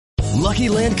Lucky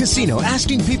Land Casino,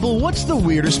 asking people, what's the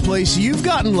weirdest place you've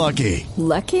gotten lucky?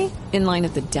 Lucky? In line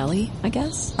at the deli, I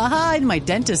guess? Aha, in my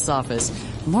dentist's office.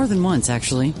 More than once,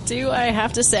 actually. Do I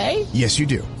have to say? Yes, you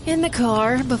do. In the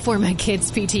car before my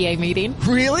kids' PTA meeting.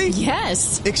 Really?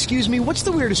 Yes. Excuse me, what's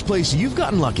the weirdest place you've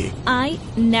gotten lucky? I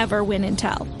never win and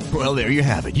tell. Well, there you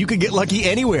have it. You can get lucky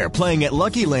anywhere, playing at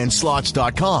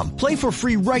LuckyLandSlots.com. Play for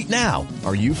free right now.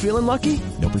 Are you feeling lucky?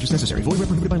 No purchase necessary. Void where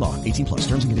prohibited by law. 18 plus.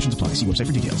 Terms and conditions apply. See website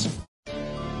for details.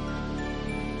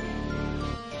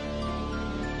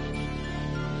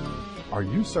 Are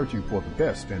you searching for the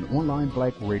best in online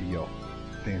black radio?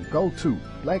 Then go to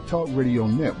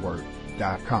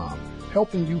blacktalkradionetwork.com,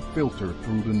 helping you filter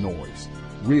through the noise.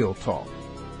 Real talk,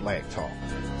 black talk.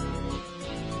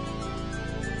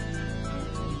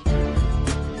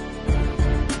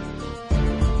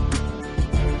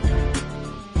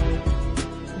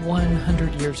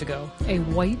 100 years ago, a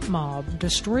white mob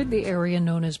destroyed the area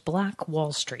known as Black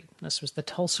Wall Street. This was the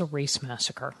Tulsa Race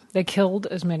Massacre. They killed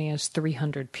as many as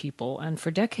 300 people, and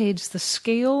for decades, the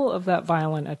scale of that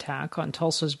violent attack on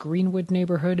Tulsa's Greenwood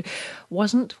neighborhood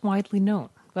wasn't widely known.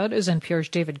 But as NPR's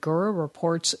David Gura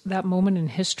reports, that moment in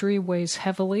history weighs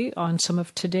heavily on some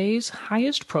of today's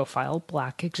highest-profile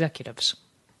black executives.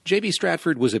 J.B.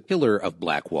 Stratford was a pillar of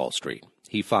Black Wall Street.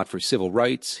 He fought for civil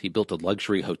rights, he built a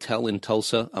luxury hotel in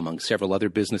Tulsa, among several other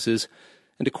businesses,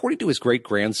 and according to his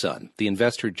great-grandson, the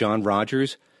investor John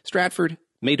Rogers, Stratford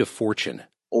made a fortune.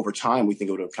 Over time, we think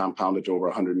it would have compounded to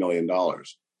over $100 million.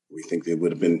 We think there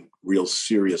would have been real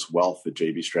serious wealth that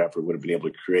J.B. Stratford would have been able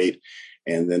to create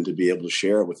and then to be able to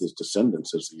share with his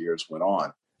descendants as the years went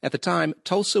on. At the time,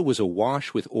 Tulsa was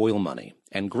awash with oil money,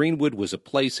 and Greenwood was a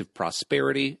place of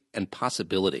prosperity and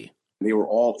possibility. They were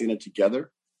all in it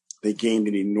together. They gained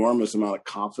an enormous amount of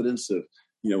confidence of,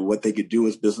 what they could do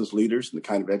as business leaders and the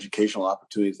kind of educational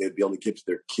opportunities they'd be able to give to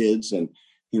their kids and,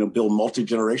 build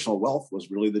multi-generational wealth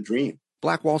was really the dream.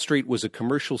 Black Wall Street was a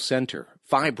commercial center,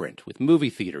 vibrant with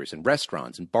movie theaters and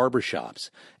restaurants and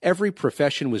barbershops. Every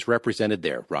profession was represented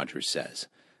there, Rogers says.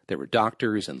 There were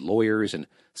doctors and lawyers, and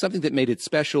something that made it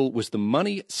special was the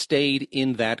money stayed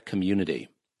in that community.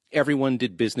 Everyone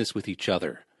did business with each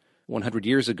other. 100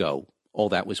 years ago, all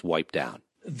that was wiped out.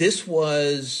 This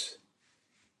was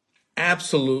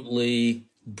absolutely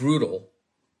brutal,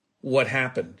 what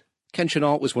happened. Ken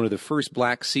Chenault was one of the first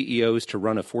black CEOs to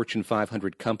run a Fortune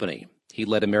 500 company. He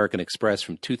led American Express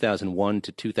from 2001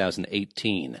 to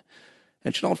 2018.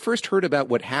 And Chenault first heard about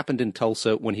what happened in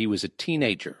Tulsa when he was a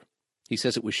teenager. He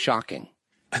says it was shocking.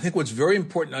 I think what's very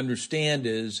important to understand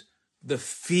is the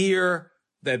fear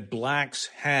that blacks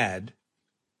had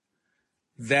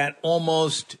that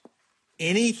almost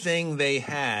anything they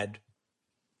had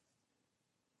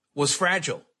was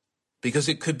fragile because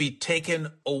it could be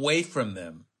taken away from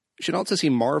them. Chenault says he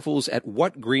marvels at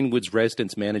what Greenwood's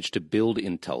residents managed to build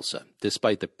in Tulsa,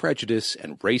 despite the prejudice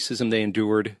and racism they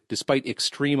endured, despite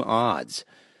extreme odds.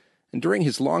 And during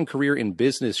his long career in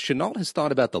business, Chenault has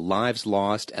thought about the lives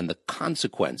lost and the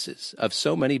consequences of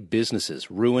so many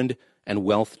businesses ruined and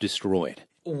wealth destroyed.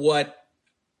 What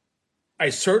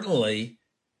I certainly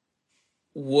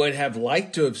would have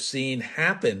liked to have seen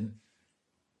happen,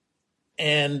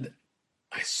 and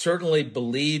I certainly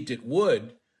believed it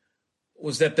would,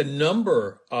 was that the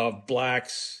number of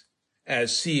blacks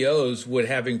as CEOs would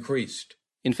have increased.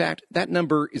 In fact, that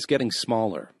number is getting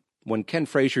smaller. When Ken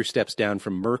Frazier steps down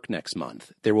from Merck next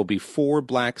month, there will be 4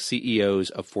 black CEOs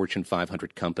of Fortune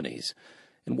 500 companies.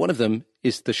 And one of them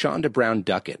is Thashonda Brown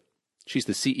Duckett. She's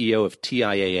the CEO of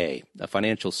TIAA, a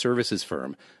financial services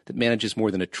firm that manages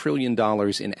more than $1 trillion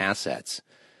in assets.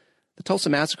 The Tulsa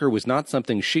Massacre was not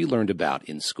something she learned about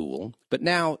in school, but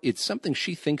now it's something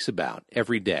she thinks about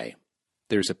every day.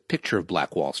 There's a picture of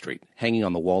Black Wall Street hanging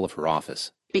on the wall of her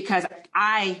office. Because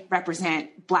I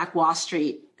represent Black Wall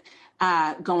Street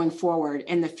going forward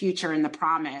in the future and the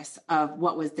promise of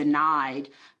what was denied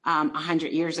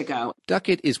 100 years ago.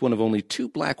 Duckett is one of only 2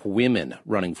 black women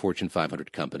running Fortune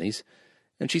 500 companies.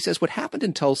 And she says what happened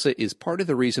in Tulsa is part of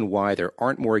the reason why there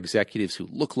aren't more executives who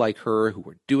look like her, who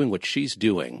are doing what she's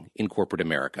doing in corporate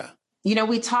America.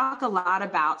 We talk a lot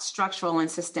about structural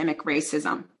and systemic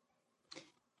racism.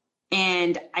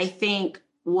 And I think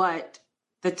what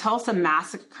the Tulsa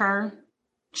Massacre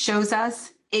shows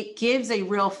us, it gives a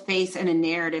real face and a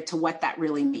narrative to what that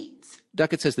really means.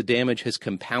 Duckett says the damage has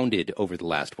compounded over the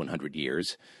last 100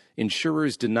 years.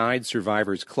 Insurers denied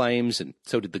survivors' claims, and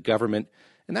so did the government,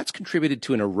 and that's contributed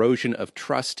to an erosion of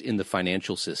trust in the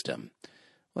financial system.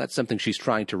 Well, that's something she's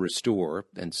trying to restore,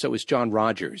 and so is John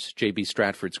Rogers, J.B.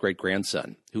 Stratford's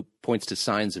great-grandson, who points to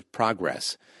signs of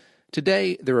progress.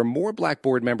 Today, there are more black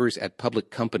board members at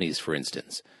public companies, for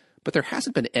instance, But there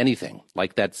hasn't been anything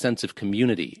like that sense of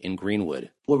community in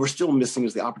Greenwood. What we're still missing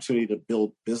is the opportunity to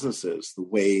build businesses the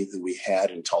way that we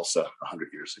had in Tulsa 100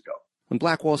 years ago. When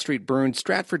Black Wall Street burned,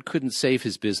 Stratford couldn't save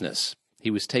his business. He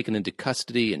was taken into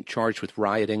custody and charged with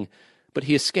rioting, but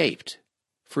he escaped,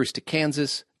 first to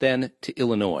Kansas, then to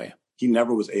Illinois. He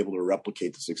never was able to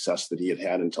replicate the success that he had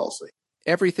had in Tulsa.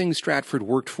 Everything Stratford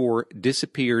worked for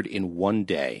disappeared in one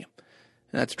day.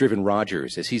 That's driven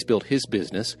Rogers as he's built his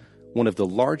business, one of the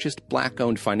largest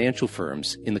black-owned financial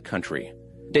firms in the country.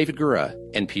 David Gura,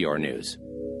 NPR News.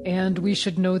 And we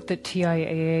should note that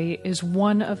TIAA is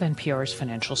one of NPR's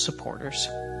financial supporters.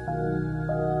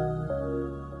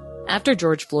 After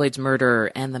George Floyd's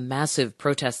murder and the massive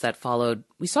protests that followed,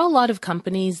 we saw a lot of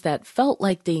companies that felt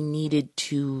like they needed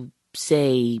to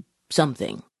say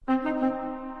something.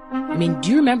 I mean, do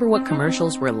you remember what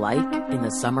commercials were like in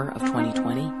the summer of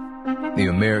 2020? The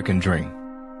American dream.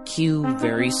 Cue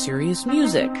very serious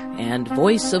music and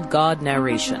voice of God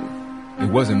narration. It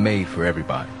wasn't made for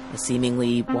everybody. A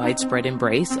seemingly widespread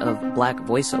embrace of black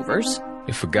voiceovers.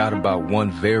 It forgot about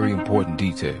one very important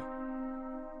detail.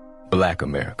 Black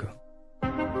America.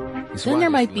 Then there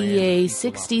might be a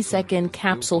 60-second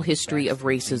capsule history of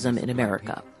racism in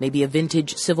America. Maybe a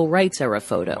vintage civil rights era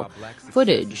photo.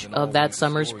 Footage of that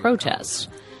summer's protests.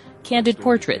 Candid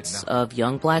portraits of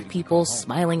young black people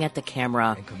smiling at the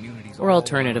camera. Or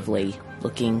alternatively,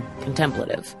 looking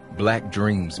contemplative. Black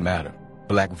dreams matter.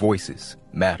 Black voices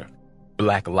matter.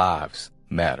 Black lives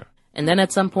matter. And then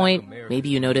at some point, maybe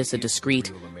you notice a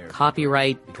discreet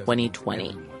copyright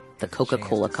 2020. The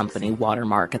Coca-Cola Company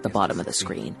watermark at the bottom of the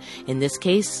screen. In this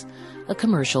case, a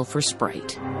commercial for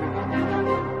Sprite.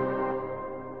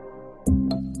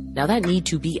 Now, that need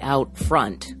to be out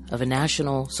front of a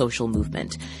national social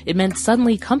movement. It meant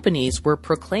suddenly companies were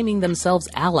proclaiming themselves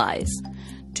allies.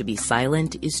 To be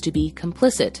silent is to be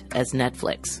complicit, as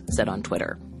Netflix said on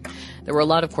Twitter. There were a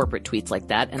lot of corporate tweets like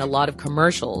that and a lot of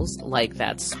commercials like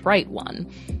that Sprite one.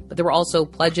 But there were also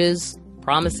pledges,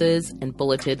 promises, and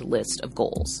bulleted list of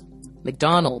goals.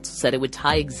 McDonald's said it would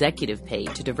tie executive pay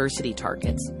to diversity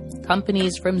targets.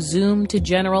 Companies from Zoom to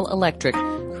General Electric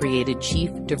created chief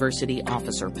diversity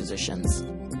officer positions.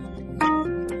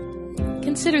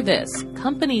 Consider this.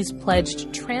 Companies pledged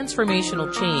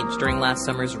transformational change during last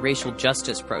summer's racial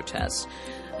justice protests.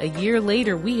 A year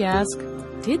later, we ask,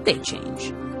 did they change?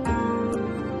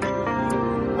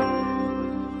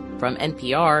 From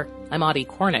NPR, I'm Audie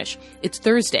Cornish. It's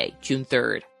Thursday, June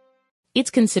 3rd.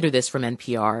 It's Consider This from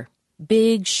NPR.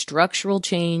 Big structural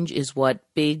change is what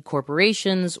big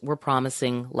corporations were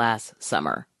promising last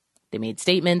summer. They made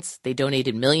statements, they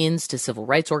donated millions to civil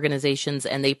rights organizations,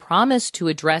 and they promised to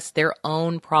address their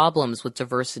own problems with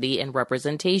diversity and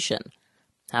representation.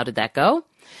 How did that go?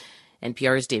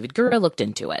 NPR's David Gura looked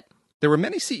into it. There were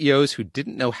many CEOs who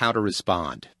didn't know how to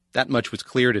respond. That much was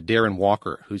clear to Darren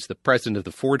Walker, who's the president of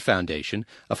the Ford Foundation,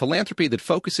 a philanthropy that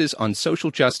focuses on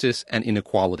social justice and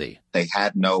inequality. They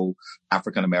had no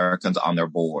African Americans on their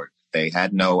board. They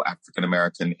had no African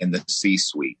American in the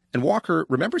C-suite. And Walker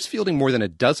remembers fielding more than a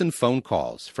dozen phone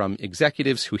calls from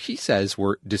executives who he says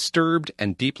were disturbed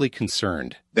and deeply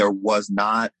concerned. There was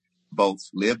not both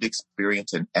lived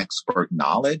experience and expert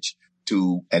knowledge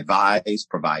to advise,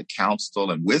 provide counsel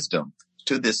and wisdom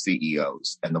to the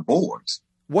CEOs and the boards.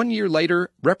 1 year later,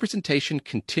 representation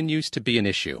continues to be an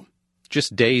issue.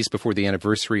 Just days before the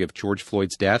anniversary of George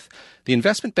Floyd's death, the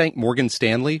investment bank Morgan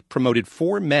Stanley promoted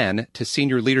 4 men to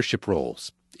senior leadership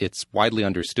roles. It's widely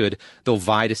understood they'll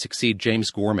vie to succeed James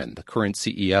Gorman, the current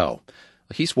CEO.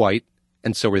 He's white,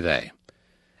 and so are they.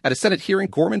 At a Senate hearing,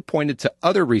 Gorman pointed to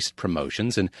other recent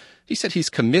promotions, and he said he's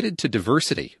committed to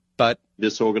diversity. But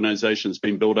this organization's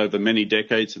been built over many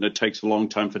decades, and it takes a long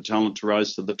time for talent to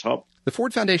rise to the top. The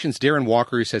Ford Foundation's Darren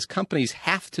Walker says companies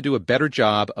have to do a better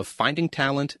job of finding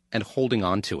talent and holding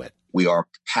on to it. We are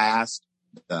past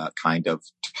the kind of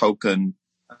token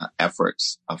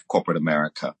efforts of corporate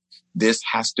America. This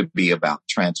has to be about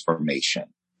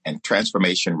transformation, and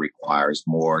transformation requires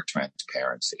more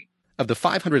transparency. Of the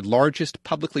 500 largest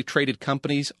publicly traded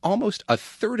companies, almost a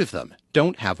third of them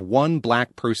don't have one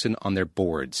black person on their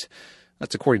boards.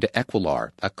 That's according to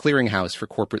Equilar, a clearinghouse for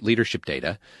corporate leadership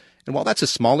data. And while that's a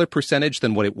smaller percentage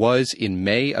than what it was in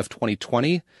May of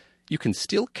 2020, you can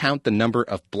still count the number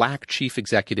of black chief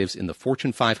executives in the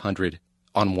Fortune 500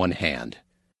 on one hand.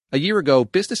 A year ago,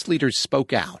 business leaders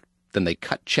spoke out. Then they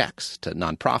cut checks to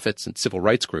nonprofits and civil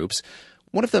rights groups.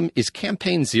 One of them is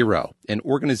Campaign Zero, an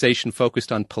organization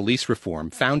focused on police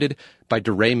reform founded by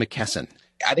DeRay McKesson.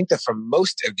 I think that for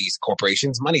most of these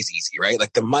corporations, money's easy, right?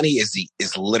 Like the money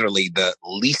is literally the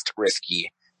least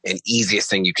risky and easiest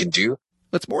thing you can do.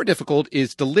 What's more difficult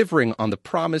is delivering on the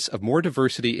promise of more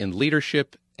diversity in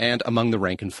leadership and among the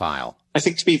rank and file. I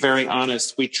think, to be very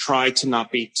honest, we try to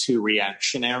not be too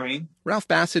reactionary. Ralph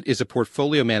Bassett is a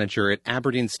portfolio manager at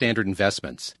Aberdeen Standard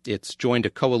Investments. It's joined a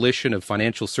coalition of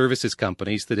financial services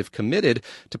companies that have committed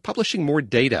to publishing more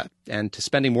data and to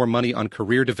spending more money on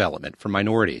career development for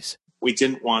minorities. We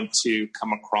didn't want to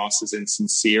come across as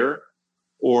insincere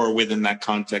or, within that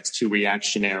context, too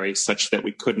reactionary, such that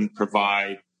we couldn't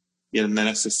provide the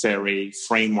necessary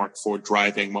framework for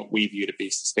driving what we view to be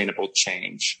sustainable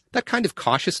change. That kind of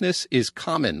cautiousness is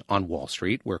common on Wall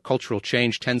Street, where cultural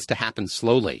change tends to happen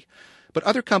slowly. But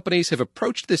other companies have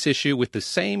approached this issue with the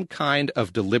same kind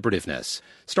of deliberativeness.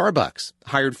 Starbucks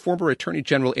hired former Attorney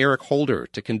General Eric Holder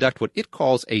to conduct what it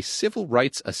calls a civil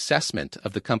rights assessment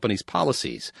of the company's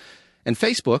policies. And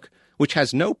Facebook, which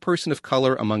has no person of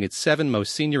color among its 7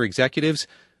 most senior executives,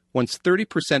 wants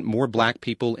 30% more black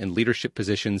people in leadership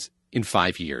positions in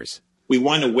 5 years. We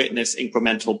want to witness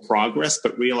incremental progress,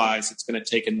 but realize it's going to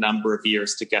take a number of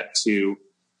years to get to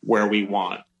where we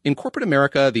want. In corporate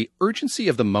America, the urgency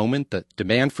of the moment, the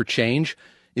demand for change,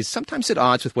 is sometimes at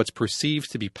odds with what's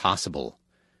perceived to be possible.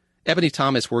 Ebony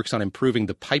Thomas works on improving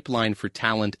the pipeline for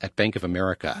talent at Bank of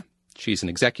America. She's an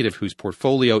executive whose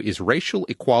portfolio is racial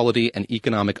equality and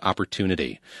economic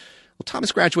opportunity. Well,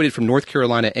 Thomas graduated from North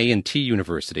Carolina A&T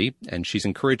University, and she's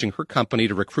encouraging her company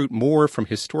to recruit more from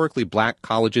historically black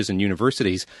colleges and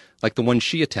universities like the one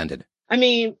she attended. I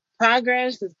mean,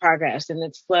 progress is progress, and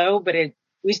it's slow, but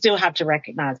we still have to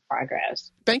recognize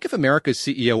progress. Bank of America's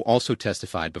CEO also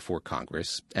testified before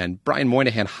Congress, and Brian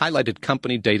Moynihan highlighted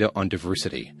company data on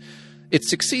diversity. It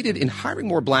succeeded in hiring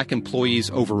more black employees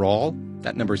overall.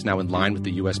 That number is now in line with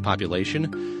the U.S.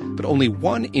 population. But only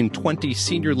 1 in 20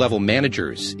 senior-level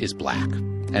managers is black.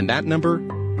 And that number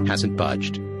hasn't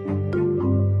budged.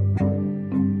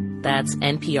 That's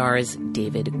NPR's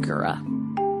David Gura.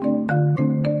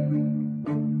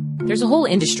 There's a whole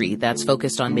industry that's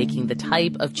focused on making the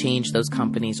type of change those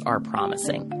companies are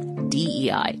promising.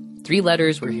 DEI. 3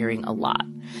 letters we're hearing a lot.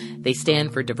 They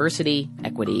stand for diversity,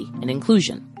 equity, and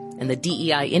inclusion. And the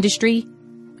DEI industry,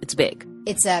 it's big.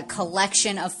 It's a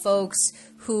collection of folks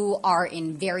who are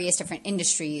in various different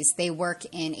industries. They work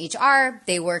in HR,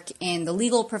 they work in the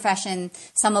legal profession.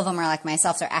 Some of them are like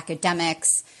myself, they're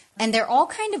academics. And they're all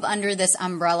kind of under this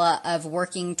umbrella of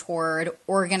working toward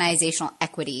organizational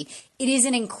equity. It is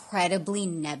an incredibly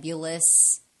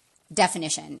nebulous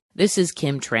definition. This is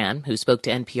Kim Tran, who spoke to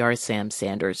NPR's Sam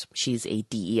Sanders. She's a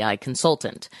DEI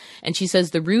consultant. And she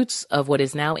says the roots of what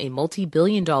is now a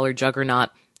multi-billion-dollar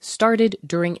juggernaut started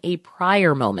during a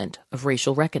prior moment of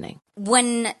racial reckoning.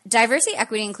 When diversity,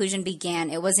 equity, inclusion began,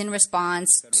 it was in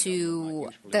response to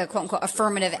the quote-unquote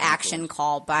affirmative action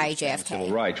call by JFK.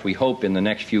 Civil rights. We hope in the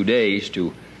next few days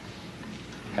to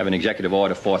have an executive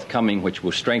order forthcoming which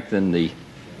will strengthen the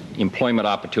employment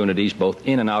opportunities both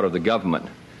in and out of the government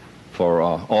for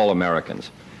all Americans.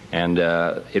 And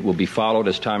it will be followed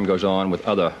as time goes on with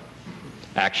other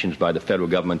actions by the federal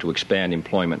government to expand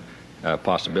employment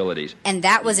possibilities. And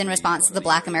that was in response to the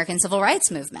Black American Civil Rights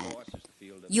Movement.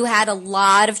 You had a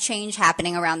lot of change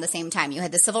happening around the same time. You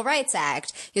had the Civil Rights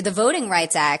Act, you had the Voting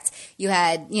Rights Act, you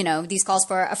had, these calls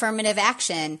for affirmative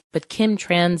action. But Kim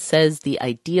Tran says the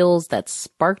ideals that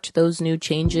sparked those new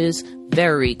changes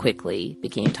very quickly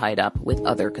became tied up with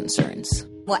other concerns.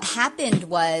 What happened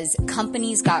was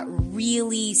companies got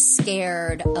really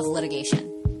scared of litigation.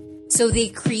 So they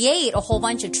create a whole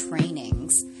bunch of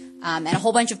trainings and a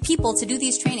whole bunch of people to do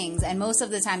these trainings. And most of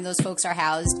the time, those folks are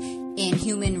housed in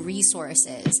human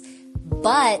resources.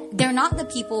 But they're not the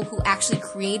people who actually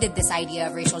created this idea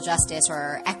of racial justice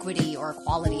or equity or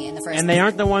equality in the first place. And they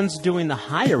aren't the ones doing the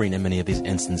hiring in many of these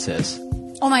instances.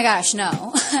 Oh my gosh,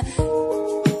 no.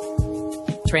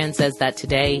 Tran says that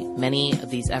today, many of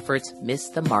these efforts miss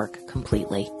the mark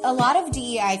completely. A lot of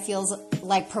DEI feels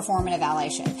like performative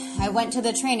allyship. I went to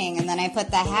the training and then I put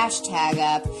the hashtag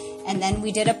up and then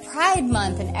we did a Pride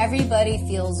Month and everybody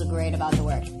feels great about the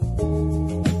work.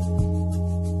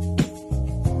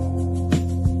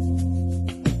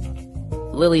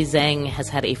 Lily Zhang has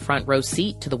had a front row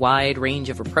seat to the wide range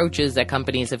of approaches that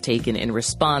companies have taken in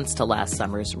response to last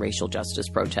summer's racial justice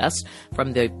protests,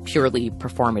 from the purely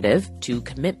performative to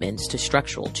commitments to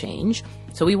structural change.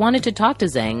 So we wanted to talk to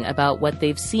Zhang about what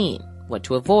they've seen, what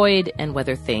to avoid, and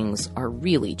whether things are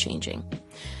really changing.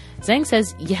 Zhang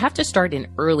says you have to start in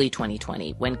early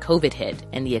 2020 when COVID hit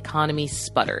and the economy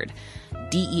sputtered.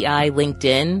 DEI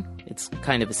LinkedIn, it's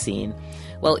kind of a scene.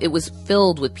 Well, it was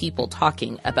filled with people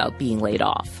talking about being laid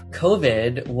off.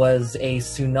 COVID was a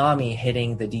tsunami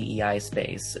hitting the DEI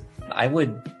space. I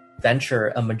would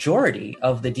venture a majority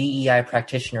of the DEI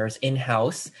practitioners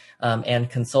in-house and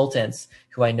consultants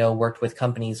who I know worked with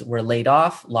companies were laid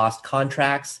off, lost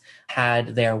contracts,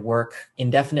 had their work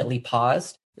indefinitely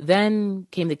paused. Then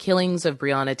came the killings of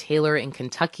Breonna Taylor in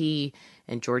Kentucky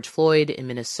and George Floyd in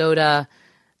Minnesota,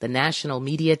 the national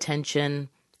media attention,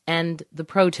 and the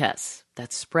protests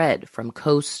that spread from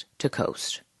coast to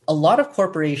coast. A lot of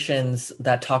corporations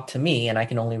that talked to me, and I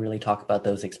can only really talk about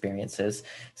those experiences,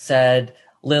 said,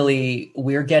 Lily,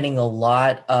 we're getting a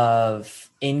lot of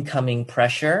incoming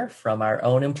pressure from our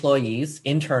own employees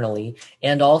internally,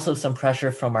 and also some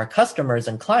pressure from our customers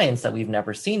and clients that we've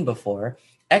never seen before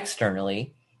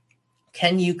externally.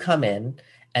 Can you come in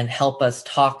and help us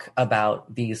talk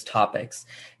about these topics?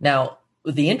 Now,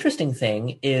 the interesting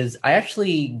thing is I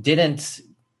actually didn't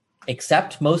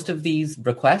accept most of these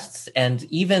requests, and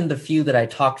even the few that I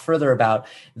talked further about,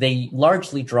 they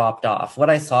largely dropped off. What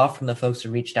I saw from the folks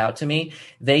who reached out to me,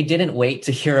 they didn't wait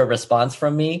to hear a response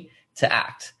from me to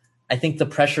act. I think the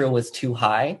pressure was too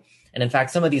high. And in fact,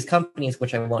 some of these companies,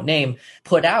 which I won't name,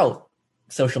 put out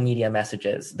social media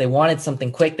messages. They wanted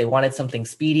something quick. They wanted something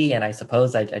speedy. And I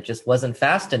suppose I just wasn't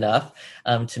fast enough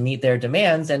to meet their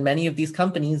demands. And many of these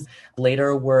companies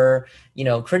later were,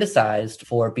 criticized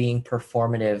for being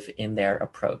performative in their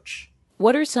approach.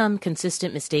 What are some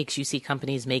consistent mistakes you see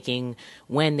companies making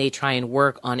when they try and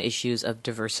work on issues of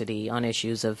diversity, on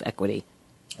issues of equity?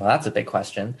 Well, that's a big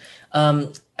question.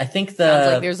 I think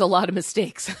sounds like there's a lot of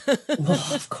mistakes.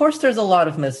 Well, of course there's a lot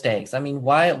of mistakes. I mean,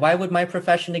 why would my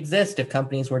profession exist if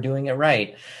companies were doing it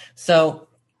right? So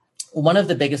one of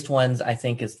the biggest ones, I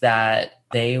think, is that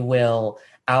they will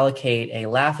allocate a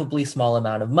laughably small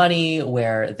amount of money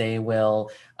where they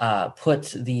will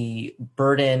put the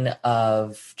burden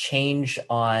of change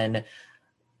on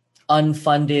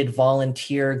unfunded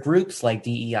volunteer groups like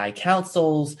DEI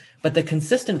councils. But the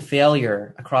consistent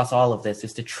failure across all of this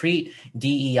is to treat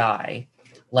DEI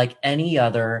like any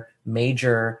other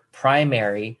major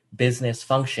primary business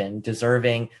function,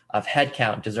 deserving of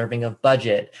headcount, deserving of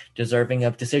budget, deserving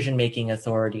of decision-making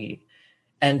authority.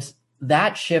 And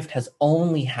that shift has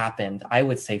only happened, I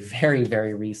would say, very,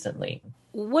 very recently.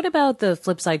 What about the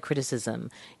flip side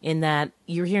criticism in that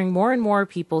you're hearing more and more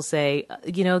people say,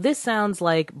 this sounds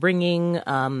like bringing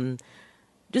a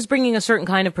certain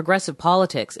kind of progressive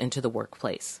politics into the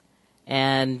workplace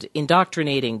and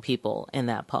indoctrinating people in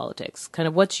that politics? Kind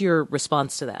of what's your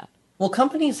response to that? Well,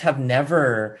 companies have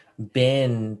never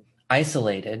been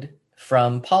isolated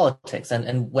from politics.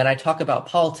 And when I talk about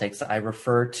politics, I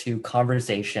refer to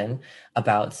conversation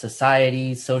about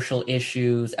society, social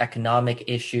issues, economic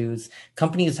issues.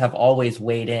 Companies have always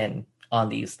weighed in on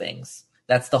these things.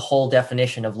 That's the whole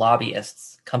definition of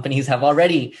lobbyists. Companies have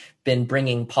already been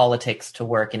bringing politics to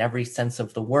work in every sense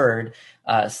of the word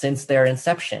since their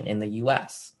inception in the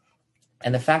US.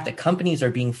 And the fact that companies are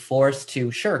being forced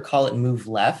to, call it move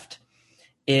left,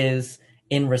 is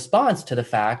in response to the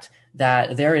fact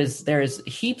that there is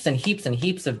heaps and heaps and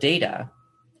heaps of data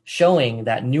showing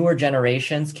that newer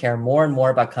generations care more and more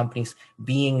about companies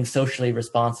being socially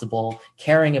responsible,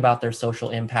 caring about their social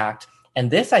impact. And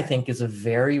this, I think, is a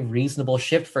very reasonable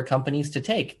shift for companies to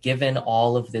take, given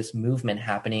all of this movement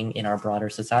happening in our broader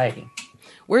society.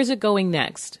 Where is it going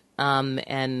next?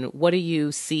 And what do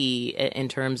you see in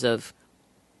terms of,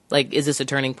 is this a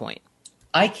turning point?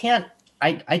 I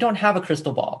don't have a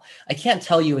crystal ball. I can't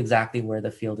tell you exactly where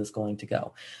the field is going to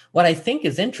go. What I think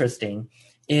is interesting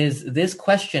is this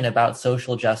question about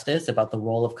social justice, about the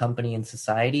role of company in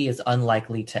society, is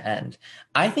unlikely to end.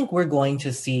 I think we're going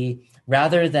to see,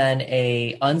 rather than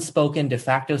a unspoken de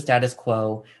facto status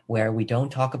quo where we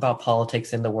don't talk about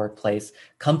politics in the workplace,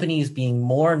 companies being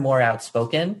more and more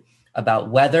outspoken about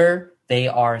whether they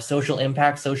are social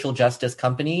impact, social justice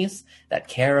companies that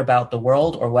care about the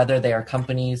world, or whether they are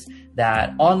companies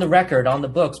that on the record, on the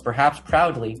books, perhaps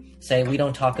proudly say, we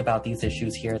don't talk about these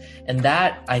issues here. And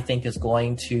that, I think, is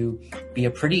going to be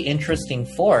a pretty interesting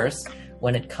force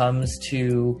when it comes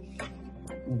to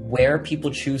where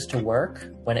people choose to work,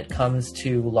 when it comes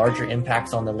to larger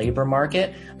impacts on the labor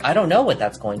market. I don't know what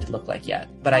that's going to look like yet,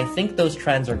 but I think those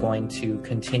trends are going to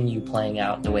continue playing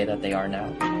out the way that they are now.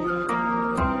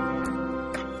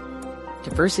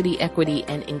 Diversity, equity,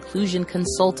 and inclusion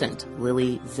consultant,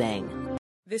 Lily Zhang.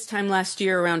 This time last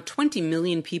year, around 20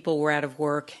 million people were out of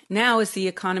work. Now, as the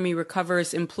economy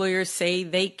recovers, employers say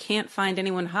they can't find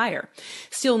anyone to hire.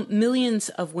 Still, millions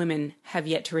of women have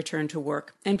yet to return to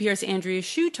work. NPR's Andrea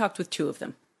Hsu talked with two of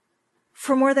them.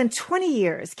 For more than 20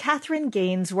 years, Catherine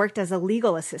Gaines worked as a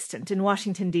legal assistant in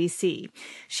Washington, D.C.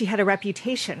 She had a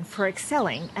reputation for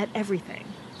excelling at everything.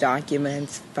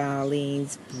 Documents,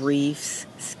 filings, briefs,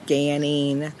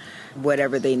 scanning,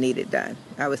 whatever they needed done.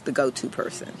 I was the go-to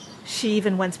person. She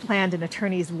even once planned an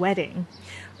attorney's wedding.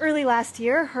 Early last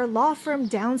year, her law firm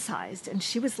downsized and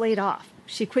she was laid off.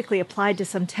 She quickly applied to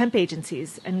some temp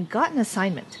agencies and got an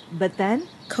assignment. But then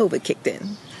COVID kicked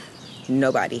in.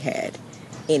 Nobody had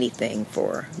anything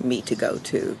for me to go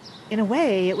to. in a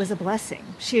way, it was a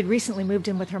blessing. She had recently moved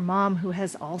in with her mom, who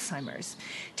has Alzheimer's.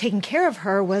 Taking care of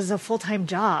her was a full-time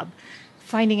job.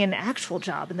 Finding an actual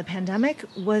job in the pandemic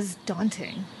was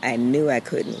daunting. I knew I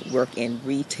couldn't work in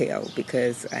retail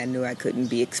because I knew I couldn't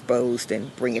be exposed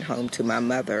and bring it home to my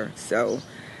mother. So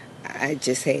I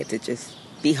just had to just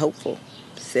be hopeful,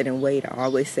 sit and wait. I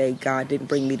always say God didn't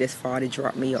bring me this far to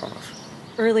drop me off.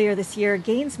 Earlier this year,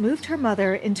 Gaines moved her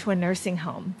mother into a nursing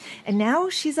home, and now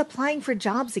she's applying for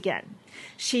jobs again.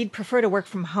 She'd prefer to work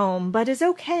from home, but is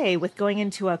okay with going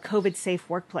into a COVID-safe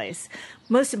workplace.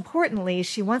 Most importantly,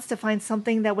 she wants to find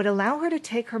something that would allow her to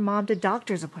take her mom to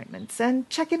doctor's appointments and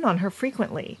check in on her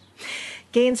frequently.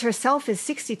 Gaines herself is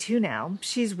 62 now.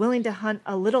 She's willing to hunt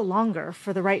a little longer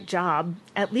for the right job,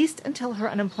 at least until her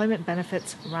unemployment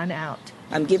benefits run out.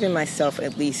 I'm giving myself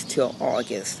at least till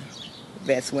August.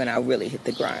 That's when I really hit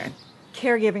the grind.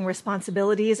 Caregiving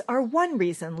responsibilities are one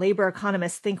reason labor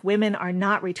economists think women are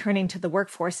not returning to the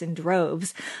workforce in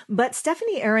droves. But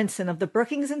Stephanie Aronson of the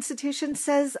Brookings Institution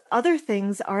says other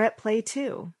things are at play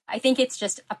too. I think it's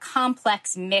just a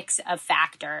complex mix of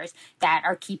factors that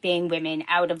are keeping women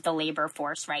out of the labor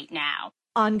force right now.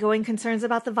 Ongoing concerns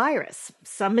about the virus,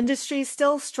 some industries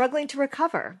still struggling to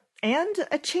recover, and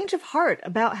a change of heart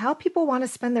about how people want to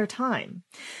spend their time.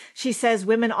 She says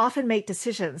women often make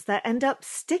decisions that end up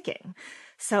sticking.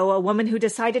 So a woman who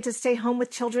decided to stay home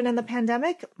with children in the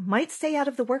pandemic might stay out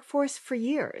of the workforce for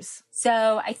years.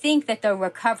 So I think that the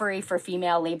recovery for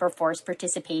female labor force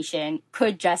participation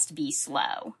could just be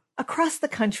slow. Across the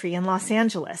country in Los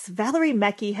Angeles, Valerie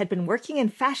Mecki had been working in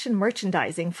fashion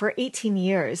merchandising for 18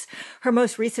 years. Her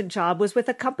most recent job was with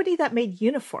a company that made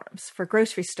uniforms for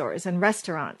grocery stores and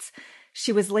restaurants.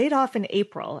 She was laid off in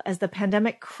April as the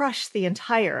pandemic crushed the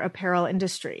entire apparel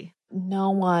industry. No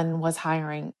one was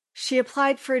hiring. She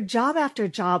applied for job after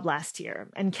job last year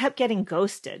and kept getting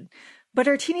ghosted. But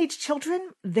her teenage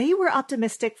children, they were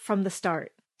optimistic from the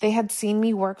start. They had seen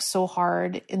me work so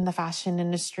hard in the fashion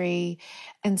industry.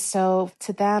 And so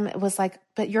to them, it was like,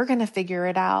 but you're going to figure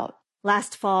it out.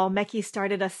 Last fall, Mecki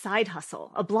started a side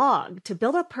hustle, a blog, to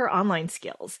build up her online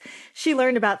skills. She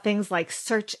learned about things like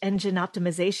search engine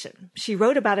optimization. She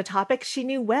wrote about a topic she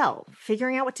knew well,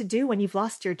 figuring out what to do when you've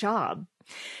lost your job.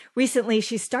 Recently,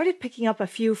 she started picking up a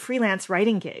few freelance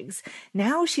writing gigs.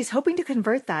 Now she's hoping to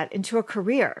convert that into a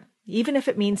career, even if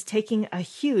it means taking a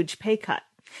huge pay cut.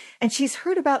 And she's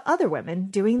heard about other women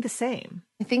doing the same.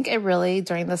 I think it really,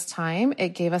 during this time, it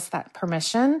gave us that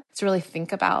permission to really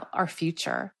think about our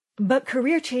future. But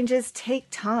career changes take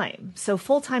time, so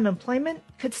full-time employment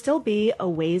could still be a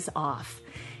ways off.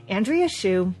 Andrea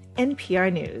Hsu,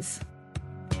 NPR News.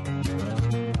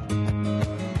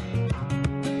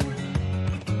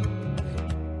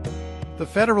 The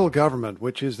federal government,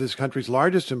 which is this country's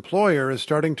largest employer, is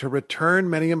starting to return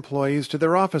many employees to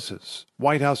their offices.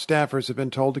 White House staffers have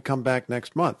been told to come back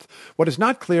next month. What is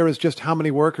not clear is just how many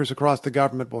workers across the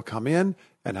government will come in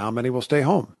and how many will stay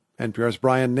home. NPR's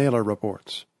Brian Naylor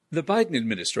reports. The Biden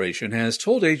administration has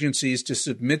told agencies to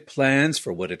submit plans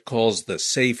for what it calls the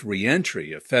safe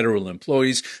reentry of federal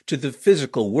employees to the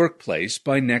physical workplace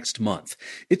by next month.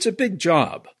 It's a big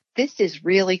job. This is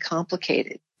really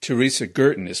complicated. Teresa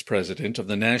Gerton is president of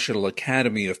the National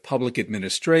Academy of Public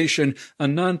Administration, a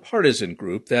nonpartisan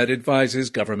group that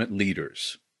advises government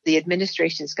leaders. The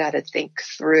administration's got to think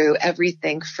through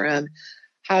everything from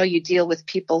how you deal with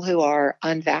people who are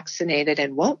unvaccinated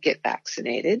and won't get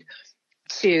vaccinated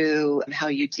to how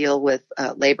you deal with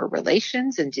labor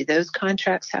relations, and do those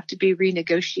contracts have to be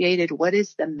renegotiated? What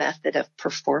is the method of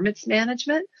performance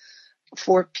management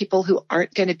for people who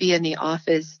aren't going to be in the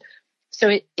office? So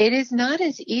it is not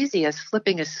as easy as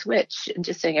flipping a switch and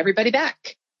just saying, everybody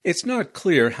back. It's not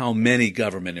clear how many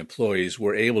government employees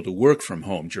were able to work from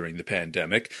home during the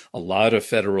pandemic. A lot of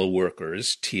federal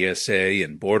workers, TSA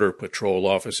and Border Patrol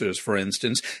officers, for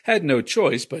instance, had no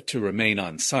choice but to remain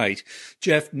on site.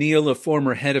 Jeff Neal, a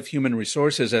former head of human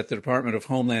resources at the Department of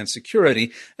Homeland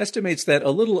Security, estimates that a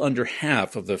little under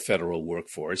half of the federal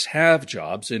workforce have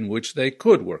jobs in which they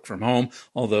could work from home,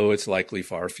 although it's likely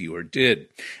far fewer did.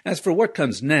 As for what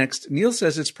comes next, Neal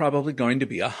says it's probably going to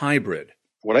be a hybrid.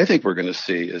 What I think we're going to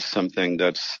see is something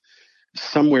that's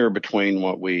somewhere between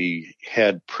what we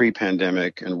had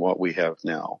pre-pandemic and what we have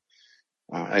now.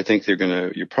 I think you're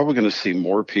probably going to see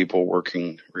more people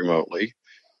working remotely.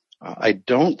 I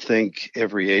don't think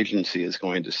every agency is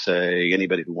going to say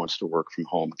anybody who wants to work from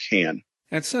home can.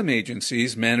 At some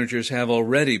agencies, managers have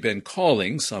already been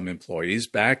calling some employees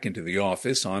back into the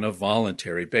office on a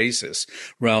voluntary basis.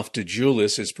 Ralph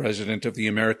DeJulis is president of the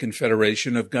American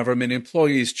Federation of Government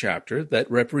Employees chapter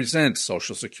that represents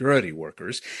Social Security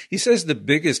workers. He says the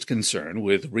biggest concern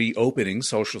with reopening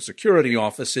Social Security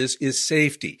offices is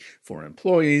safety for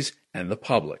employees and the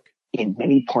public. In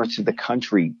many parts of the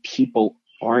country, people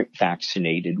aren't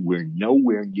vaccinated. We're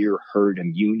nowhere near herd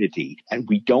immunity, and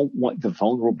we don't want the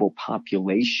vulnerable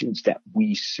populations that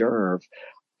we serve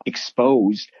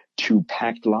exposed to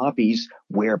packed lobbies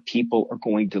where people are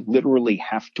going to literally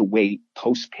have to wait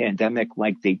post-pandemic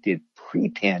like they did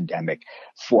pre-pandemic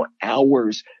for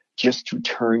hours just to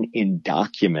turn in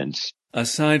documents.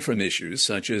 Aside from issues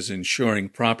such as ensuring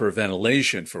proper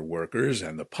ventilation for workers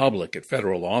and the public at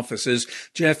federal offices,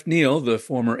 Jeff Neal, the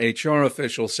former HR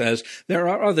official, says there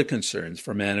are other concerns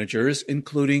for managers,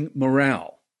 including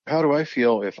morale. How do I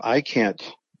feel if I can't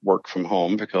work from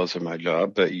home because of my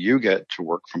job, but you get to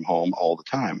work from home all the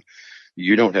time?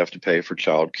 You don't have to pay for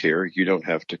childcare. You don't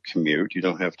have to commute. You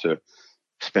don't have to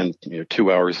spend 2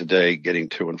 hours a day getting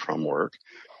to and from work.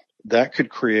 That could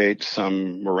create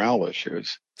some morale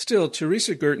issues. Still,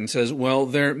 Teresa Girton says, while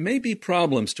there may be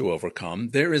problems to overcome,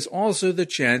 there is also the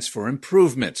chance for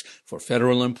improvements for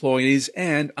federal employees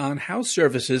and on how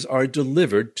services are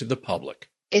delivered to the public.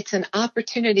 It's an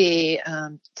opportunity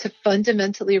to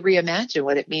fundamentally reimagine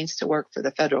what it means to work for the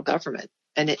federal government.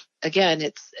 And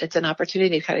it's an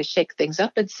opportunity to kind of shake things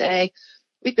up and say,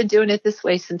 we've been doing it this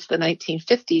way since the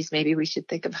 1950s. Maybe we should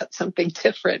think about something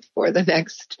different for the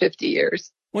next 50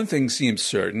 years. One thing seems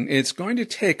certain, it's going to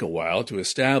take a while to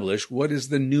establish what is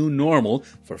the new normal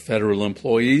for federal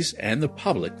employees and the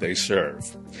public they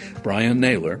serve. Brian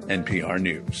Naylor, NPR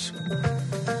News.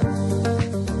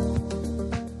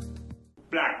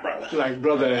 Black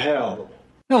brother of hell.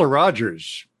 Nella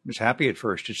Rogers was happy at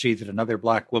first to see that another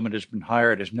black woman has been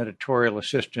hired as an editorial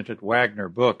assistant at Wagner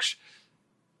Books.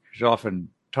 She's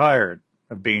often tired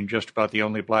of being just about the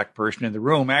only black person in the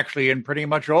room, actually in pretty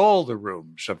much all the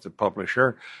rooms of the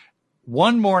publisher.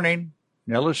 One morning,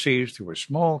 Nella sees through a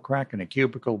small crack in a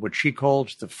cubicle what she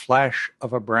calls the flash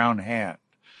of a brown hand.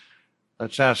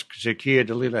 Let's ask Zakiya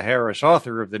Dalila Harris,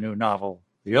 author of the new novel,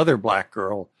 The Other Black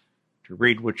Girl, to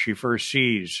read what she first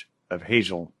sees of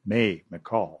Hazel May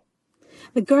McCall.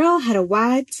 The girl had a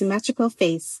wide, symmetrical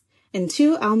face and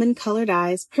two almond-colored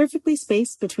eyes perfectly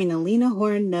spaced between a Lena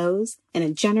Horne nose and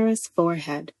a generous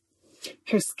forehead.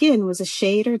 Her skin was a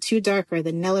shade or two darker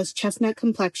than Nella's chestnut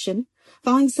complexion,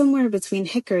 falling somewhere between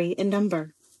hickory and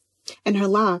umber. And her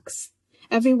locks,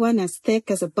 every one as thick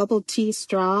as a bubble tea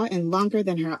straw and longer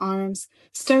than her arms,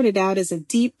 started out as a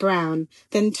deep brown,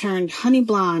 then turned honey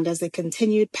blonde as they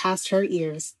continued past her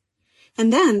ears.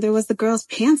 And then there was the girl's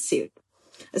pantsuit,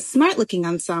 a smart-looking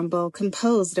ensemble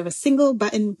composed of a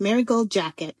single-button marigold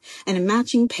jacket and a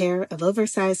matching pair of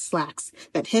oversized slacks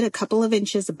that hit a couple of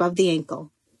inches above the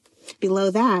ankle.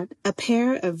 Below that, a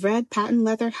pair of red patent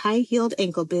leather high-heeled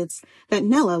ankle boots that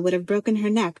Nella would have broken her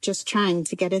neck just trying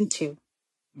to get into.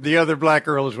 The Other Black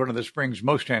Girl is one of the spring's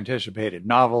most anticipated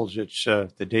novels. It's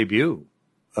the debut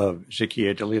of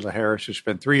Zakiya Dalila Harris, who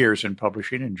spent 3 years in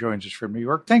publishing and joins us from New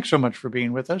York. Thanks so much for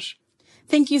being with us.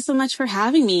 Thank you so much for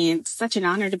having me. It's such an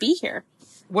honor to be here.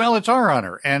 Well, it's our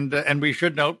honor. And we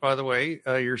should note, by the way,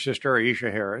 your sister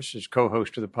Aisha Harris is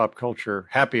co-host of the Pop Culture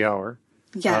Happy Hour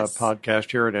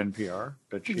podcast here at NPR.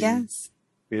 But she is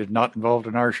not involved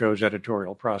in our show's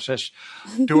editorial process,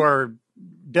 to our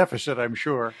deficit, I'm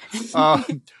sure.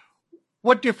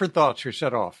 What different thoughts are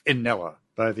set off in Nella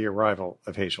by the arrival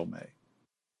of Hazel May?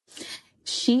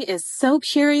 She is so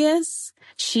curious.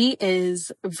 She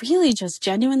is really just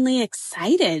genuinely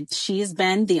excited. She's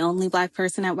been the only Black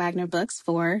person at Wagner Books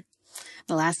for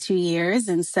the last 2 years.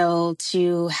 And so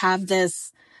to have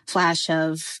this flash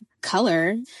of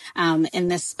color in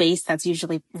this space that's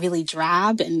usually really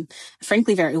drab and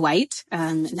frankly very white,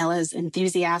 Nella's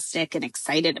enthusiastic and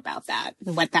excited about that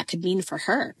and what that could mean for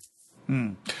her.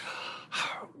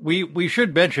 We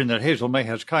should mention that Hazel May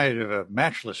has kind of a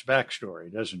matchless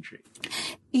backstory, doesn't she?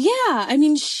 Yeah, I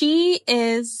mean, she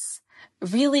is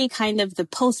really kind of the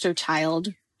poster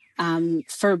child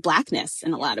for Blackness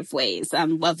in a lot of ways,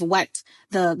 of what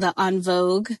the en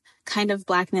vogue kind of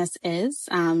Blackness is.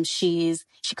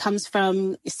 She comes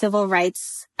from civil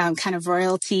rights kind of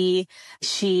royalty.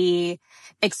 She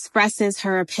expresses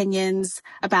her opinions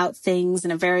about things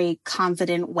in a very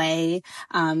confident way.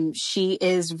 She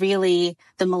is really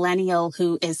the millennial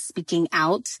who is speaking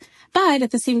out, but at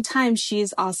the same time,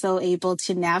 she's also able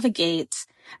to navigate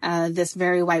this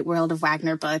very white world of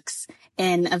Wagner books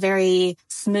in a very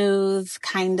smooth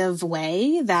kind of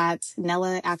way that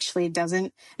Nella actually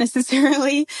doesn't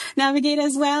necessarily navigate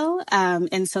as well.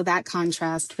 And so that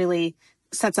contrast really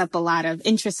sets up a lot of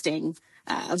interesting,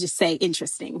 I'll just say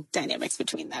interesting dynamics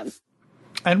between them.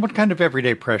 And what kind of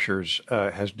everyday pressures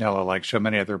has Nella, like so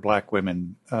many other Black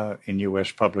women in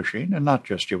U.S. publishing, and not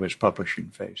just U.S. publishing,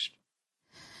 faced?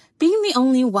 Being the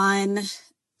only one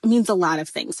means a lot of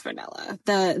things for Nella.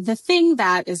 The thing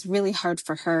that is really hard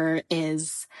for her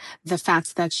is the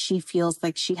fact that she feels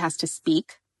like she has to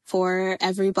speak for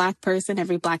every Black person,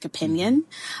 every Black opinion.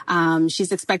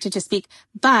 She's expected to speak,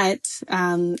 but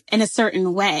in a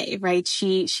certain way, right?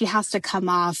 She has to come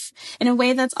off in a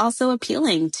way that's also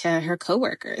appealing to her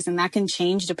coworkers, and that can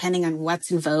change depending on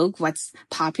what's in vogue, what's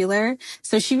popular.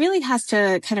 So she really has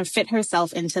to kind of fit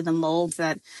herself into the mold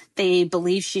that they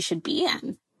believe she should be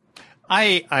in.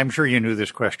 I'm sure you knew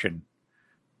this question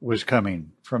was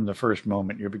coming from the first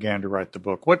moment you began to write the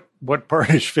book. What part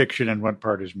is fiction and what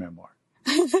part is memoir?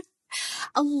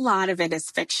 A lot of it is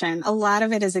fiction. A lot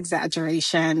of it is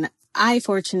exaggeration. I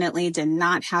fortunately did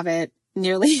not have it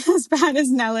nearly as bad as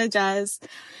Nella does.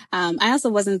 I also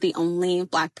wasn't the only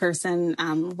Black person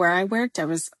where I worked. I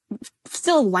was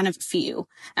still one of few,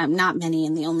 not many,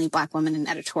 and the only Black woman in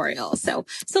editorial. So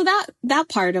that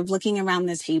part of looking around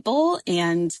the table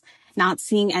and not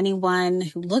seeing anyone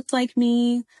who looked like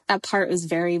me, that part was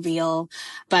very real.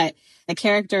 But the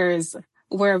characters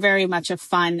were very much a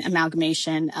fun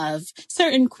amalgamation of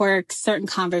certain quirks, certain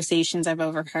conversations I've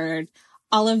overheard,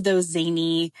 all of those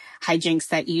zany hijinks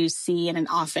that you see in an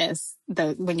office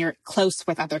when you're close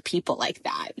with other people like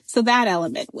that. So that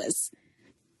element was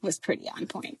pretty on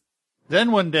point.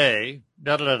 Then one day,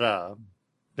 there's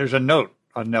a note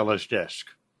on Nella's desk.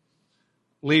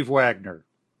 Leave Wagner,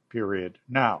 period,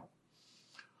 now.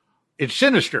 It's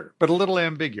sinister, but a little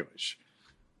ambiguous.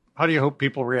 How do you hope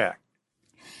people react?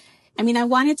 I mean, I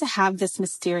wanted to have this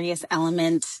mysterious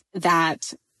element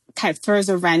that kind of throws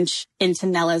a wrench into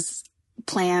Nella's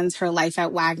plans, her life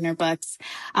at Wagner Books.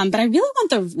 But I really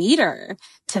want the reader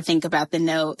to think about the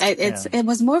note. It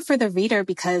was more for the reader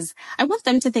because I want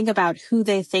them to think about who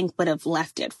they think would have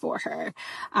left it for her.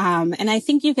 And I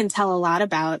think you can tell a lot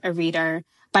about a reader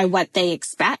by what they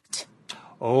expect.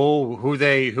 Oh, who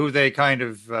they kind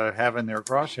of have in their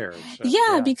crosshairs.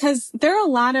 Because there are a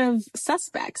lot of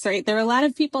suspects, right? There are a lot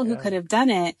of people who could have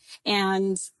done it.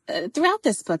 And throughout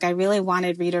this book, I really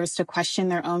wanted readers to question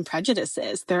their own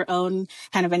prejudices, their own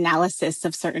kind of analysis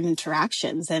of certain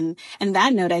interactions. And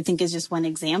that note, I think, is just one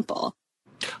example.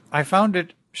 I found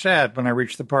it sad when I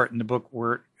reached the part in the book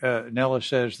where Nella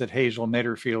says that Hazel made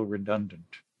her feel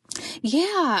redundant.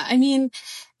 Yeah, I mean,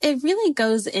 it really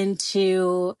goes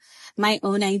into my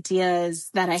own ideas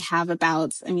that I have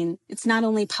about, it's not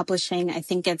only publishing. I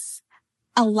think it's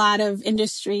a lot of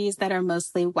industries that are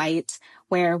mostly white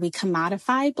where we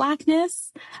commodify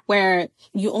Blackness, where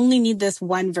you only need this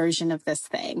one version of this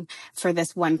thing for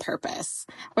this one purpose.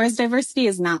 Whereas diversity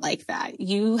is not like that.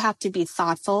 You have to be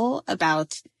thoughtful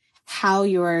about how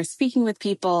you're speaking with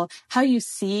people, how you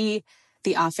see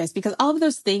the office, because all of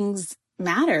those things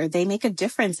matter. They make a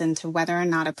difference into whether or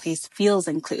not a place feels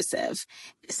inclusive.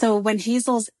 So when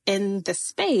Hazel's in the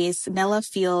space, Nella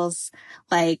feels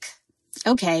like,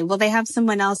 okay, well, they have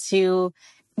someone else who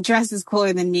dresses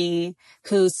cooler than me,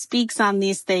 who speaks on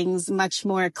these things much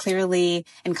more clearly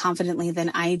and confidently than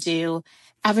I do.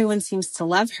 Everyone seems to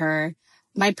love her.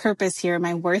 My purpose here,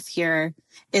 my worth here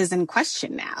is in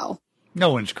question now.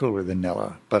 No one's cooler than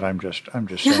Nella, but I'm just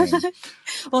saying.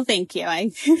 Well, thank you.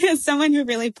 As someone who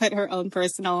really put her own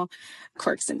personal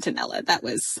quirks into Nella, I'm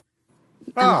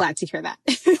glad to hear that.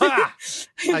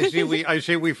 I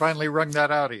see we finally wrung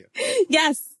that out of you.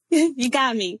 Yes, you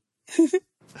got me.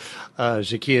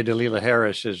 Zakiya Dalila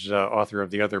Harris is author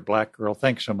of The Other Black Girl.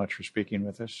 Thanks so much for speaking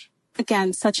with us.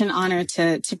 Again, such an honor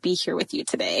to be here with you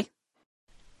today.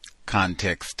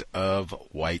 Context of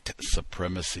white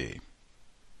supremacy.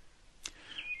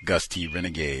 Gus T.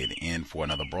 Renegade in for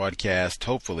another broadcast,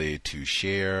 hopefully to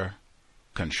share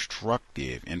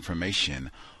constructive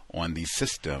information on the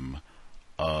system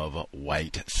of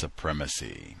white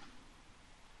supremacy.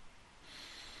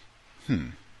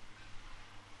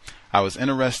 I was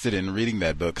interested in reading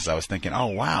that book because I was thinking, oh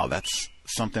wow, that's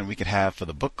something we could have for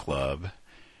the book club,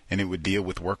 and it would deal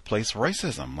with workplace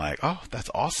racism. Like, oh, that's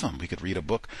awesome. We could read a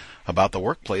book about the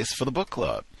workplace for the book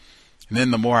club. And then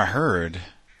the more I heard,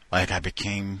 I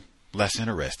became less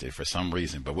interested for some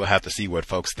reason, but we'll have to see what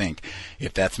folks think,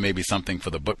 if that's maybe something for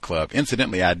the book club.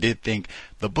 Incidentally, I did think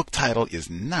the book title is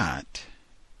not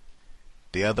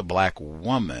The Other Black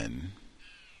Woman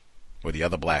or The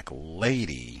Other Black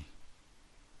Lady.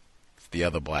 the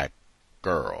other black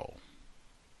girl.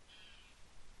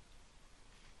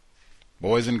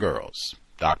 Boys and girls,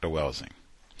 Dr. Welsing.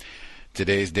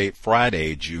 Today's date,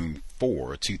 Friday, June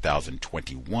 4,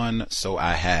 2021. So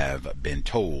I have been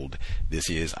told. This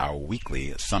is our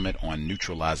weekly summit on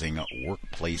neutralizing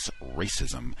workplace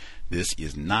racism. This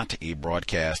is not a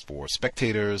broadcast for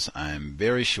spectators. I'm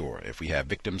very sure if we have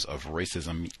victims of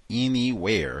racism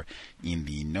anywhere in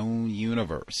the known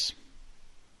universe,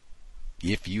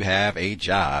 if you have a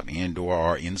job and or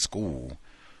are in school,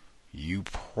 you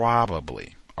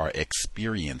probably are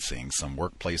experiencing some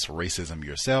workplace racism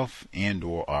yourself and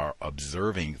or are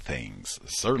observing things.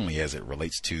 Certainly as it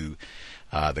relates to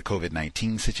the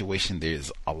COVID-19 situation,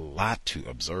 there's a lot to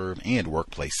observe, and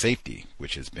workplace safety,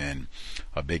 which has been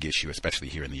a big issue, especially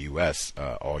here in the U.S.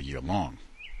 All year long.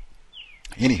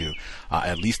 Anywho,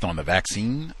 at least on the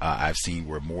vaccine, I've seen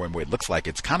where more and more, it looks like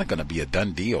it's kind of going to be a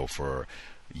done deal for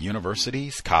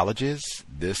universities, colleges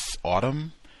this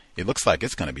autumn. It looks like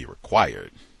it's going to be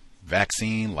required.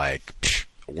 Vaccine, like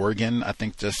Oregon, I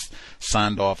think, just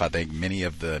signed off. I think many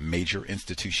of the major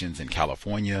institutions in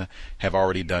California have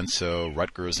already done so.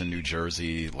 Rutgers in New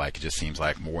Jersey, like, it just seems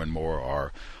like more and more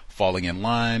are falling in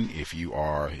line. If you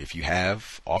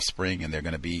have offspring and they're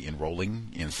going to be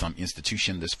enrolling in some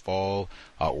institution this fall,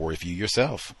 or if you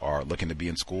yourself are looking to be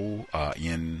in school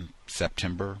in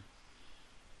September,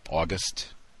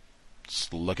 August,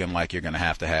 it's looking like you're going to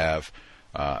have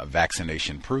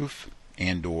vaccination proof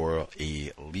and or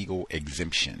a legal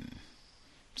exemption.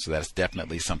 So that's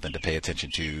definitely something to pay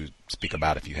attention to, speak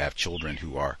about if you have children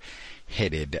who are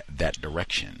headed that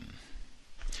direction.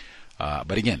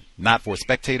 But again, not for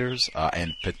spectators,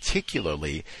 and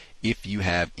particularly if you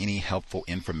have any helpful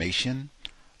information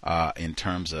in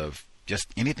terms of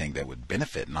just anything that would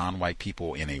benefit non-white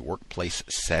people in a workplace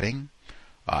setting,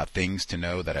 things to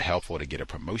know that are helpful to get a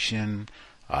promotion,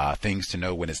 things to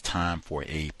know when it's time for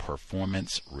a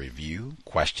performance review,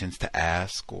 questions to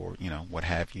ask, or, what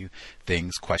have you,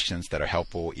 questions that are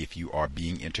helpful if you are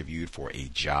being interviewed for a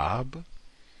job,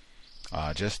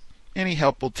 just any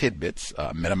helpful tidbits,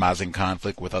 minimizing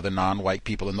conflict with other non-white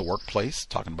people in the workplace,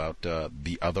 talking about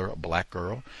the other black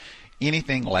girl,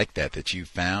 anything like that you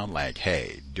found, like,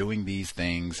 hey, doing these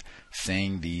things,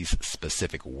 saying these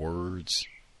specific words,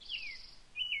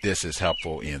 this is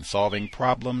helpful in solving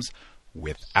problems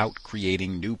without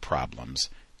creating new problems.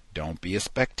 Don't be a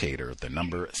spectator. The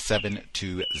number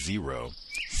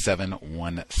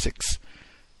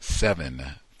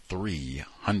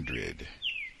 720-716-7300.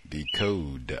 The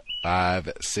code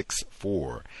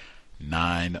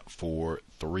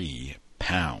 564943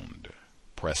 pound.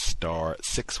 Press star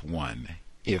 61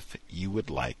 if you would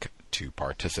like to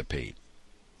participate.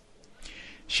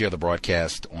 Share the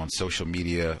broadcast on social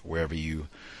media wherever you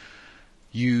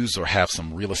use or have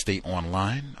some real estate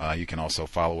online. You can also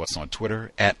follow us on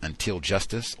Twitter at Until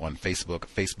Justice, on Facebook,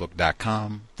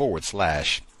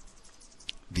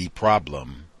 facebook.com/The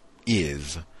Problem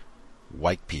Is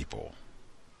White People.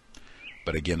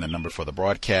 But again, the number for the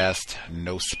broadcast,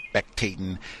 no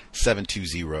spectating,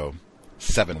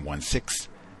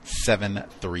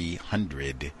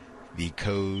 720-716-7300. The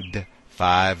code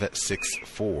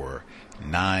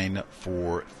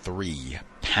 564943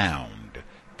 pound.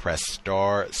 Press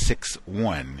star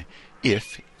 61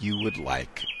 if you would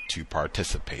like to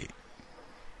participate.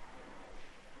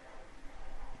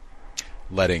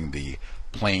 Letting the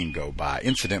plane go by.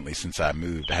 Incidentally, since I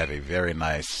moved, I have a very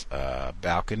nice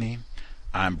balcony.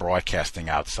 I'm broadcasting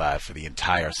outside for the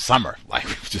entire summer. Like,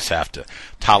 we just have to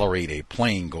tolerate a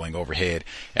plane going overhead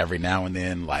every now and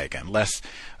then. Like, unless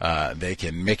they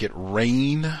can make it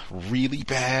rain really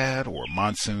bad, or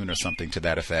monsoon or something to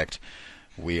that effect,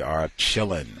 we are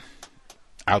chilling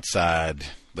outside,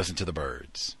 listen to the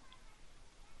birds,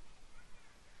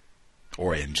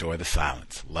 or enjoy the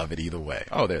silence. Love it either way.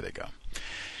 Oh, there they go.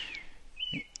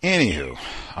 Anywho,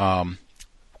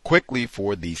 quickly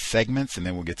for the segments, and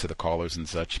then we'll get to the callers and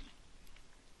such.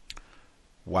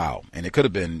 Wow. And it could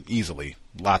have been easily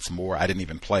lots more. I didn't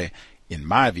even play, in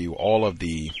my view, all of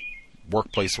the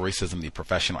workplace racism, the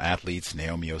professional athletes,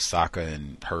 Naomi Osaka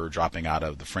and her dropping out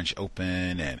of the French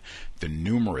Open, and the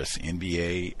numerous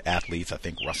NBA athletes, I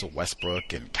think Russell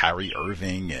Westbrook and Kyrie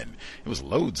Irving, and it was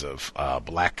loads of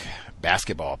black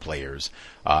basketball players.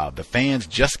 The fans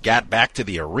just got back to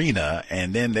the arena,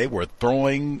 and then they were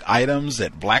throwing items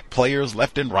at black players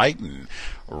left and right, and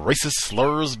racist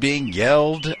slurs being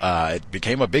yelled. It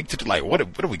became a big, like, what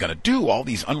are we going to do? All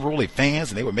these unruly fans,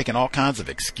 and they were making all kinds of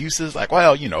excuses, like,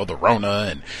 well, the Rona,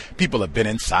 and people have been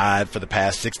inside for the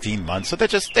past 16 months, so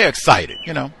they're excited.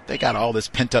 They got all this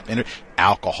pent up energy.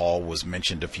 Alcohol was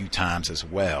mentioned a few times as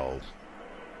well.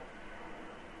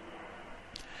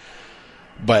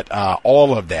 But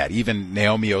all of that, even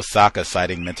Naomi Osaka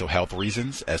citing mental health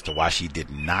reasons as to why she did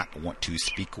not want to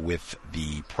speak with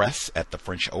the press at the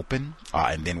French Open,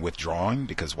 and then withdrawing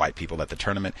because white people at the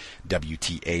tournament,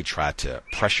 WTA, tried to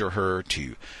pressure her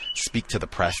to speak to the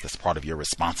press. That's part of your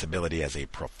responsibility as a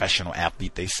professional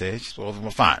athlete, they said. She said, well,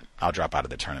 fine, I'll drop out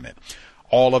of the tournament.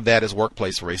 All of that is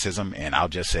workplace racism, and I'll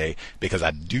just say, because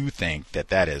I do think that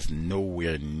that is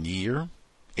nowhere near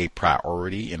a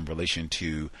priority in relation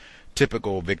to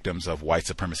typical victims of white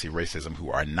supremacy racism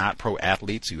who are not pro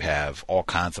athletes, who have all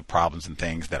kinds of problems and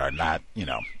things that are not,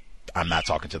 I'm not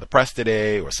talking to the press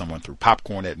today, or someone threw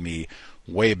popcorn at me.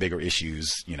 Way bigger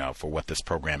issues, for what this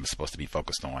program is supposed to be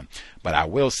focused on. But I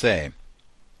will say,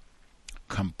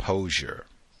 composure.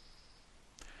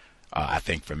 I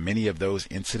think for many of those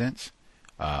incidents,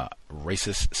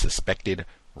 suspected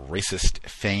racist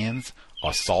fans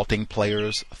assaulting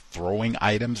players, throwing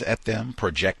items at them,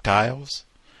 projectiles.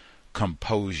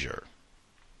 Composure,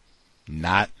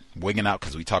 not wigging out,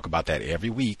 because we talk about that every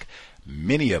week.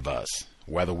 Many of us,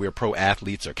 whether we're pro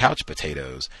athletes or couch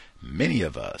potatoes, many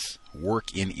of us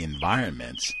work in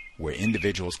environments where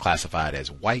individuals classified as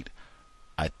white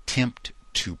attempt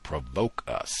to provoke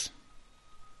us.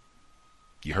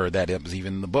 You heard that, it was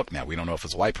even in the book. Now, we don't know if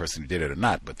it's a white person who did it or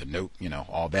not, but the note,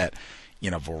 all that,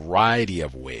 in a variety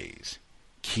of ways.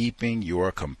 Keeping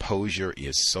your composure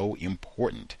is so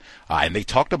important. And they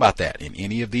talked about that in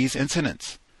any of these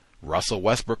incidents. Russell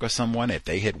Westbrook or someone, if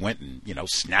they had went and,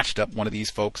 snatched up one of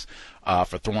these folks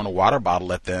for throwing a water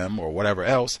bottle at them or whatever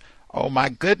else, oh my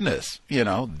goodness,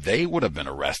 they would have been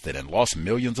arrested and lost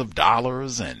millions of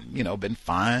dollars and, been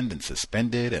fined and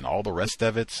suspended and all the rest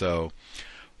of it. So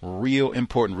real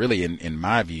important, really, in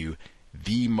my view,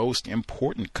 the most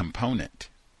important component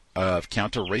of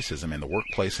counter-racism in the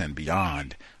workplace and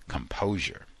beyond,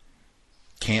 composure.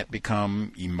 Can't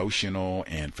become emotional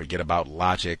and forget about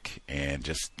logic and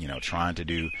just, trying to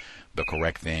do the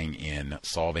correct thing in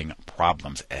solving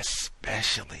problems,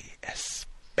 especially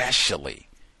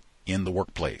in the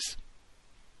workplace.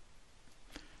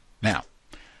 Now,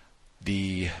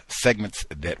 the segments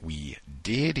that we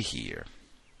did here,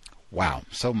 wow,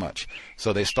 so much.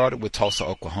 So they started with Tulsa,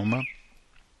 Oklahoma,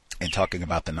 and talking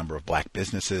about the number of black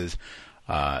businesses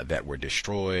that were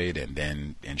destroyed, and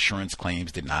then insurance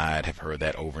claims denied. Have heard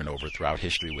that over and over throughout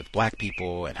history with black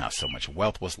people, and how so much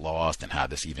wealth was lost, and how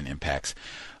this even impacts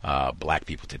black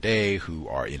people today who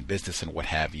are in business and what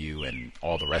have you, and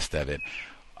all the rest of it.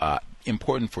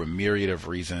 Important for a myriad of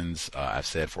reasons. I've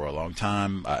said for a long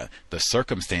time, the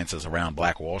circumstances around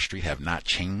Black Wall Street have not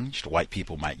changed. White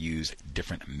people might use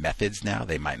different methods now.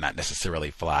 They might not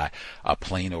necessarily fly a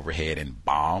plane overhead and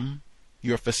bomb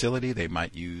your facility. They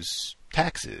might use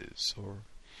taxes or,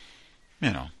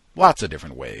 lots of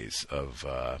different ways of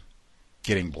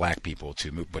getting black people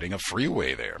to move, putting a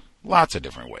freeway there. Lots of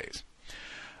different ways.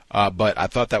 But I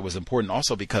thought that was important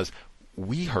also because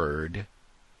we heard,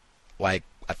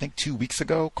 I think 2 weeks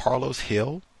ago, Carlos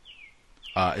Hill,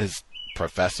 is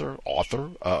professor,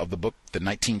 author of the book, The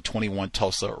 1921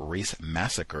 Tulsa Race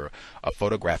Massacre, A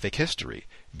Photographic History,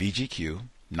 VGQ,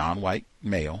 non-white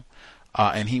male.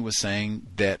 And he was saying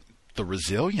that the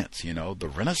resilience,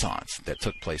 the renaissance that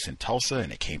took place in Tulsa,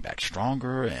 and it came back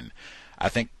stronger. And I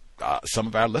think some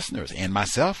of our listeners and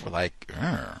myself were like,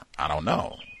 I don't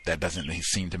know. That doesn't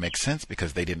seem to make sense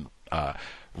because they didn't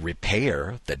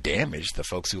repair the damage, the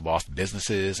folks who lost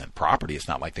businesses and property. It's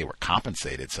not like they were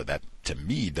compensated. So that, to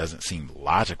me, doesn't seem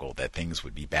logical that things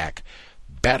would be back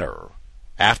better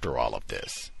after all of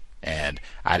this. And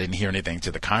I didn't hear anything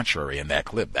to the contrary in that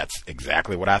clip. That's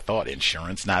exactly what I thought.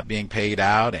 Insurance not being paid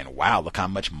out, and wow, look how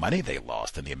much money they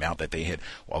lost and the amount that they had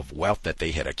of wealth that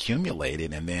they had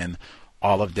accumulated. And then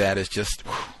all of that is just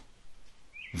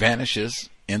vanishes.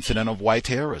 Incident of white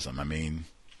terrorism. I mean,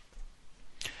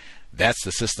 that's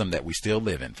the system that we still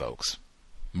live in, folks.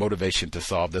 Motivation to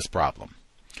solve this problem.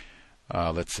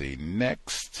 Let's see.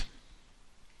 Next,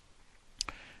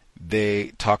 they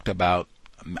talked about,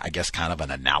 I guess, kind of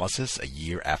an analysis a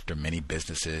year after many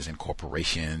businesses and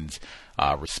corporations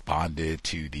responded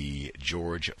to the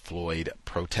George Floyd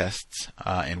protests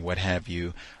and what have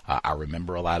you. I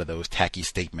remember a lot of those tacky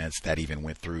statements that even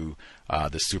went through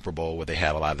the Super Bowl, where they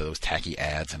had a lot of those tacky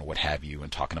ads and what have you,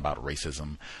 and talking about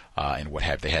racism and what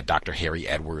have. They had Dr. Harry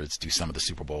Edwards do some of the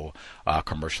Super Bowl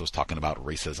commercials talking about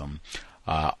racism.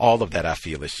 All of that, I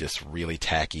feel, is just really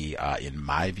tacky. In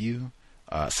my view,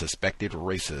 suspected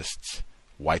racists,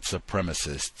 white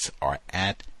supremacists, are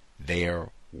at their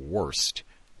worst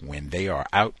when they are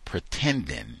out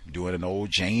pretending, doing an old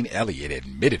Jane Elliott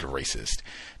admitted racist,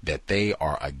 that they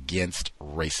are against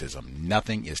racism.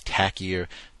 Nothing is tackier.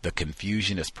 The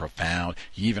confusion is profound.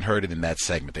 You even heard it in that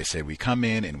segment. They said we come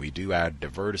in and we do our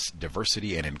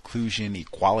diversity and inclusion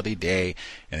equality day,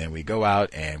 and then we go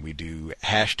out and we do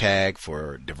hashtag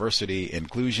for diversity,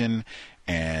 inclusion,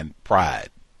 and pride.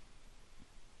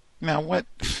 Now what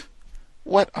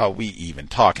are we even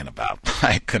talking about?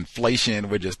 Like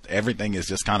conflation, everything is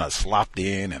just kind of slopped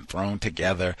in and thrown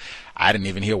together. I didn't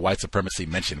even hear white supremacy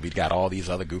mentioned. We've got all these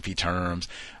other goofy terms,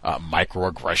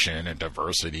 microaggression and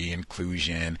diversity,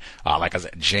 inclusion. Like I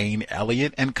said, Jane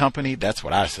Elliott and company, that's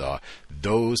what I saw.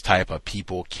 Those type of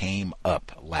people came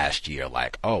up last year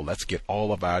like, oh, let's get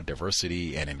all of our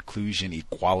diversity and inclusion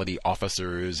equality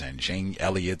officers and Jane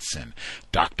Elliott's and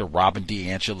Dr. Robin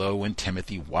DiAngelo and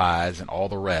Timothy Wise and all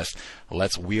the rest.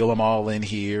 Let's wheel them all in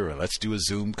here, or let's do a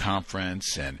Zoom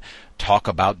conference and talk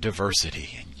about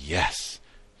diversity. And yes,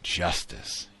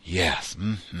 justice. Yes.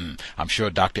 I'm sure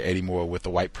Dr. Eddie Moore with the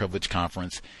White Privilege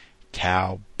Conference,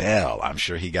 cowbell. I'm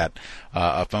sure he got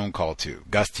a phone call too.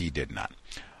 Gus T did not.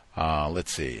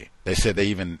 Let's see. They said they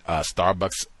even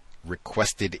Starbucks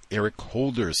requested Eric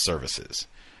Holder's services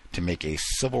to make a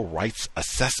civil rights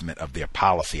assessment of their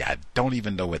policy. I don't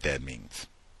even know what that means.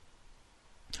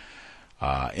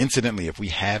 Incidentally, if we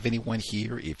have anyone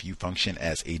here, if you function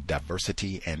as a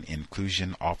diversity and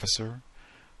inclusion officer,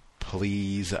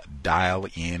 please dial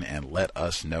in and let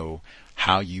us know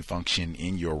how you function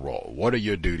in your role. What are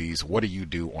your duties? What do you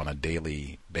do on a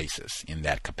daily basis in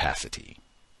that capacity?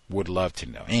 Would love to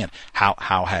know. And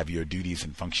how have your duties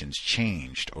and functions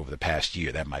changed over the past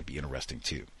year? That might be interesting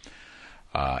too.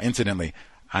 Incidentally,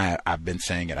 I've been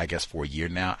saying it, I guess, for a year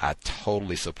now. I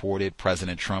totally supported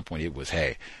President Trump when it was,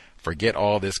 hey, forget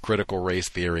all this critical race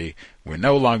theory. We're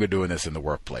no longer doing this in the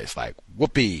workplace. Like,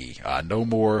 whoopee, no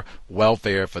more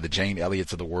welfare for the Jane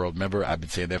Elliott's of the world. Remember, I've been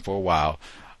saying that for a while.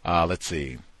 Let's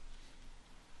see.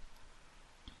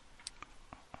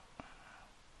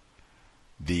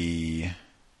 The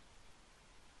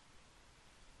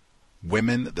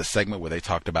women, the segment where they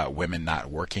talked about women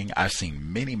not working, I've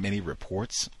seen many, many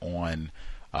reports on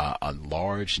a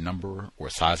large number or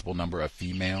sizable number of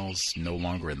females no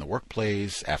longer in the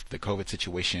workplace after the COVID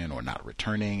situation or not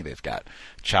returning. They've got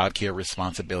childcare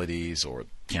responsibilities or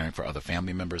caring for other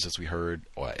family members, as we heard,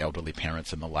 or elderly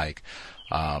parents and the like.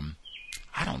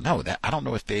 I don't know that. I don't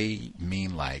know if they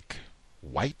mean like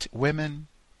white women.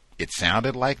 It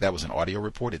sounded like that was an audio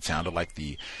report. It sounded like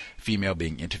the female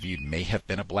being interviewed may have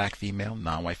been a black female,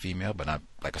 non-white female, but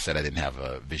like I said, I didn't have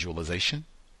a visualization.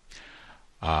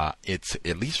 It's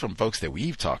at least from folks that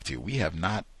we've talked to, we have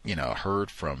not,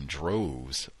 heard from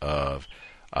droves of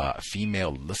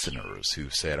female listeners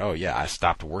who said, oh yeah, I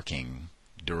stopped working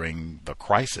during the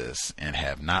crisis and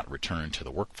have not returned to the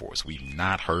workforce. We've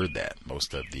not heard that.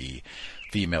 Most of the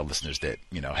female listeners that,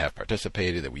 have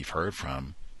participated, that we've heard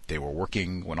from, they were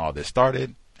working when all this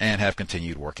started and have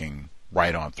continued working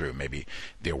right on through. Maybe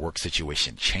their work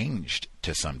situation changed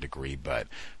to some degree, but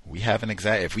we haven't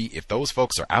if those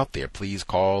folks are out there, please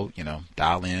call,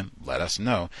 dial in, let us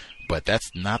know. But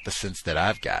that's not the sense that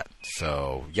I've got.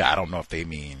 So yeah, I don't know if they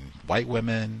mean white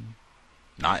women,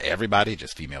 not everybody,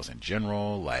 just females in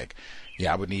general. Like,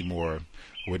 yeah, I would need more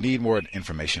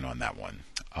information on that one.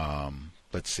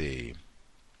 Let's see.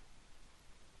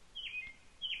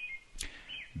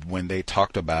 When they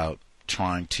talked about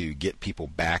trying to get people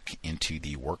back into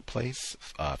the workplace,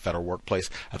 federal workplace,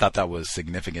 I thought that was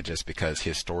significant just because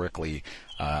historically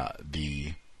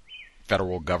the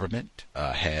federal government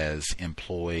has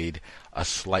employed a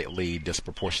slightly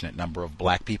disproportionate number of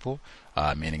black people,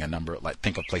 meaning a number, like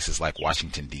think of places like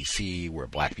Washington, D.C., where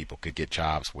black people could get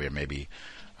jobs where maybe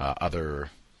other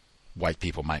white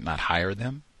people might not hire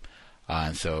them.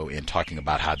 And so in talking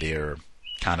about how they're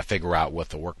kind of figure out what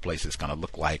the workplace is going to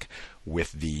look like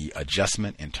with the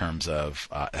adjustment in terms of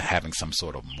having some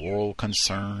sort of moral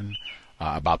concern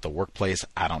about the workplace.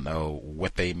 I don't know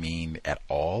what they mean at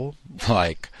all.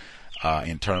 Like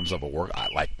in terms of a work,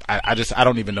 I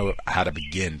don't even know how to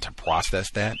begin to process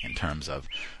that in terms of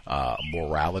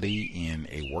morality in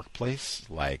a workplace.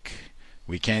 Like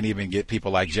we can't even get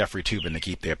people like Jeffrey Toobin to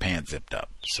keep their pants zipped up.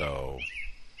 So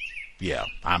yeah,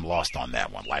 I'm lost on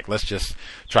that one. Like, let's just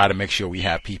try to make sure we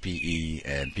have PPE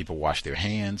and people wash their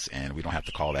hands and we don't have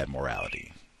to call that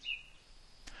morality.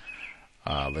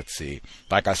 Let's see.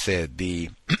 Like I said, the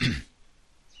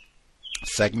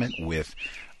segment with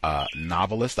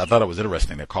novelist, I thought it was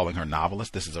interesting. They're calling her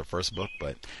novelist. This is her first book,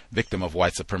 but victim of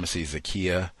white supremacy,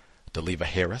 Zakiya D'Oliva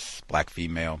Harris, black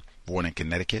female, born in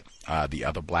Connecticut. The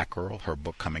other black girl, her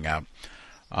book coming out.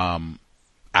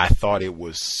 I thought it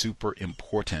was super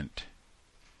important.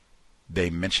 They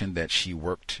mentioned that she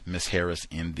worked, Miss Harris,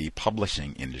 in the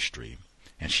publishing industry,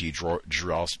 and she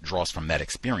draws from that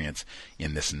experience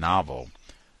in this novel.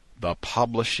 The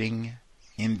publishing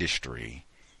industry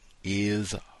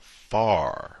is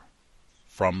far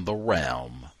from the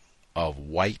realm of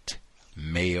white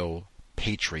male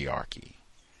patriarchy.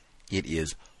 It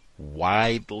is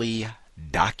widely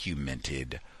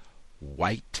documented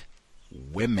white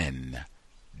women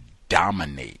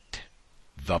dominate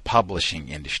the publishing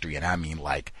industry, and I mean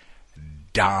like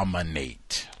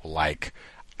dominate. Like,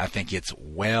 I think it's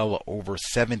well over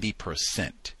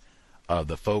 70% of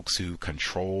the folks who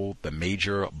control the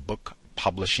major book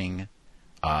publishing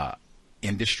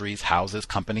industries, houses,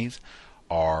 companies,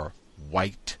 are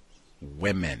white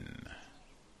women.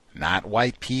 Not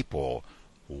white people,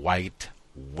 white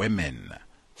women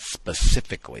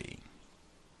specifically.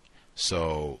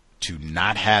 So to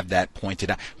not have that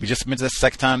pointed out, we just mentioned the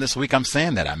second time this week I'm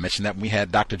saying that. I mentioned that we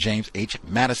had Dr. James H.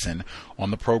 Madison on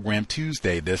the program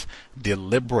Tuesday, this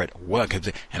deliberate work.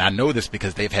 And I know this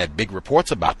because they've had big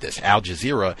reports about this. Al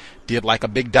Jazeera did like a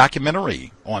big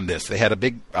documentary on this. They had a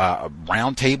big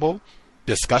roundtable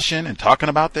discussion and talking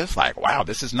about this. Like, wow,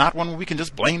 this is not one where we can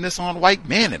just blame this on white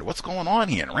men and what's going on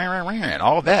here and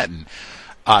all that. And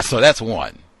so that's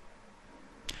one.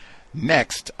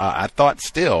 Next, I thought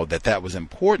still that was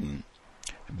important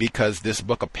because this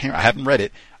book apparently, I haven't read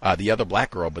it, The Other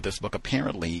Black Girl, but this book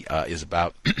apparently is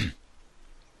about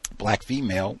black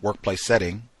female workplace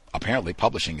setting, apparently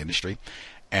publishing industry,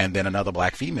 and then another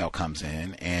black female comes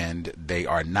in and they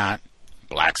are not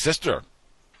black sister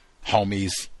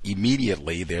homies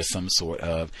immediately. There's some sort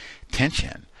of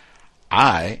tension.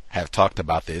 I have talked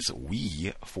about this,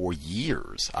 for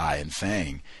years. I am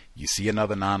saying, you see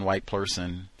another non-white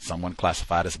person, someone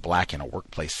classified as black in a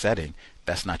workplace setting,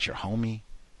 that's not your homie,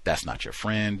 that's not your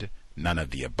friend, none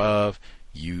of the above.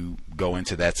 You go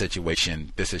into that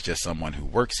situation, this is just someone who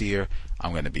works here,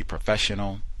 I'm going to be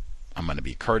professional, I'm going to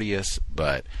be courteous,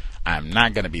 but I'm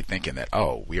not going to be thinking that,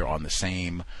 oh, we are on the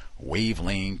same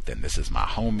wavelength and this is my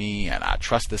homie and I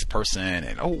trust this person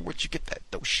and, oh, where'd you get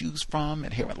those shoes from?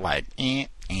 And here, like,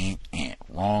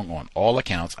 wrong on all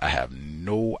accounts. I have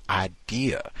no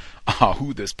idea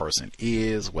who this person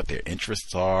is, what their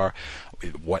interests are,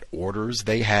 what orders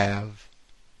they have.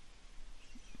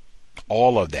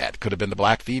 All of that could have been the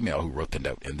black female who wrote the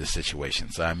note in this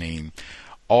situation. So, I mean,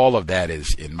 all of that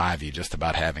is, in my view, just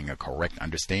about having a correct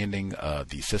understanding of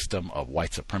the system of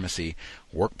white supremacy,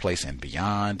 workplace and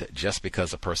beyond. Just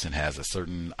because a person has a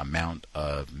certain amount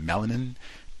of melanin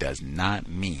does not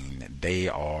mean they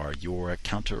are your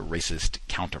counter-racist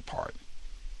counterpart.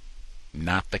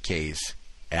 Not the case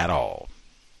at all.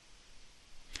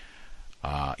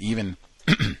 Even,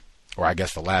 or I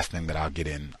guess the last thing that I'll get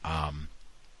in,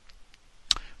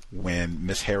 when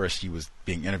Miss Harris, she was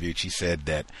being interviewed, she said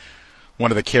that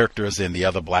one of the characters in The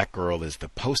Other Black Girl is the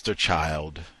poster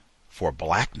child for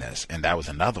blackness. And that was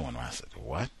another one where I said,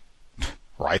 what?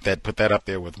 Right? Put that up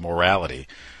there with morality.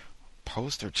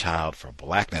 Poster child for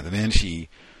blackness. And then she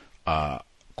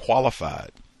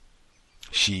qualified.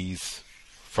 She's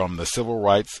from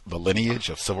the lineage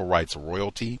of civil rights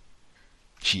royalty.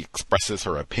 She expresses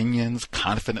her opinions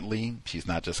confidently. She's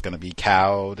not just going to be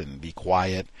cowed and be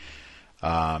quiet.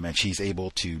 And she's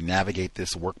able to navigate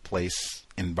this workplace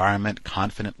environment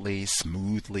confidently,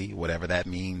 smoothly, whatever that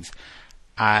means.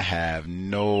 I have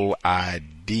no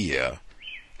idea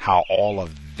how all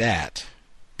of that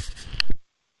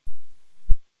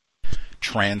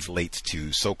translates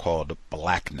to so-called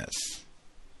blackness.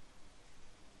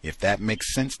 If that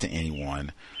makes sense to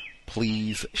anyone,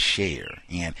 please share.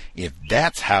 And if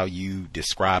that's how you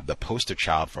describe the poster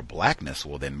child for blackness,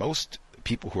 well, then most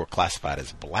people who are classified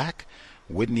as black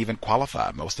wouldn't even qualify.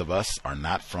 Most of us are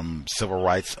not from civil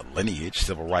rights lineage,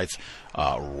 civil rights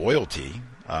royalty.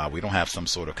 We don't have some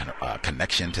sort of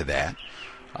connection to that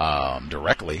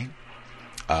directly.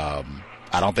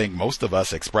 I don't think most of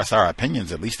us express our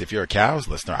opinions, at least if you're a C.O.W.S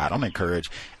listener. I don't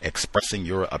encourage expressing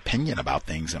your opinion about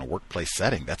things in a workplace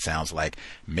setting. That sounds like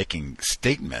making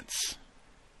statements.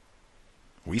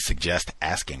 We suggest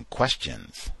asking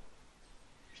questions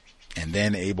and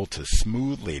then able to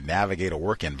smoothly navigate a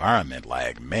work environment.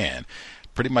 Like, man,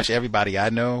 pretty much everybody I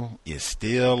know is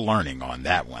still learning on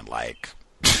that one. Like,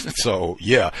 so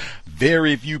yeah,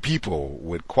 very few people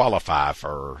would qualify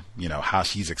for, how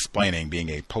she's explaining being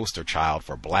a poster child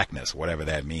for blackness, whatever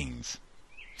that means.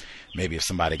 Maybe if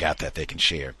somebody got that, they can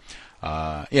share.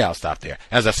 I'll stop there.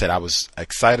 As I said, I was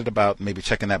excited about maybe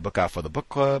checking that book out for the book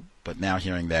club, but now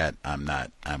hearing that, I'm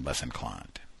less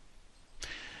inclined.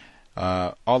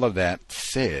 All of that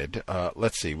said,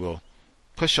 let's see, we'll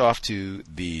push off to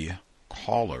the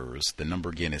callers. The number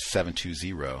again is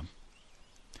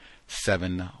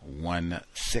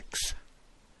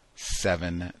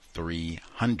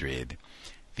 720-716-7300.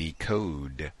 The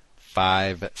code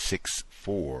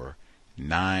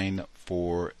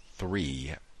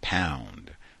 564-943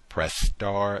 pound. Press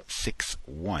star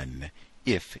 61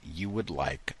 if you would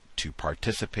like to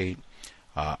participate.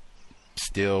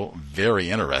 Still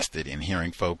very interested in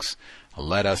hearing folks.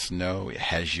 Let us know,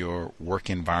 has your work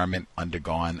environment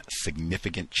undergone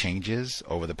significant changes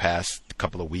over the past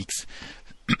couple of weeks?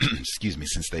 Excuse me,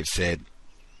 since they've said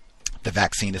the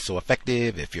vaccine is so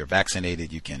effective. If you're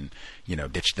vaccinated, you can,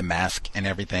 ditch the mask and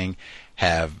everything.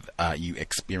 Have you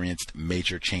experienced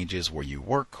major changes where you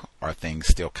work? Are things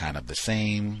still kind of the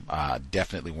same?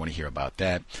 Definitely want to hear about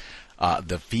that.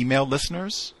 The female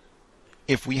listeners,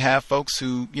 if we have folks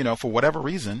who, for whatever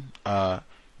reason,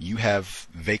 you have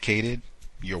vacated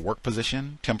your work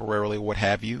position temporarily, what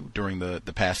have you, during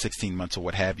the past 16 months or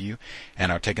what have you,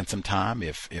 and are taking some time,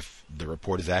 if the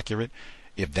report is accurate.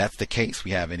 If that's the case,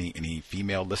 we have any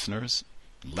female listeners,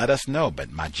 let us know.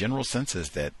 But my general sense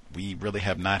is that we really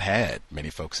have not had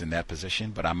many folks in that position,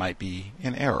 but I might be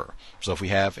in error. So if we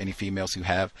have any females who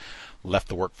have left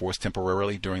the workforce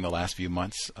temporarily during the last few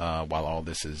months, while all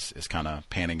this is kind of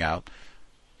panning out,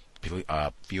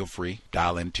 feel free,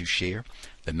 dial in to share.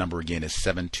 The number again is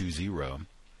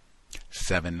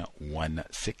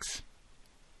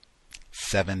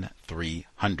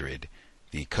 720-716-7300.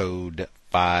 The code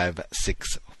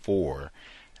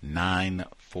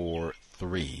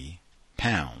 564-943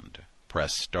 pound.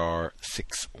 Press star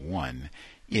 61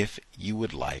 if you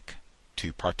would like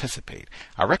to participate.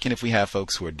 I reckon if we have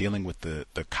folks who are dealing with the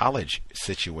college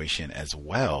situation as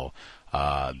well,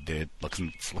 it's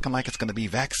looking like it's going to be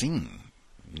vaccine.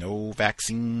 No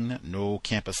vaccine, no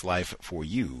campus life for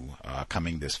you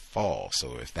coming this fall.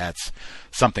 So if that's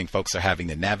something folks are having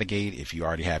to navigate, if you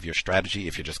already have your strategy,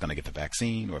 if you're just going to get the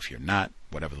vaccine, or if you're not,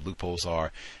 whatever the loopholes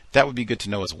are, that would be good to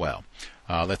know as well.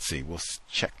 Let's see. We'll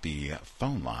check the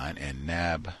phone line and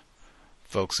nab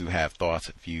folks who have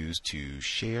thoughts, views to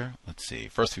share. Let's see.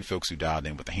 First few folks who dialed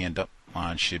in with the hand up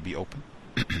line should be open.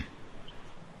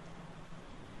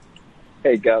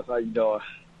 Hey guys, how you doing?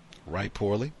 Right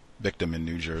poorly. Victim in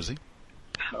New Jersey.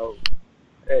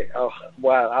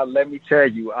 Wow. Let me tell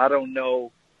you, I don't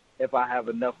know if I have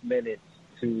enough minutes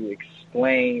to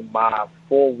explain my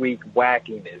 4-week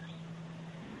wackiness.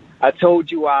 I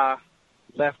told you I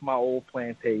left my old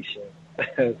plantation,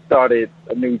 started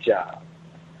a new job.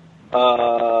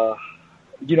 My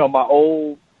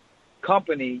old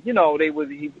company,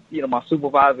 my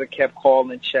supervisor kept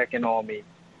calling, checking on me,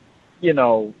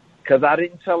 because I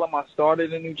didn't tell him I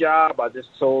started a new job. I just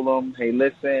told him, hey,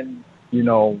 listen,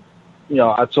 I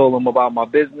told him about my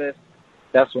business.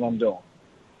 That's what I'm doing.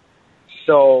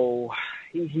 So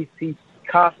he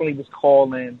constantly was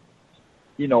calling,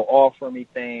 offering me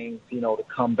things, to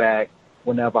come back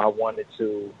whenever I wanted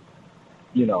to,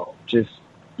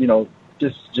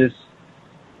 just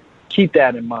keep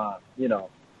that in mind,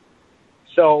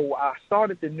 So I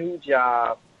started the new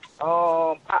job.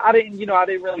 I didn't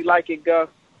really like it, Gus.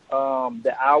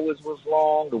 The hours was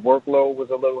long. The workload was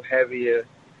a little heavier.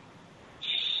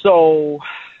 So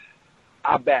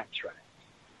I backtracked.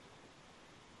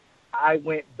 I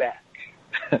went back.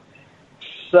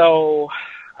 So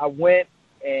I went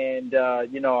and,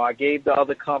 I gave the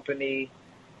other company,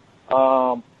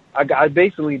 I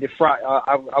basically,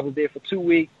 I was there for 2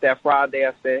 weeks. That Friday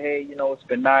I said, hey, it's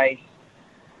been nice.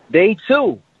 Day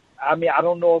 2, I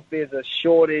don't know if there's a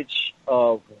shortage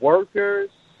of workers,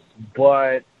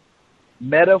 but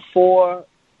metaphor,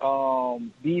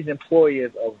 these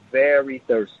employers are very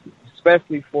thirsty,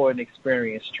 especially for an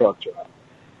experienced truck driver.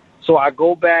 So I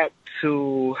go back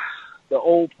to the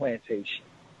old plantation.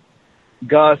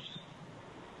 Gus,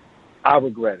 I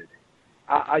regretted it.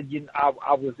 I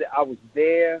was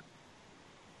there,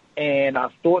 and I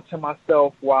thought to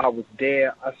myself while I was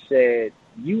there, I said,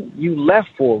 you left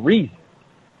for a reason.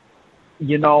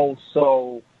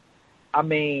 So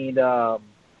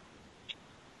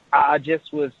I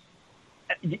just was,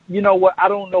 what? I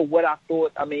don't know what I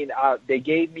thought. They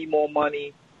gave me more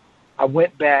money. I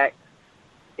went back.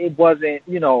 It wasn't,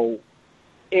 it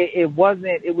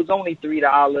was only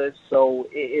 $3. So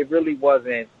it really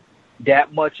wasn't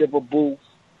that much of a boost.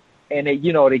 And they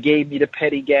gave me the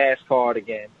petty gas card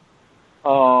again.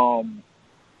 I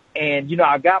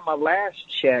got my last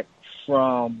check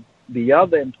from the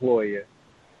other employer,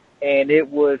 and it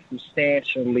was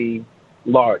substantially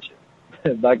larger.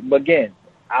 Again,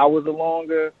 hours are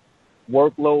longer,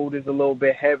 workload is a little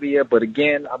bit heavier, but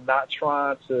again, I'm not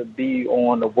trying to be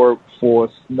on the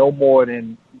workforce no more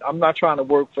than I'm not trying to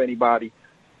work for anybody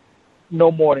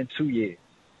no more than 2 years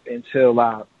until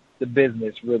the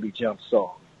business really jumps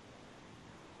off.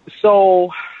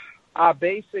 So I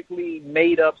basically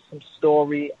made up some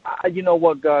story. You know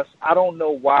what, Gus? I don't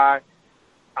know why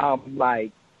I'm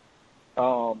like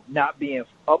not being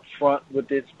upfront with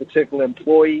this particular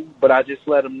employee, but I just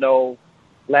let him know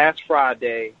last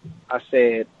Friday. I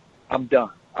said, I'm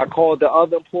done. I called the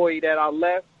other employee that I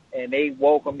left, and they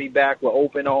welcomed me back with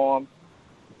open arms,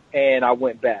 and I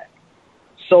went back.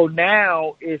 So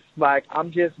now it's like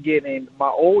I'm just getting my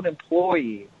old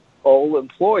employer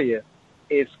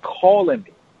is calling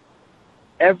me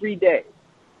every day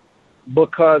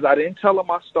because I didn't tell him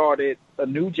I started a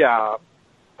new job.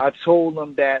 I told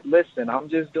him that, listen, I'm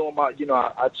just doing my,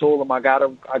 I told him I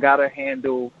gotta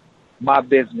handle my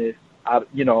business.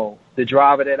 The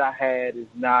driver that I had is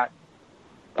not,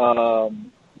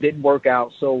 didn't work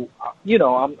out. So,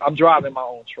 I'm driving my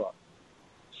own truck.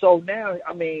 So now,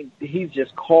 he's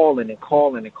just calling and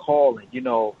calling and calling.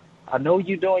 I know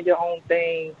you're doing your own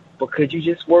thing, but could you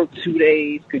just work 2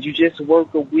 days? Could you just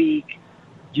work a week?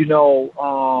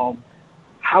 How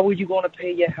are you going to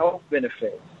pay your health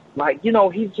benefits? Like,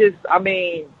 he's just,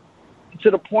 to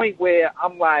the point where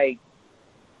I'm like,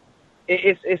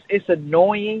 it's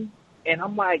annoying. And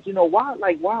I'm like, why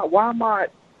am I,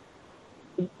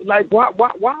 like,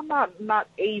 why am I not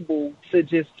able to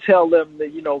just tell them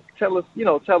that,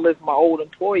 tell this my old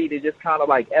employee to just kind of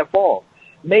like F off?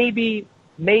 Maybe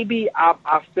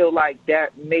I feel like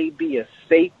that may be a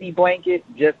safety blanket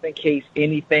just in case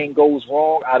anything goes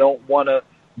wrong. I don't want to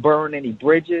burn any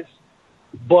bridges.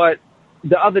 But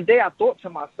the other day I thought to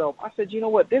myself, I said, you know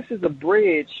what? This is a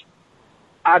bridge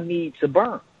I need to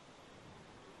burn.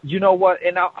 You know what?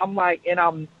 And I'm like, and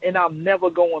I'm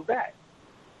never going back.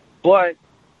 But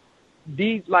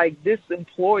this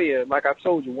employer, like I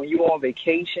told you, when you're on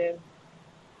vacation,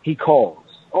 he calls.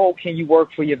 Oh, can you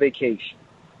work for your vacation?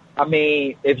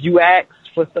 If you ask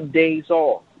for some days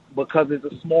off because it's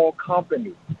a small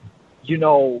company,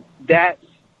 that's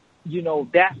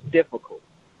difficult.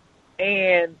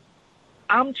 And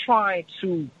I'm trying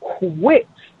to quit.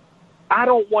 I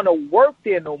don't want to work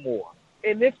there no more.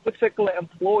 And this particular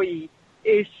employee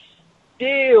is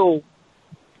still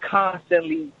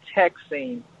constantly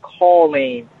texting,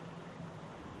 calling.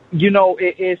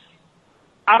 It's,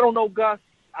 I don't know, Gus.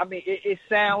 It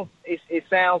sounds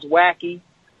wacky,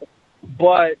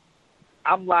 but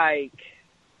I'm like,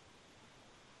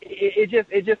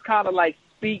 it just kind of like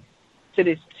speaks to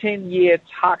this 10-year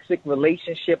toxic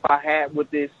relationship I had with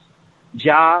this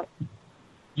job.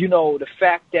 The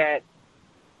fact that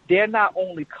they're not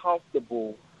only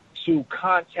comfortable to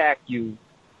contact you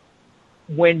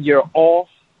when you're off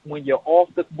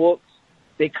the books,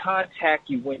 they contact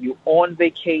you when you're on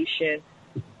vacation.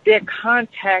 They're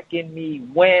contacting me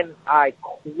when I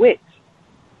quit.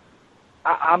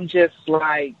 I'm just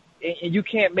like, and you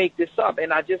can't make this up.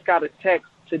 And I just got a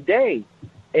text today,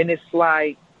 and it's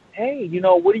like, hey,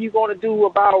 what are you going to do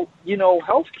about,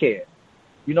 healthcare?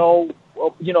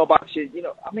 About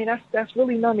your, that's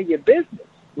really none of your business.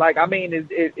 Like,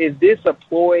 is this a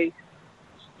ploy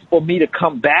for me to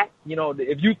come back?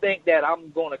 If you think that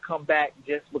I'm going to come back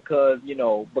just because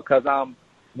I'm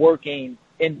working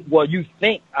you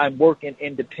think I'm working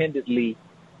independently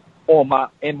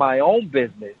in my own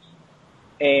business,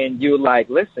 and you're like,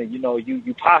 listen,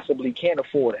 you possibly can't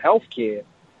afford health care,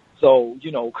 so,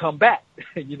 come back.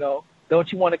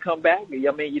 Don't you want to come back?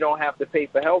 You don't have to pay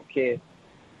for health care.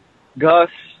 Gus,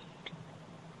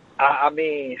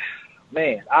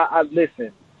 man, I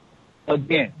listen,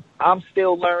 again, I'm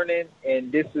still learning,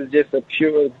 and this is just a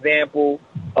pure example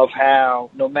of how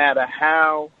no matter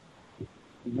how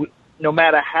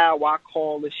I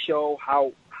call the show,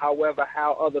 how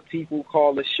other people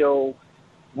call the show,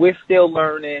 we're still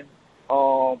learning.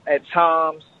 At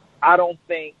times, I don't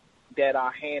think that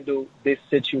I handled this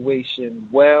situation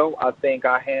well. I think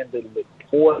I handled it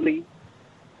poorly.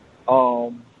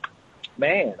 I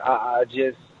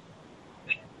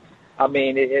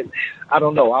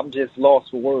don't know. I'm just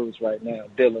lost for words right now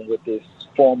dealing with this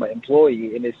former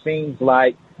employee, and it seems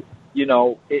like,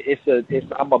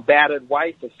 I'm a battered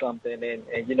wife or something, and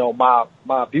my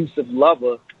abusive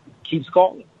lover keeps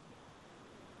calling.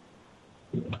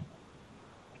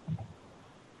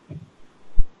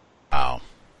 Wow.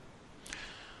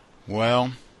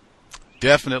 Well,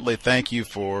 definitely thank you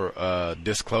for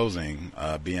disclosing,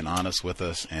 being honest with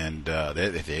us, and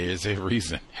there is a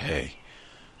reason. Hey,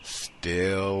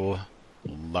 still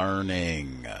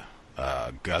learning.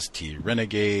 Gus T.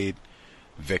 Renegade,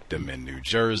 victim in New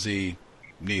Jersey,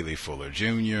 Neely Fuller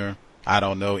Jr., I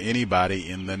don't know anybody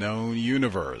in the known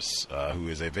universe who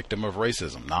is a victim of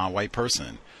racism, non-white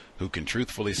person, who can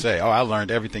truthfully say, oh, I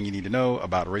learned everything you need to know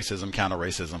about racism,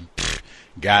 counter-racism.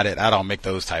 Got it. I don't make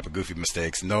those type of goofy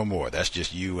mistakes no more. That's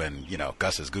just you and,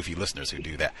 Gus's goofy listeners who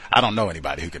do that. I don't know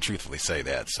anybody who can truthfully say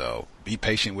that. So be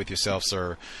patient with yourself,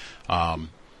 sir.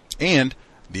 And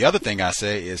the other thing I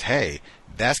say is, hey,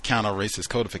 that's counter-racist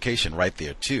codification right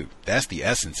there, too. That's the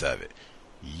essence of it.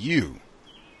 You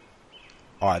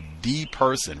are the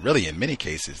person, really in many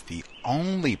cases, the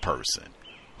only person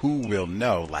who will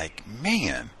know, like,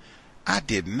 man, I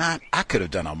could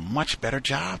have done a much better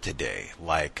job today.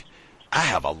 Like, I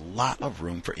have a lot of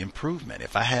room for improvement.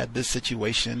 If I had this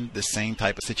situation, the same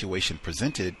type of situation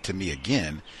presented to me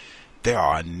again, there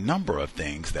are a number of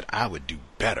things that I would do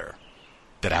better,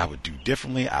 that I would do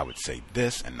differently. I would say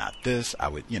this and not this. I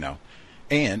would,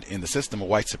 and in the system of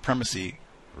white supremacy,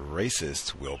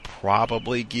 racists will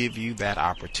probably give you that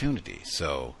opportunity.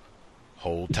 So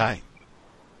hold tight.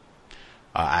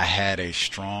 I had a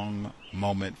strong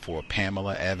moment for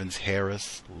Pamela Evans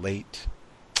Harris, late.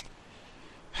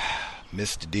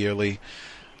 Missed dearly.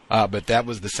 But that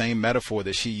was the same metaphor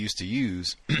that she used to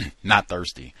use, not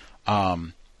thirsty.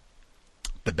 The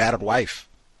battered wife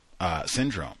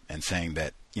syndrome, and saying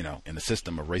that, in the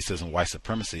system of racism, white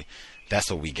supremacy,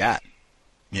 that's what we got,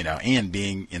 and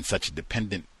being in such a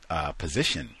dependent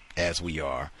position as we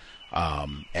are,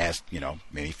 as,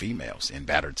 many females in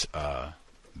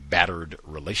battered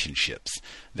relationships.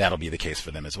 That'll be the case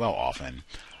for them as well often.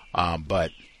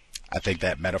 But I think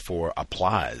that metaphor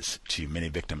applies to many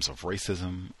victims of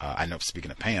racism. I know,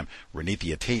 speaking of Pam,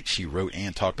 Renethia Tate, she wrote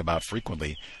and talked about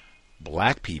frequently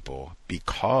black people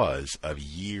because of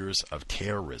years of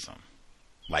terrorism.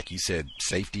 Like you said,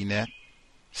 safety net,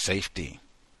 safety,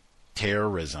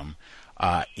 terrorism.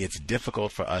 It's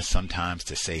difficult for us sometimes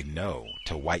to say no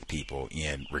to white people,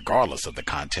 regardless of the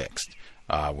context.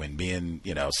 When being,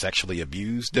 sexually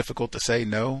abused, difficult to say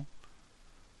no.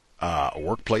 A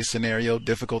workplace scenario,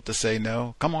 difficult to say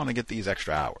no. Come on and get these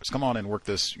extra hours. Come on and work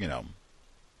this,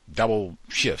 double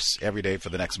shifts every day for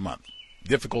the next month.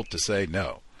 Difficult to say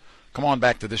no. Come on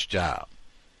back to this job.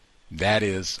 That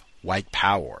is white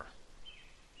power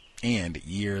and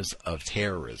years of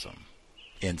terrorism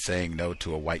in saying no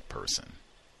to a white person.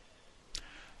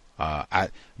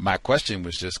 My question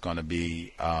was just going to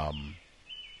be, I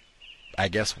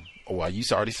guess, well, you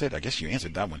already said, I guess you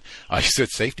answered that one. You said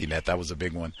safety net. That was a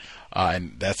big one.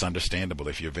 And that's understandable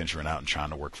if you're venturing out and trying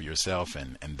to work for yourself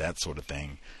and that sort of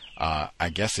thing. I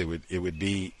guess it would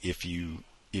be if you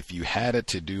had it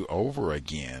to do over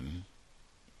again,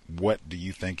 what do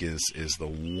you think is the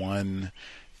one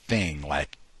thing,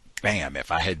 like, bam,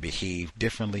 if I had behaved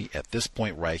differently at this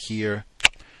point right here,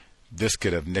 this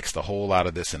could have nixed a whole lot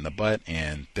of this in the butt,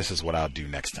 and this is what I'll do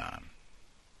next time?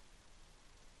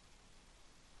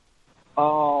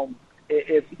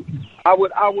 If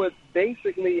I would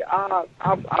basically, I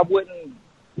wouldn't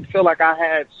feel like I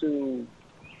had to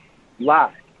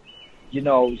lie,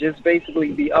 just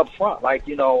basically be upfront. Like,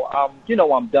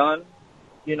 I'm done,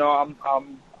 I'm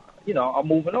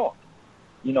moving on,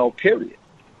 period.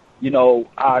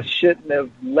 I shouldn't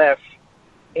have left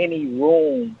any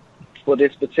room for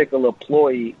this particular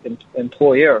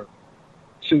employer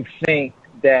to think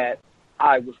that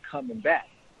I was coming back.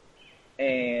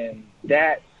 And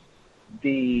that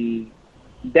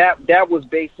was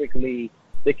basically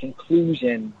the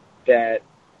conclusion that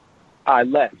I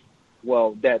left.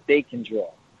 Well, that they can draw.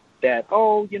 That,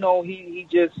 he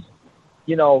just,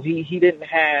 he didn't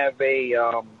have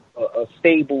a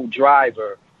stable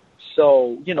driver.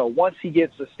 So, once he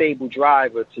gets a stable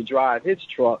driver to drive his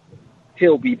truck,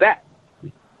 he'll be back.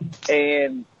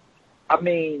 And I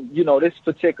mean, this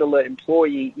particular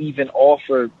employee even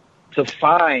offered to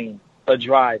find a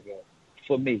driver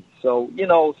for me. So,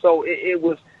 it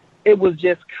was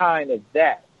just kind of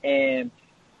that. And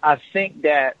I think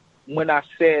that when I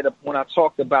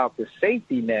talked about the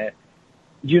safety net,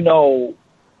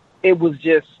 it was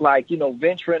just like,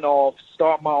 venturing off,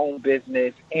 start my own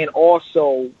business, and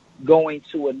also going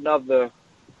to another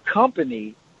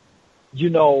company,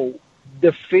 the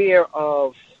fear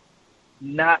of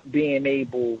not being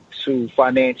able to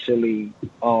financially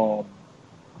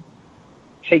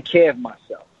take care of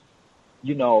myself,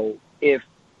 if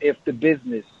the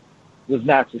business was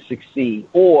not to succeed,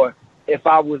 or if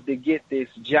I was to get this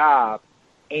job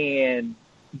and,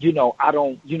 I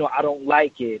don't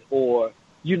like it, or,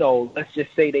 let's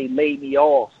just say they lay me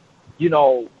off,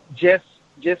 just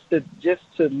to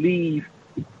leave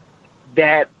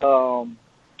that,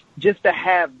 just to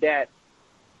have that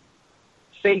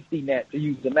safety net, to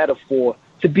use the metaphor,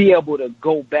 to be able to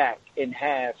go back and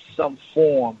have some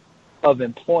form of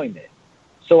employment.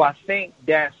 So I think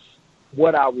that's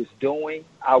what I was doing.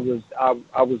 I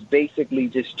was basically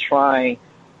just trying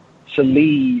to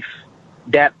leave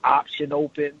that option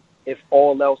open if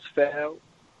all else failed.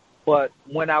 But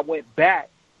when I went back,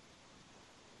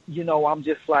 I'm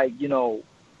just like, you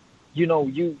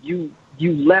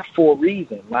left for a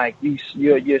reason. Like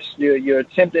you're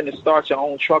attempting to start your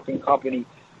own trucking company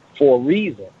for a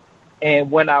reason.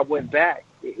 And when I went back,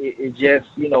 it just,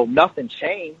 nothing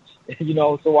changed.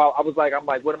 So I was like,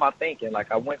 what am I thinking?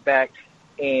 Like I went back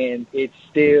and it's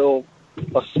still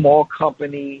a small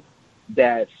company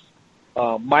that's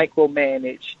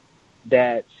micromanaged,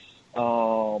 that's,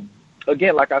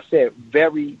 again, like I said,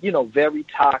 very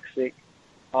toxic,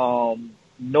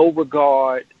 no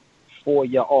regard for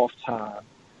your off time.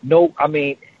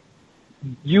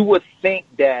 You would think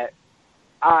that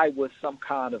I was some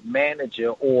kind of manager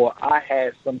or I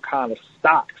had some kind of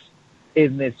stocks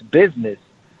in this business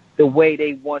the way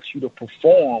they want you to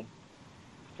perform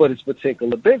for this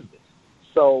particular business.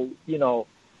 So,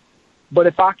 but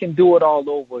if I can do it all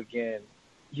over again,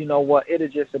 you know what, it'll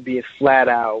just be a flat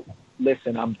out,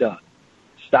 listen, I'm done.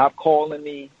 Stop calling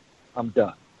me, I'm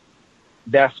done.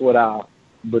 That's what I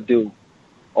would do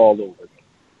all over again.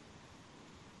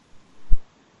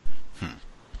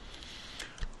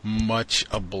 Much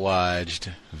obliged,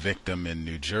 victim in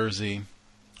New Jersey.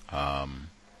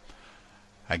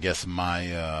 I guess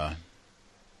my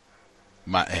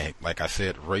like I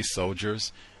said, race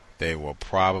soldiers, they will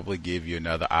probably give you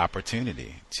another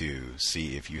opportunity to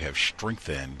see if you have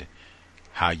strengthened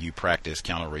how you practice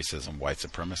counter-racism, white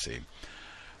supremacy.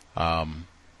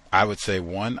 I would say,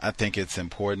 one, I think it's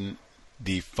important.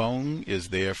 The phone is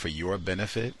there for your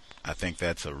benefit. I think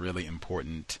that's a really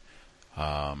important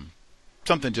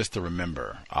something just to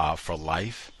remember for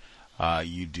life.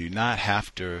 You do not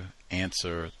have to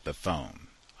answer the phone.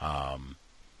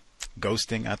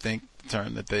 Ghosting, I think, the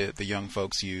term that the young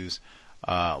folks use,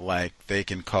 like they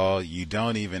can call, you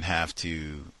don't even have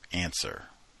to answer.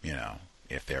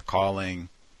 If they're calling,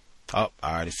 I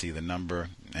already see the number,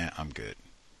 I'm good.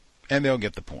 And they'll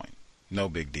get the point. No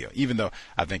big deal. Even though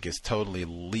I think it's totally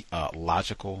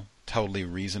logical, totally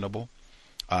reasonable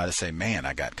to say, man,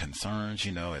 I got concerns,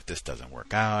 if this doesn't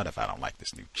work out, if I don't like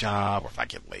this new job, or if I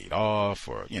get laid off,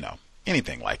 or,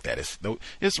 anything like that.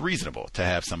 It's reasonable to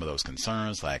have some of those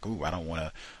concerns, like, ooh, I don't want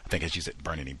to, I think as you said,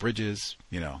 burn any bridges.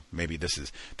 Maybe this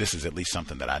is at least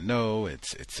something that I know.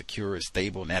 It's secure, it's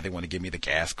stable. Now they want to give me the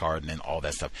gas card and then all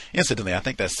that stuff. Incidentally, I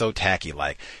think that's so tacky.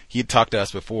 Like, he talked to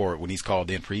us before when he's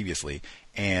called in previously,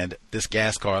 and this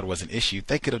gas card was an issue.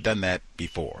 They could have done that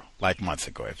before, like months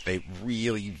ago, if they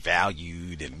really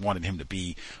valued and wanted him to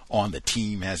be on the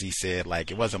team, as he said. Like,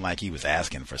 it wasn't like he was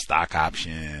asking for stock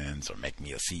options or make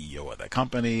me a CEO of the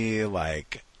company.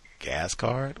 Like, gas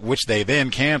card, which they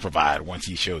then can provide once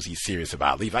he shows he's serious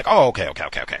about leave. Like, oh, okay.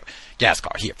 Gas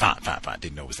card, here, fine.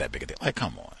 Didn't know it was that big a deal. Like,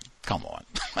 come on.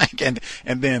 Like, and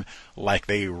then, like,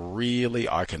 they really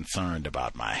are concerned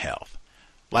about my health.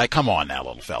 Like, come on now,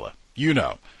 little fella. You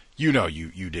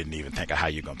didn't even think of how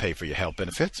you're going to pay for your health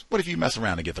benefits. What if you mess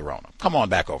around and get the Rona? Come on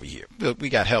back over here. We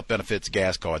got health benefits,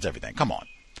 gas cards, everything. Come on.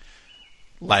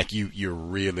 Like, you're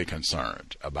really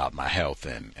concerned about my health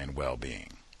and well-being.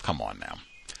 Come on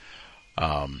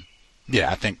now.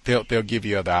 Yeah, I think they'll give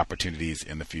you other opportunities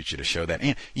in the future to show that.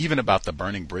 And even about the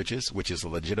burning bridges, which is a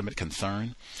legitimate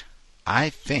concern, I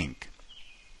think,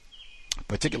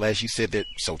 particularly as you said, they're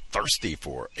so thirsty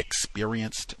for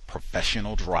experienced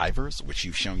professional drivers, which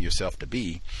you've shown yourself to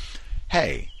be.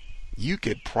 Hey, you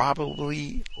could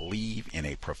probably leave in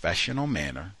a professional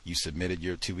manner. You submitted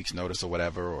your 2 weeks notice or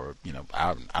whatever, or,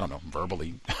 I don't know,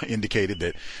 verbally indicated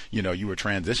that, you were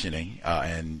transitioning,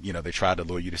 and, they tried to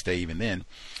lure you to stay even then.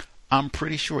 I'm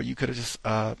pretty sure you could have just,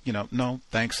 no,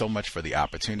 thanks so much for the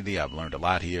opportunity. I've learned a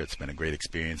lot here. It's been a great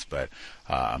experience, but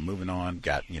I'm moving on.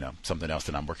 Got, something else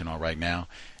that I'm working on right now.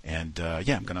 And, I'm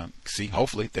going to see.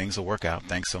 Hopefully things will work out.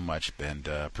 Thanks so much. And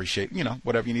appreciate,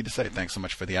 whatever you need to say. Thanks so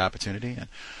much for the opportunity and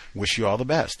wish you all the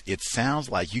best. It sounds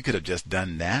like you could have just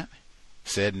done that,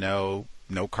 said no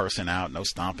cursing out, no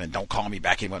stomping. Don't call me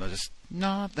back anymore.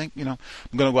 No, I think, I'm going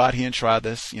to go out here and try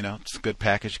this. It's a good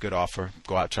package, good offer.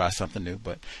 Go out, try something new.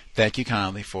 But thank you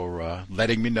kindly for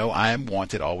letting me know I am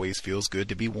wanted. Always feels good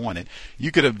to be wanted.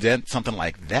 You could have done something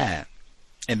like that.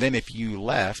 And then if you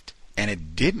left and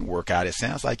it didn't work out, it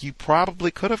sounds like you probably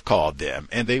could have called them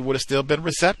and they would have still been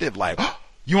receptive. Like, oh,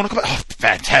 you want to come back? Oh,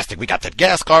 fantastic. We got that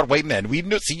gas card waiting and we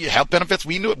knew, see your health benefits.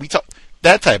 We knew it. We talked.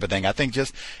 that type of thing. I think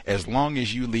just as long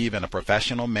as you leave in a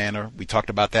professional manner, we talked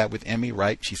about that with Emmy,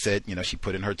 right? She said, she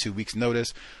put in her 2 weeks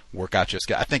notice, work out your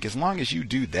schedule. I think as long as you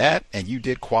do that and you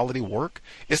did quality work,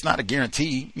 it's not a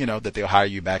guarantee, that they'll hire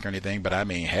you back or anything. But I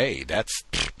mean, hey,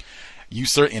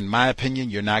 in my opinion,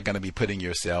 you're not going to be putting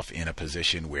yourself in a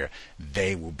position where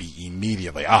they will be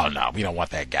immediately, oh no, we don't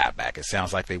want that guy back. It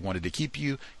sounds like they wanted to keep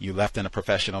you. You left in a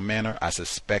professional manner. I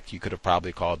suspect you could have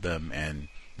probably called them and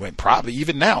probably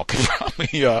even now could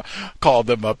probably call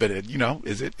them up and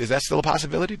is that still a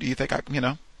possibility? Do you think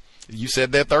you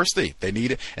said they're thirsty, they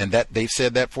need it, and that they've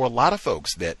said that for a lot of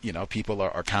folks that people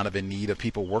are kind of in need of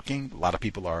people working. A lot of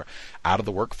people are out of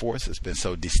the workforce. It's been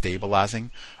so destabilizing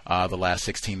the last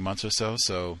 16 months or so.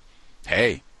 So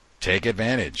hey, take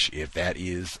advantage if that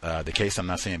is the case. I'm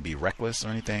not saying be reckless or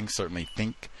anything. Certainly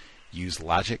think, use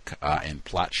logic, and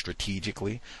plot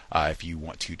strategically if you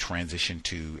want to transition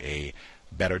to a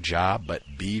better job, but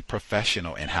be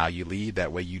professional in how you lead.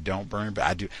 That way you don't burn.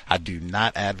 But I do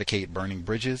not advocate burning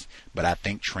bridges, but I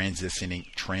think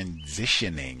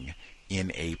transitioning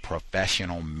in a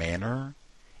professional manner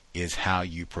is how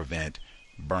you prevent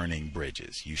burning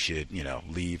bridges. You should,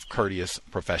 leave courteous,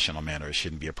 professional manner. It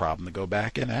shouldn't be a problem to go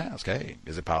back and ask, hey,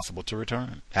 is it possible to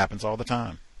return? Happens all the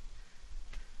time.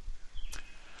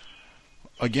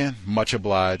 Again, much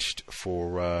obliged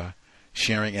for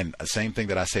sharing. And the same thing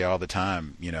that I say all the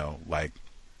time, like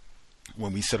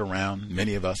when we sit around,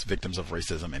 many of us victims of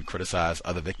racism, and criticize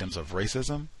other victims of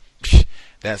racism,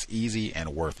 that's easy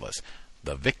and worthless.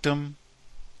 The victim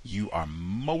you are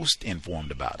most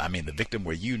informed about, I mean the victim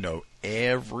where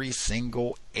every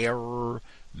single error,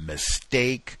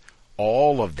 mistake,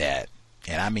 all of that,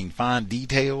 and I mean fine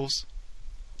details,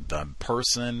 the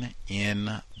person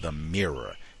in the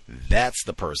mirror. That's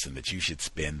the person that you should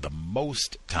spend the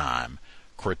most time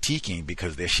critiquing,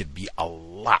 because there should be a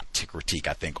lot to critique.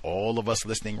 I think all of us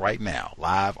listening right now,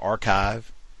 live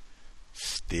archive,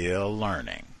 still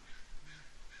learning.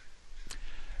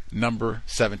 Number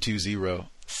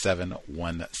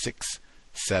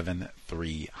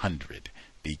 720-716-7300.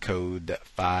 The code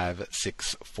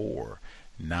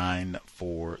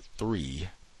 564-943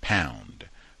 pound.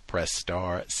 Press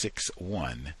star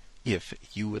 61 if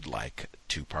you would like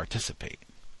to participate.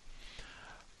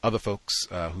 Other folks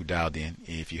who dialed in,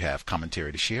 if you have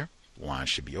commentary to share, line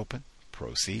should be open.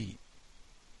 Proceed.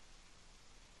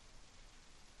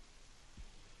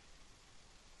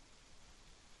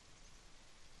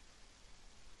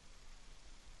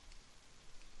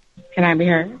 Can I be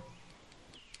heard?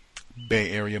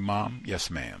 Bay Area Mom, yes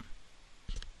ma'am.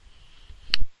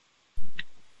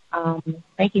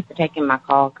 Thank you for taking my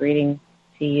call. Greetings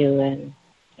to you and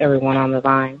everyone on the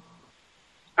line.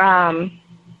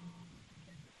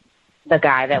 The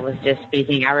guy that was just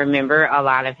speaking, I remember a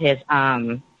lot of his,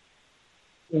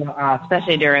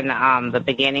 especially during the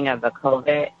beginning of the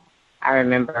COVID. I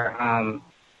remember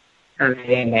they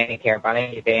didn't care about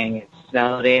anything. It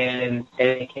snowed in,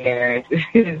 didn't care.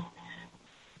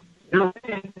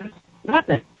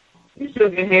 Nothing. He's still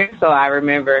good here. So I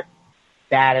remember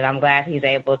that, and I'm glad he's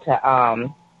able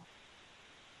to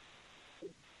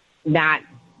not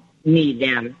need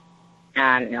them.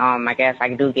 And I guess I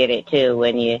do get it too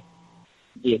when you're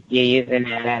using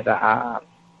it as a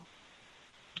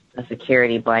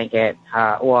security blanket.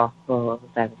 That's a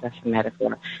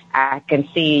metaphor. I can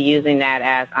see you using that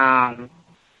as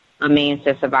a means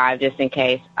to survive, just in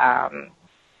case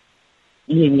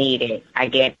you need it. I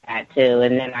get that too,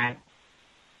 and then I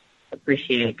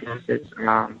appreciate Gus's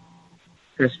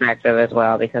perspective as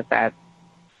well, because that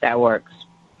works.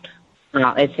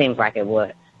 It seems like it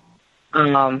would.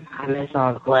 I miss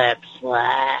all the clips.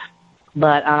 Blah.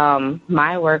 But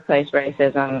my workplace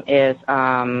racism is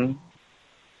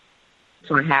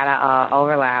so I had an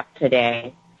overlap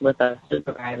today with a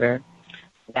supervisor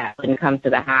that wouldn't come to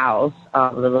the house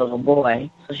of the little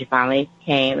boy. So she finally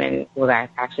came and was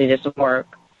actually did some work.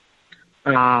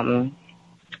 The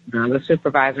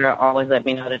supervisor always let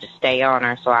me know to just stay on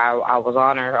her. So I was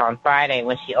on her on Friday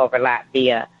when she overlapped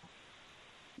via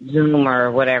Zoom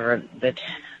or whatever, the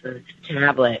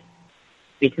tablet,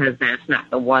 because that's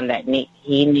not the one that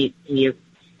he needed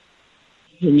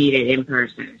in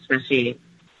person, especially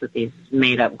with these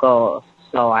made-up goals.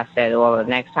 So I said, well, the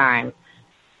next time,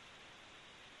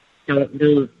 don't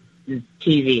do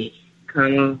TV.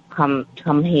 Come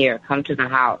here. Come to the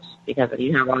house, because if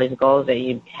you have all these goals that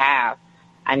you have,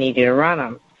 I need you to run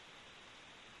them.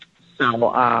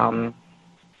 So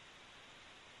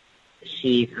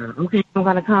she's okay. I'm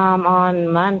gonna come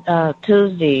on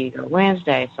Tuesday or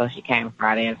Wednesday. So she came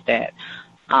Friday instead.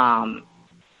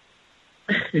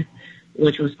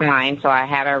 which was fine. So I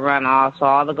had her run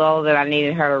all the goals that I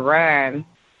needed her to run,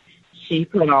 she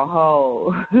put on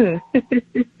hold.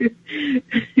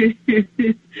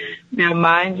 Now,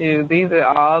 mind you, these are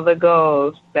all the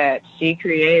goals that she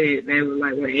created. They were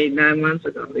like, 8-9 months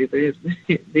ago. These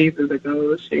are the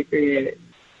goals she created.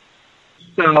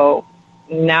 So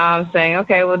now I'm saying,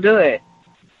 okay, we'll do it.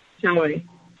 Show me.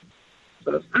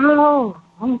 So,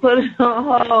 I'm putting it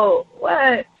on hold.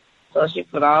 What? So she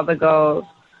put all the goals,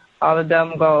 all the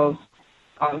dumb goals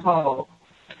on hold.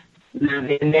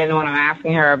 And then when I'm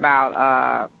asking her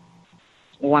about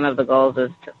one of the goals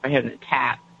is for him to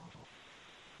tap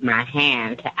my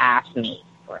hand to ask me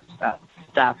for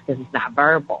stuff because he's not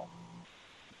verbal.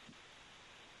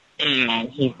 And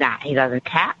he doesn't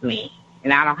tap me.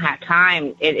 And I don't have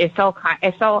time. It's so,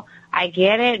 I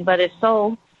get it, but it's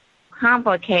so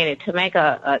complicated to make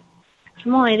I'm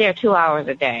only there 2 hours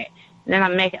a day. And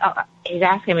then he's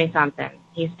asking me something.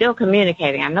 He's still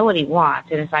communicating. I know what he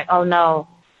wants. And it's like, oh, no,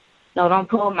 don't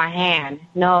pull my hand.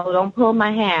 No, don't pull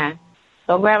my hand.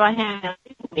 Don't grab my hand.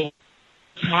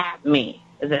 Tap me.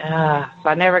 So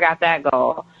I never got that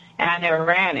goal. And I never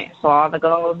ran it. So all the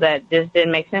goals that just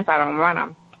didn't make sense, I don't run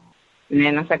them. And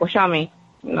then I was like, well, show me.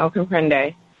 No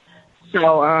comprende.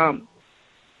 So,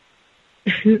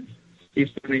 she's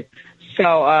funny.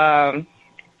 So,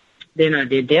 then I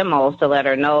did demos to let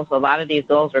her know. So a lot of these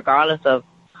goals, regardless of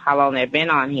how long they've been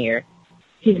on here,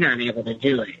 he's not able to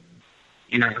do it.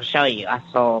 And I'll show you.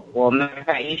 Well, matter of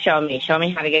fact, you show me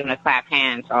how to get him to clap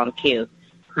hands on cue.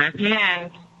 Clap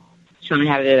hands. Show me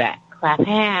how to do that. Clap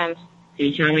hands. Can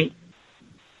you show me?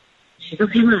 She's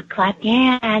okay, look, clap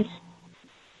hands.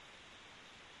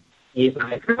 He's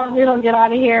like, girl, you don't get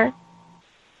out of here.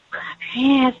 Clap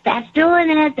hands. That's doing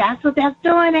it. That's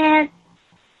doing it.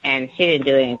 And she didn't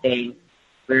do anything.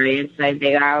 Very inside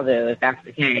thing I'll do if that's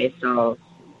the case. So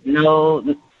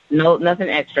no, nothing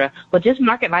extra. But just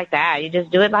mark it like that. You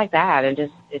just do it like that, and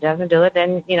just it doesn't do it,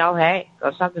 then hey,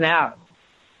 go something else.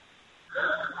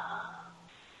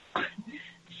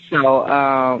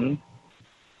 So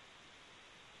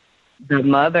the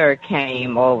mother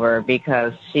came over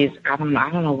because I don't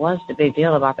know what's the big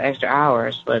deal about the extra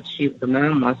hours, but the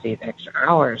mom wants these extra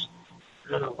hours.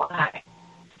 I don't know why.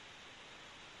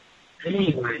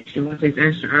 Anyway, she wants these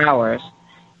extra hours,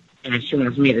 and she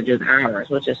wants me to do the hours,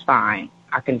 which is fine.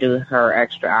 I can do her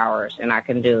extra hours, and I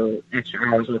can do extra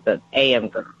hours with the AM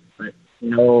girl, but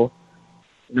no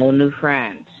new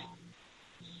friends.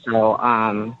 So,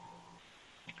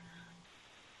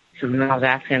 so then I was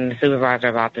asking the supervisor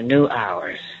about the new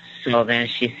hours. So then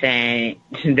she's saying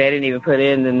they didn't even put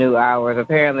in the new hours.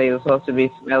 Apparently it was supposed to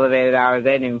be some elevated hours.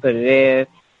 They didn't even put it in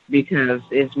because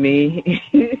it's me.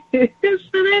 So they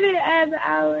didn't add the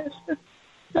hours.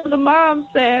 So the mom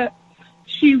said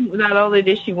not only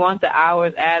did she want the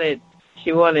hours added,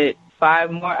 she wanted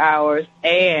 5 more hours,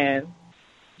 and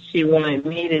she wanted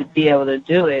me to be able to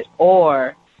do it,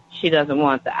 or she doesn't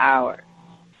want the hours.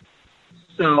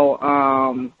 So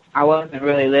I wasn't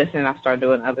really listening. I started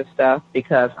doing other stuff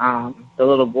because the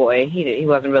little boy, he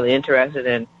wasn't really interested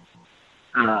in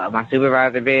my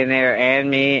supervisor being there and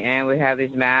me, and we have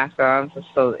these masks on.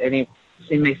 So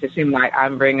she makes it seem like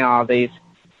I'm bringing all these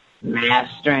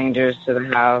masked strangers to the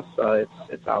house. So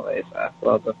it's always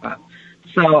loads of fun.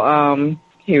 So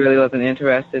he really wasn't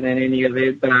interested in any of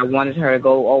it, but I wanted her to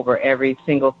go over every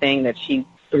single thing that she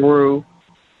threw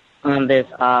on this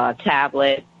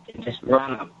tablet and just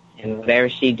run them. And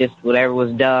whatever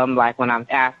was dumb, like when I'm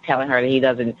telling her that he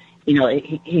doesn't, he's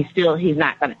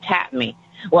not going to tap me.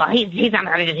 Well, he's not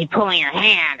going to just be pulling your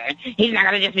hand. Or he's not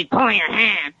going to just be pulling your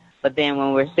hand. But then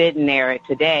when we're sitting there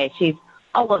today, she's,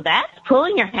 oh, well, that's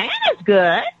pulling your hand is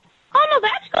good. Oh, no,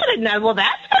 that's good. No, well,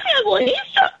 that's good. Well, he's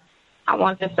just, I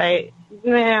wanted to say,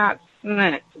 nah,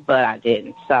 but I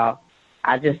didn't. So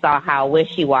I just saw how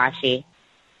wishy-washy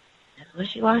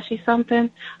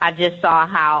something? I just saw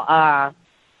how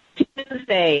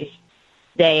Tuesdays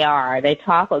they are. They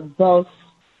talk with both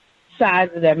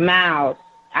sides of their mouths,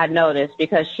 I noticed,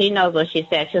 because she knows what she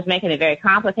said. She was making it very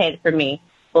complicated for me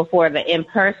before the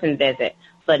in-person visit.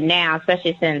 But now,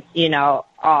 especially since,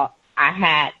 I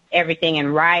had everything in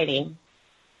writing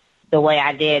the way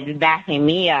I did, backing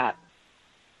me up,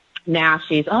 now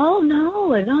she's, oh,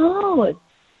 no.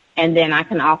 And then I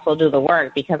can also do the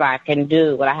work because I can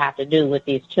do what I have to do with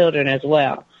these children as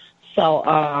well. So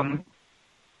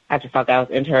I just thought that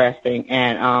was interesting.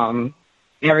 And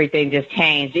everything just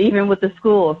changed, even with the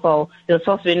school. So there was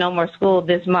supposed to be no more school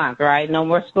this month, right? No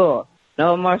more school.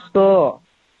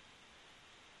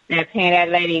 They're paying that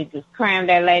lady, just crammed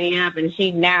that lady up, and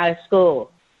she now at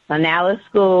school. So now it's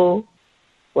school,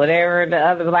 whatever the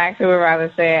other black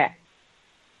supervisor said.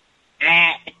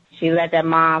 She let that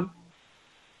mom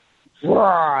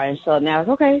roar, and so now it's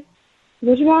okay.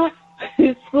 What you want?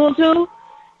 School too?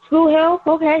 School help?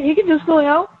 Okay, he can do school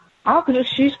help.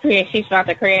 She's about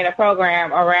to create a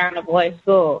program around the boys'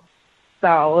 school.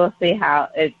 So we'll see how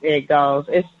it goes.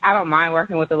 I don't mind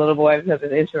working with the little boy because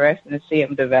it's interesting to see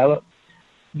him develop.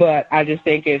 But I just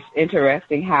think it's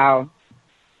interesting how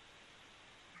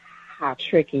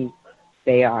tricky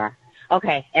they are.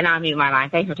 Okay, and I'll mute my line.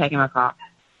 Thanks for taking my call.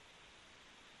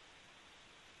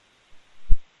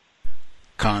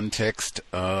 Context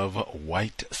of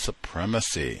white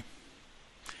supremacy.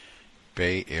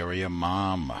 Bay Area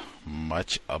mom,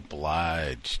 much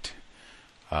obliged.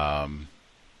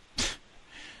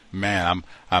 Man,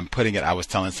 I'm putting it. I was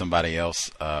telling somebody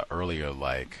else earlier,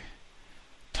 like,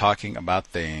 talking about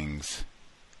things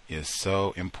is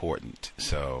so important.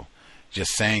 So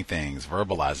just saying things,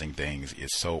 verbalizing things is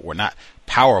so, we're not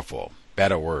powerful,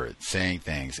 better word, saying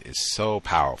things is so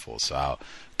powerful. So I'll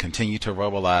continue to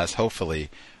verbalize. Hopefully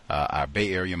our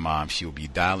Bay Area mom, she will be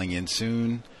dialing in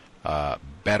soon.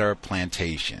 Better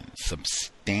plantation,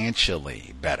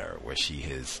 substantially better, where she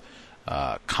has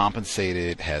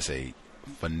compensated, has a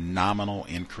phenomenal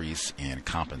increase in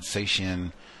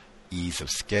compensation, ease of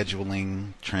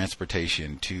scheduling,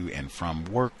 transportation to and from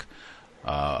work,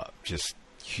 just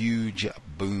huge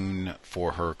boon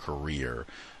for her career,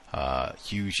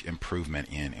 huge improvement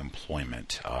in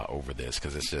employment over this,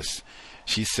 because it's just,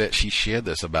 she said, she shared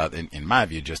this about, in my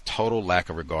view, just total lack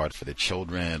of regard for the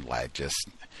children. Like, just,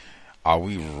 are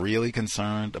we really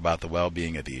concerned about the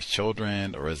well-being of these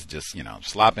children, or is it just,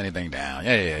 slop anything down?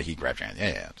 Yeah, he grabbed your hand.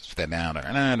 Yeah, just that down.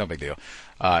 Or, no big deal.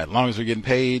 As long as we're getting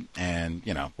paid, and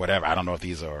whatever. I don't know if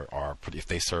these are if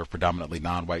they serve predominantly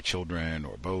non-white children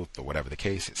or both or whatever the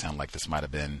case. It sounded like this might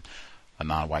have been a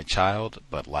non-white child,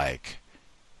 but like,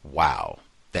 wow,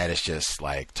 that is just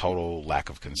like total lack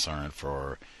of concern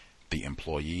for the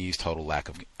employees, total lack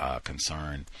of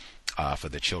concern for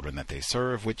the children that they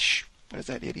serve, which, what does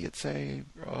that idiot say?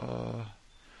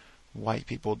 White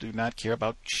people do not care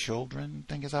about children,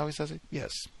 I think is how he says it.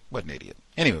 Yes, what an idiot.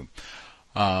 Anyway,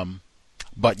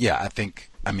 but yeah, I think,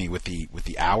 with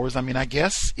the hours, I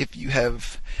guess if you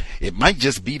have, it might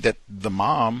just be that the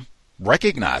mom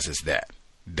recognizes that,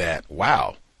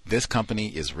 wow, this company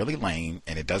is really lame,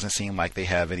 and it doesn't seem like they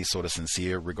have any sort of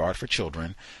sincere regard for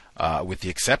children, with the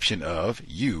exception of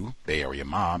you, Bay Area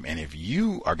mom. And if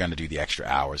you are going to do the extra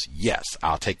hours, yes,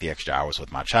 I'll take the extra hours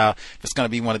with my child. If it's going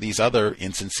to be one of these other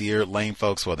insincere, lame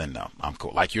folks, well then no, I'm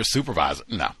cool. Like your supervisor,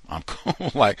 no, I'm cool.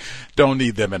 Like, don't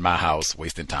need them in my house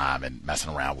wasting time and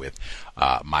messing around with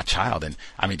my child. And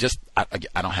I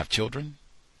don't have children.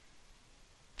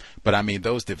 But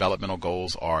those developmental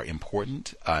goals are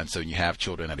important. And so you have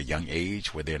children at a young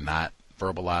age where they're not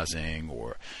verbalizing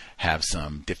or have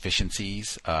some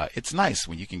deficiencies. It's nice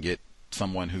when you can get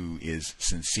someone who is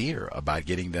sincere about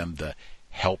getting them the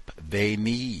help they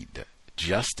need,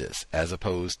 justice, as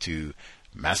opposed to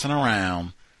messing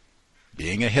around,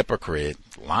 being a hypocrite,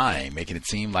 lying, making it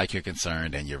seem like you're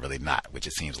concerned and you're really not, which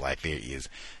it seems like there is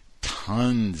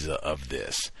tons of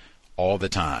this all the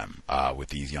time with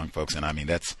these young folks. And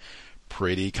that's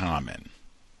pretty common.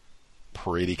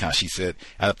 She said,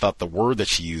 I thought the word that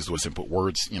she used was important.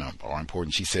 Words, are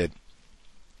important. She said,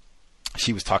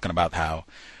 she was talking about how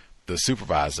the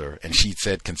supervisor, and she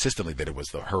said consistently that it was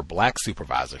her black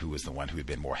supervisor who was the one who had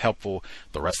been more helpful.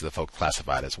 The rest of the folks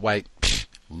classified as white,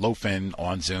 loafing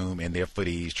on Zoom in their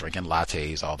footies, drinking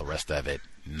lattes, all the rest of it,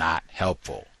 not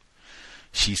helpful.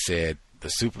 She said the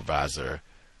supervisor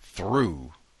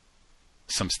threw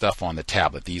some stuff on the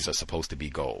tablet. These are supposed to be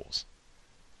goals.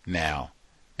 Now,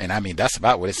 and that's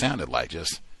about what it sounded like.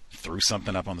 Just threw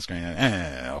something up on the screen.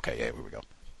 Okay, yeah, here we go.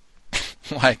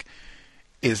 Like,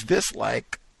 is this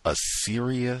like a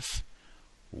serious,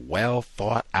 well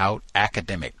thought out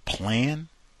academic plan?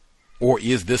 Or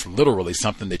is this literally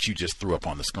something that you just threw up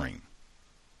on the screen?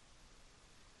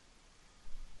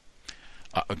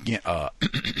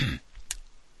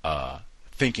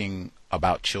 Thinking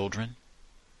about children.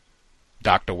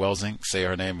 Dr. Welsing, say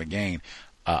her name again.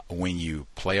 When you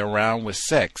play around with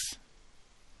sex,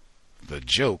 the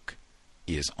joke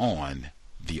is on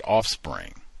the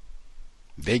offspring.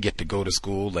 They get to go to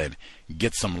school and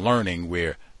get some learning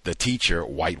where the teacher,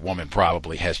 white woman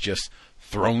probably, has just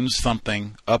thrown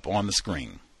something up on the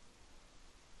screen.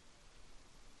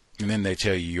 And then they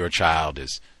tell you your child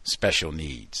is special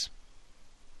needs.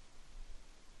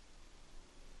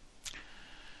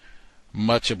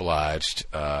 Much obliged,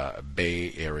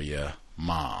 Bay Area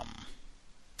mom.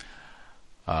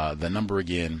 The number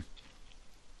again,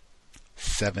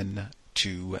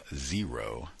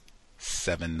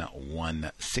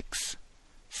 720-716-6666.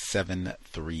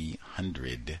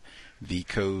 7300. The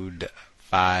code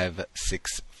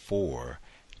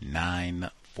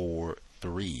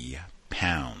 564943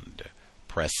 pound.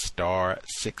 Press star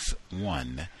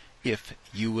 61 if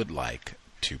you would like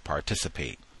to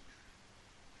participate.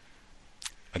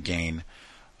 Again,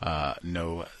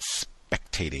 no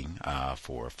spectating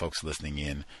for folks listening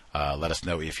in. Let us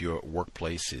know if your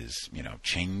workplace is,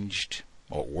 changed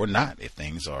or not. If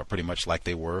things are pretty much like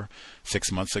they were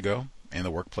 6 months ago in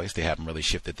the workplace, they haven't really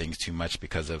shifted things too much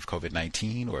because of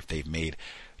COVID-19, or if they've made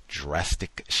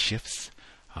drastic shifts.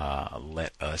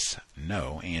 Let us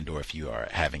know, and or if you are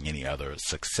having any other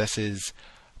successes,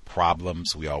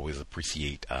 problems. We always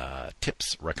appreciate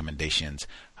tips, recommendations,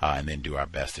 and then do our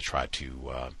best to try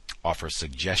to offer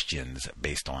suggestions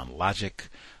based on logic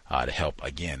to help,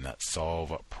 again,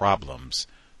 solve problems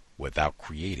without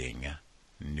creating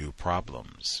new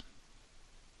problems.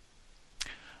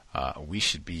 We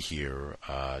should be here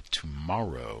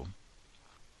tomorrow,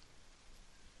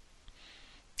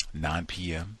 9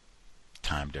 p.m.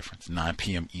 time difference, 9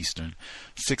 p.m. Eastern,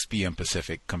 6 p.m.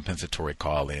 Pacific, compensatory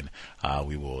call-in.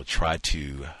 We will try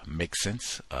to make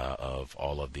sense of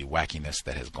all of the wackiness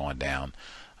that has gone down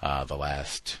the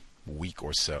last week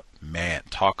or so. Man,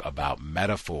 talk about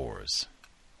metaphors.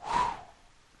 Whew.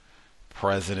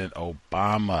 President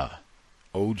Obama,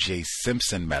 O.J.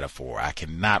 Simpson metaphor. I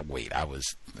cannot wait. I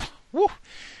was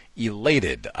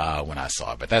elated when I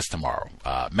saw it, but that's tomorrow.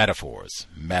 Metaphors.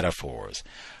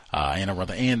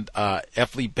 And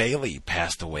F. Lee Bailey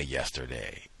passed away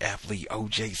yesterday. F. Lee,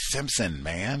 O.J. Simpson,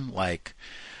 man, I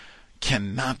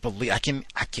cannot believe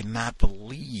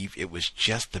it was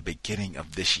just the beginning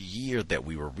of this year that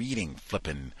we were reading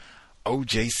flipping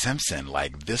O.J. Simpson,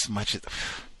 this much.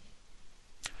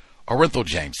 Orenthal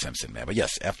James Simpson, man. But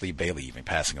yes, F. Lee Bailey even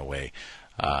passing away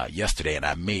yesterday, and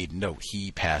I made note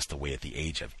he passed away at the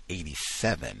age of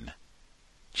 87.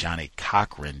 Johnny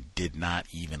Cochran did not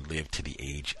even live to the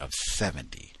age of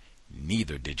 70.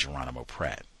 Neither did Geronimo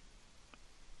Pratt.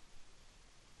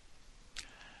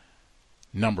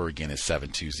 Number again is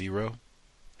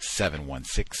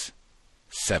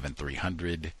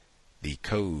 720-716-7300. The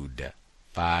code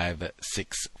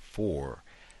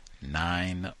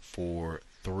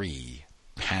 564943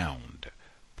 pound.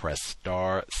 Press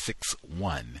star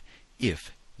 61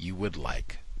 if you would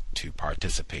like to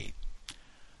participate.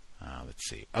 Let's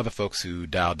see. Other folks who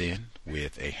dialed in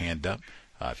with a hand up,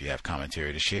 if you have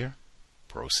commentary to share,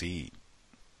 proceed.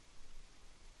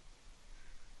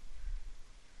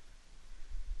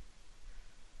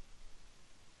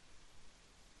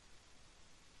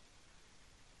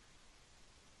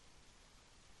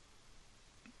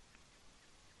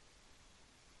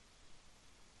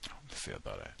 Let's see. I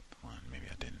thought maybe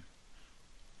I didn't.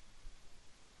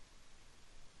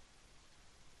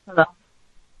 Hello.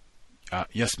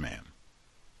 Yes, ma'am.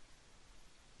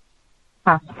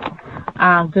 Hi.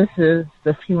 This is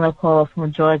the female caller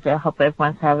from Georgia. I hope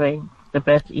everyone's having the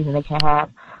best evening they can have.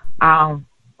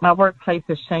 My workplace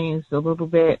has changed a little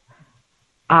bit.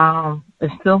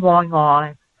 It's still going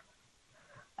on.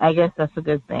 I guess that's a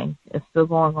good thing. It's still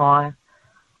going on.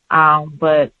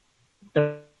 But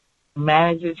the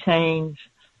manager changed.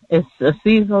 It's a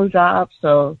seasonal job,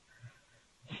 so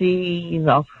she,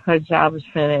 her job is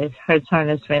finished. Her turn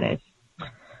is finished.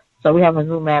 So we have a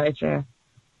new manager.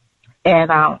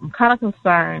 And I'm kind of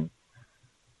concerned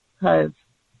because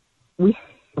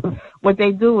what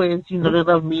they do is, they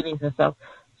love meetings and stuff.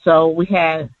 So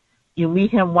you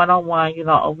meet him one-on-one,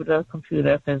 over the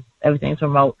computer because everything's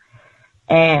remote.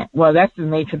 And, well, that's the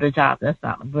nature of the job. That's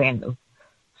not brand new.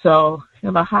 So,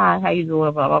 hi, how you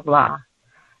doing, blah, blah, blah.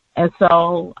 And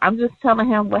so I'm just telling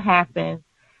him what happened.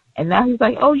 And now he's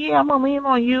like, oh, yeah, I'm going to lean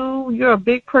on you. You're a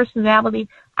big personality.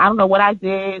 I don't know what I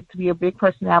did to be a big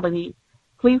personality.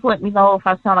 Please let me know if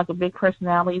I sound like a big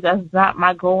personality. That's not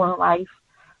my goal in life.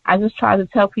 I just try to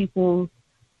tell people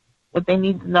what they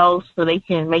need to know so they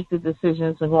can make the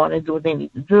decisions and go on and do what they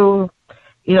need to do.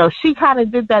 She kind of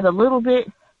did that a little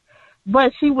bit,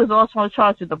 but she was also in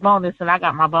charge of the bonus, and I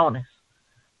got my bonus.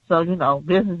 So,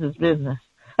 business is business.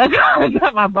 I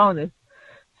got my bonus.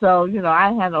 So,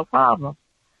 I had no problem.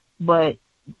 But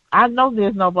I know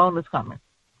there's no bonus coming.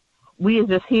 We are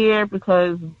just here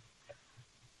because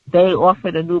they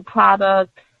offered a new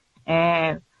product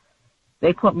and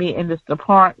they put me in this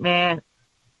department.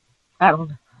 I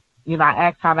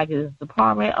asked how I get this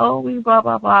department. Oh, we blah,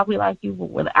 blah, blah. We like you.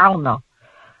 But I don't know.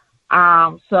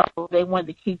 So they wanted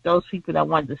to keep those people that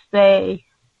wanted to stay.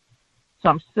 So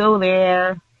I'm still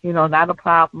there, not a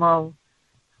problem.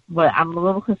 But I'm a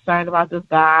little concerned about this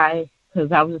guy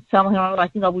because I was just telling him,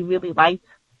 we really liked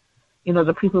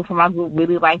The people from our group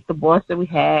really liked the boss that we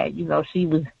had. She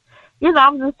was,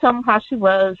 I'm just telling them how she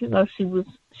was. She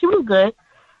was good,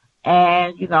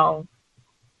 and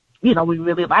we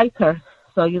really liked her.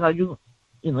 So you're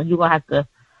gonna have to,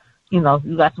 you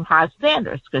got some high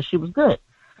standards because she was good.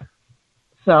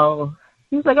 So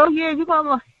he's like, oh yeah, you're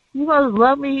gonna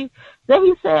love me. Then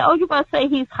he said, oh, you're gonna say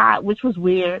he's hot, which was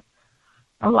weird.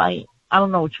 I'm like, I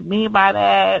don't know what you mean by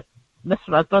that. That's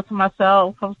what I thought to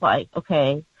myself. I was like,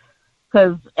 okay.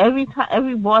 Because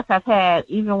every boss I've had,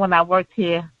 even when I worked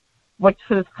for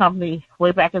this company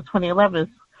way back in 2011,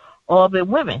 all been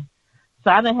women. So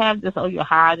I didn't have this, oh, you're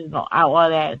hot, all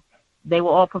that. They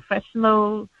were all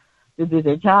professionals. They did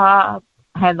their job.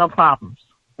 I had no problems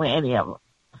with any of them.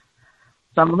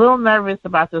 So I'm a little nervous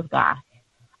about this guy.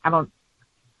 I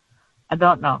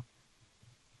don't know.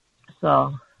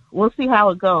 So we'll see how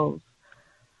it goes.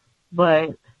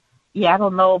 But yeah, I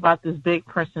don't know about this big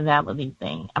personality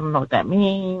thing. I don't know what that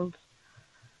means.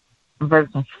 I'm very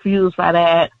confused by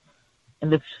that.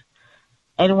 And if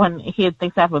anyone here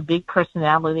thinks I have a big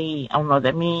personality, I don't know what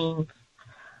that means.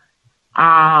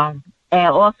 And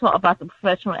also about the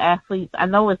professional athletes, I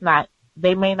know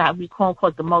they may not be quote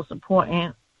unquote the most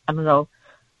important. I don't know.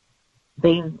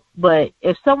 But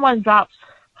if someone drops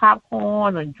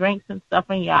popcorn or drinks and stuff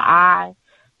in your eye,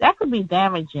 that could be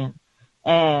damaging.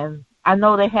 And I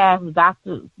know they have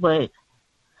doctors, but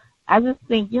I just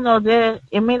think,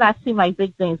 it may not seem like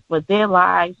big things, but their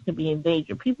lives can be in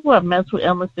danger. People who have mental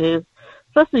illnesses,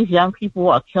 especially young people who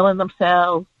are killing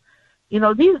themselves, these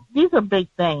are big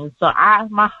things. So I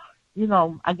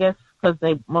guess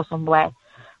because most of them black,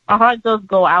 my heart does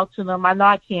go out to them. I know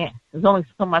I can't. There's only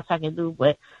so much I can do,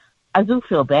 but I do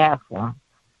feel bad for them.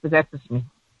 But that's just me.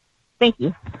 Thank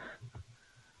you.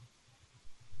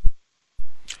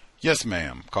 Yes,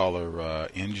 ma'am. Caller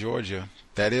in Georgia.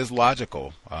 That is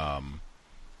logical.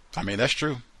 That's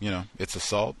true. It's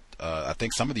assault. I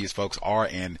think some of these folks are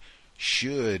and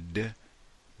should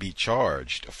be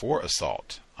charged for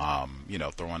assault.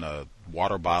 Throwing a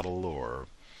water bottle or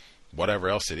whatever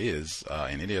else it is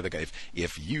in any other case.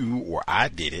 If you or I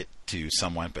did it to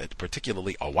someone, but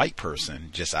particularly a white person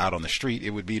just out on the street,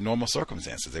 it would be normal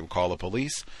circumstances. They would call the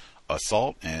police,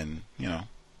 assault, and,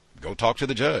 go talk to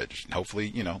the judge.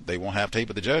 Hopefully, they won't have tape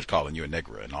of the judge calling you a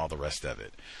nigger and all the rest of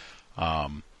it.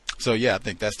 So, yeah, I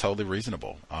think that's totally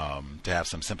reasonable to have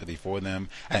some sympathy for them.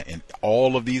 And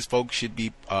all of these folks should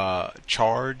be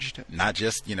charged, not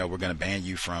just, we're going to ban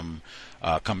you from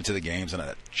coming to the games, and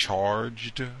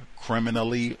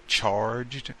criminally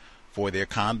charged for their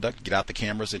conduct. Get out the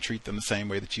cameras and treat them the same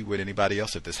way that you would anybody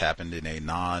else if this happened in a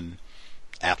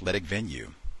non-athletic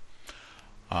venue.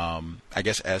 I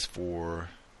guess as for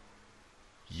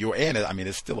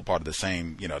it's still a part of the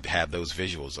same, to have those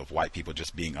visuals of white people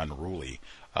just being unruly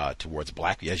towards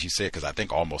black people, as you said, because I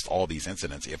think almost all these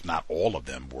incidents, if not all of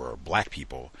them, were black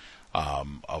people,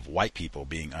 of white people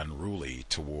being unruly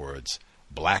towards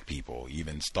black people,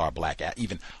 even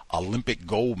even Olympic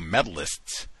gold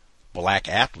medalists, black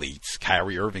athletes.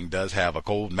 Kyrie Irving does have a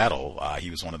gold medal. He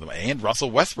was one of them. And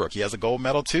Russell Westbrook, he has a gold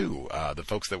medal too. The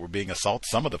folks that were being assaulted,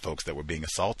 some of the folks that were being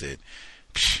assaulted,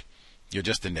 you're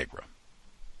just a Negro.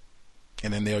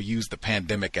 And then they'll use the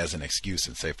pandemic as an excuse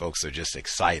and say folks are just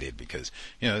excited because,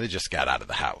 they just got out of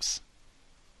the house.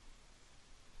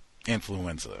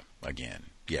 Influenza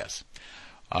again. Yes.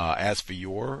 As for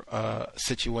your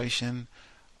situation,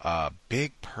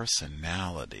 big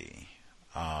personality.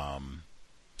 I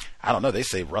don't know. They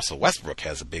say Russell Westbrook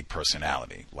has a big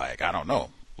personality. Like, I don't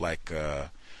know. Like,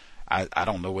 I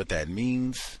don't know what that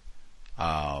means.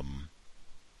 I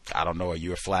don't know. Are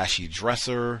you a flashy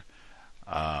dresser?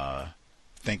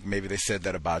 Think maybe they said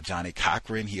that about Johnny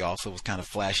Cochran. He also was kind of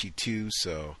flashy too.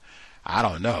 So I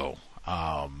don't know.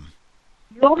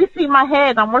 You only see my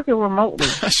head. I'm working remotely.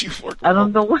 I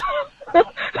don't know what.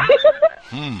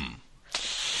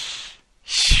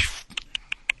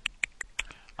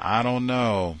 I don't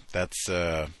know. That's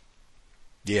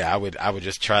yeah. I would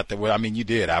just chart that. Well, I mean, you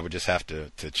did. I would just have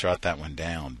to chart that one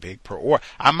down. Or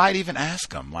I might even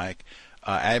ask him like,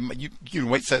 you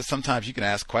wait. Sometimes you can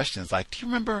ask questions like, do you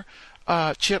remember?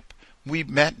 Chip, we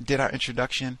met, did our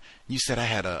introduction. You said I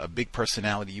had a big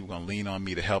personality. You were going to lean on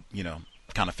me to help,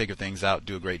 kind of figure things out,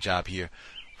 do a great job here.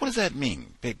 What does that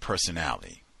mean, big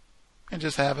personality? And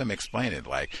just have him explain it.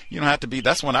 Like, you don't have to be,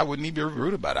 that's when I wouldn't even be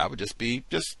rude about it. I would just be,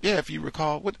 if you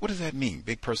recall, what does that mean,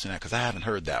 big personality? Because I haven't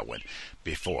heard that one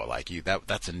before. Like,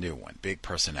 that's a new one, big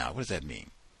personality. What does that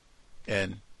mean?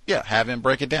 And yeah, have him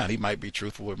break it down. He might be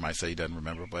truthful or might say he doesn't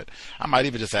remember, but I might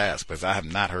even just ask because I have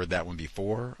not heard that one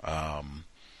before.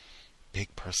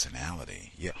 Big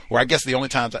personality. Yeah. Or I guess the only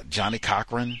times Johnny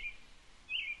Cochran,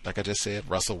 like I just said,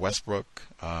 Russell Westbrook.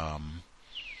 Yeah,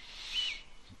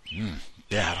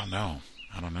 I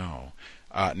don't know.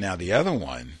 Now the other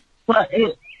one. Well,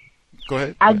 Go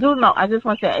ahead. I do know. I just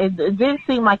want to say, it didn't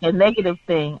seem like a negative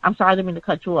thing. I'm sorry, I didn't mean to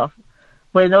cut you off.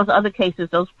 But in those other cases,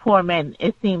 those poor men,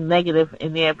 it seemed negative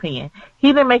in their opinion. He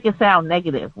didn't make it sound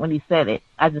negative when he said it.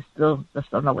 I just don't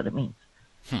know what it means.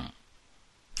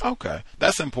 Okay,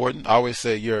 that's important. I always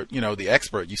say you're, the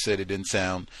expert. You said it didn't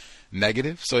sound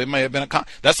negative, so it may have been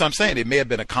that's what I'm saying. It may have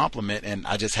been a compliment, and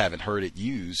I just haven't heard it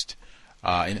used.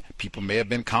 And people may have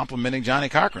been complimenting Johnny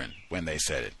Cochran when they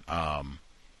said it.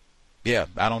 Yeah,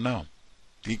 I don't know.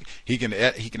 He can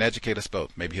educate us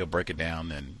both. Maybe he'll break it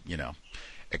down and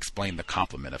explain the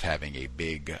compliment of having a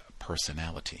big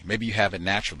personality. Maybe you have it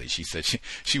naturally. She said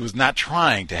she was not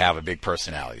trying to have a big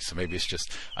personality, so maybe it's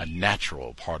just a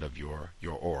natural part of your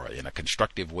aura in a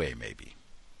constructive way, maybe.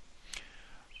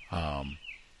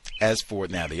 As for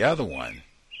now the other one,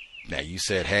 now you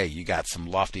said, hey, you got some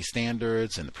lofty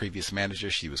standards, and the previous manager,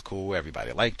 she was cool,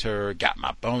 everybody liked her, got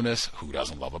my bonus. Who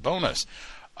doesn't love a bonus?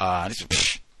 And he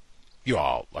said, you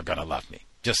all are gonna love me.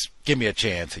 Just give me a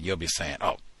chance, and you'll be saying,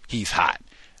 oh, he's hot.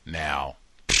 Now,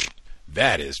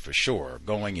 that is for sure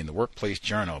going in the workplace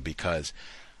journal, because,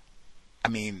 I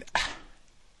mean,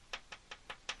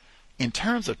 in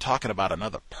terms of talking about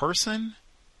another person,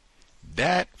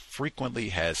 that frequently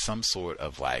has some sort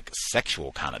of like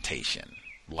sexual connotation.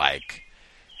 Like,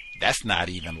 that's not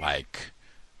even like,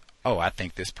 oh, I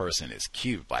think this person is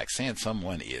cute. Like, saying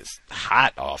someone is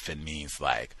hot often means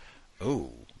like,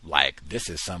 oh, like this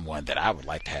is someone that I would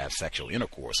like to have sexual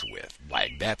intercourse with.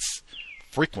 Like, that's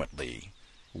frequently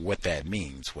what that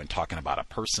means when talking about a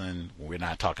person. When we're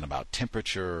not talking about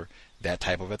temperature, that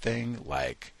type of a thing.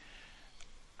 Like,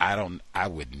 I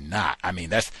would not. I mean,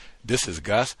 this is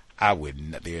Gus.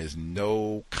 There's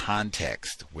no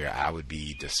context where I would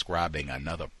be describing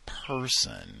another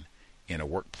person in a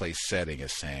workplace setting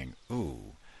as saying,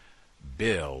 ooh,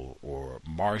 Bill or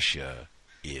Marcia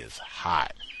is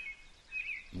hot.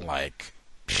 Like,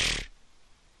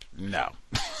 no.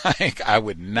 Like, I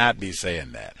would not be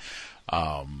saying that.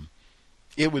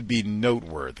 It would be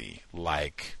noteworthy.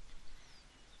 Like,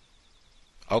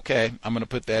 okay, I'm going to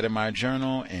put that in my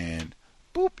journal, and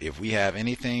boop, if we have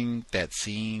anything that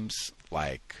seems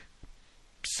like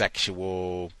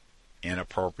sexual,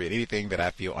 inappropriate, anything that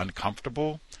I feel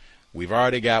uncomfortable, we've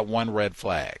already got one red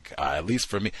flag, at least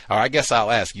for me. Or I guess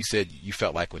I'll ask, you said you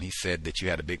felt like when he said that you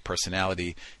had a big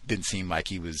personality, didn't seem like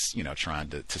he was, trying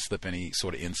to slip any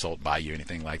sort of insult by you or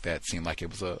anything like that. It seemed like it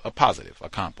was a positive, a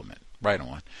compliment. Right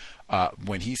on.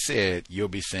 When he said you'll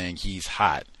be saying he's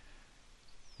hot,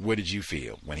 what did you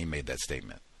feel when he made that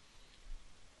statement?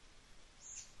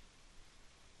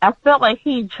 I felt like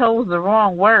he chose the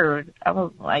wrong word. I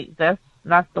was like, that's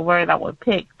not the word I would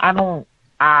pick. I don't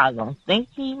think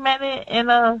he meant it in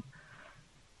a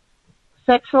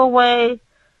sexual way,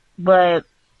 but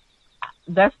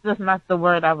that's just not the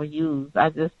word I would use.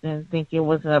 I just didn't think it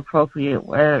was an appropriate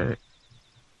word.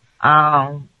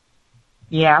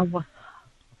 Yeah,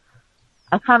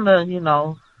 I kind of,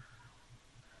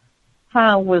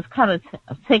 was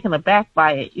taken aback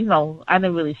by it. I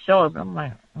didn't really show it, but I'm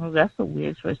like, oh, that's a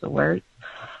weird choice of words.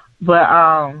 But,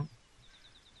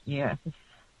 yeah,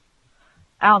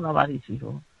 I don't know about these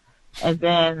people. And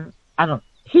then,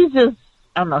 he's just,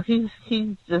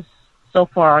 so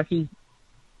far, he's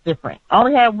different. I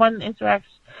only had one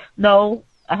interaction. No,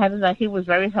 he was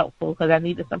very helpful because I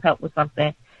needed some help with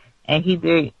something. And he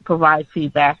did provide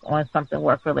feedback on something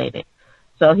work related.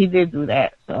 So he did do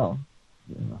that. So,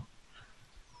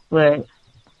 But,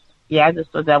 yeah, I just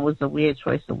thought that was a weird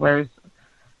choice of words.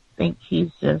 I think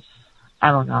he's just, I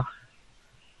don't know.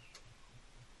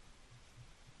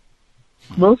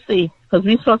 We'll see. Because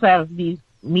we're supposed to have these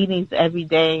meetings every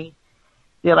day.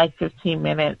 They're like 15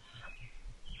 minutes.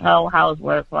 How's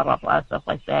work, blah, blah, blah, stuff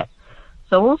like that.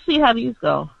 So we'll see how these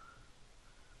go.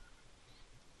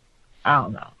 I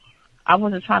don't know. I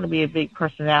wasn't trying to be a big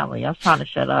personality. I was trying to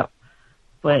shut up.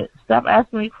 But stop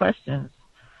asking me questions.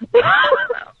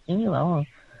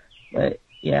 But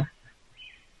yeah.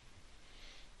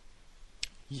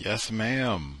 Yes,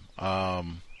 ma'am.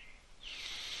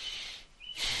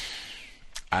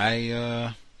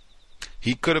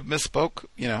 He could have misspoke.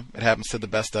 It happens to the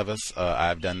best of us.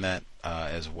 I've done that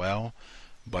as well.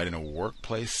 But in a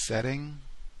workplace setting,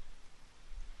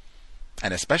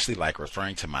 and especially like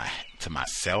referring to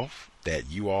myself,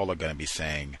 that you all are going to be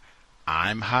saying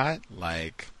I'm hot,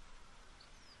 like,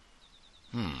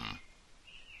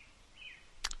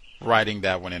 writing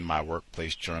that one in my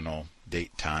workplace journal,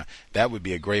 date, time. That would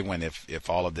be a great one if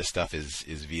all of this stuff is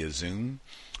via Zoom,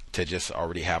 to just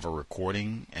already have a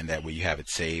recording, and that way you have it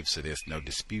saved so there's no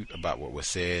dispute about what was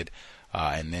said.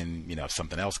 And then, if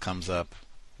something else comes up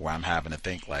where I'm having to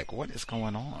think, like, what is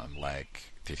going on?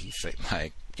 Like, did he say,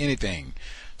 like, anything?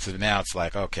 So now it's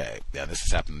like, okay, yeah, this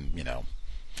has happened,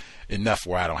 enough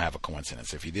where I don't have a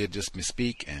coincidence. If he did just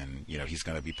misspeak and, he's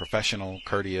going to be professional,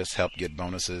 courteous, help get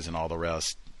bonuses and all the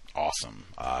rest, awesome.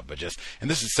 And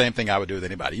this is the same thing I would do with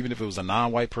anybody. Even if it was a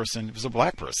non-white person, if it was a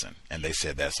black person, and they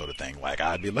said that sort of thing, like,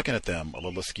 I'd be looking at them a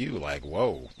little askew, like,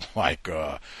 whoa, like,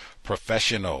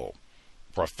 professional.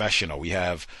 We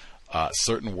have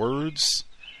certain words.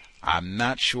 I'm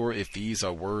not sure if these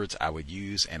are words I would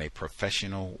use in a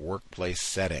professional workplace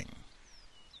setting,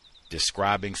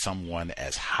 describing someone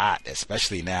as hot,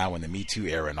 especially now in the Me Too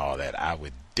era and all that. I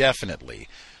would definitely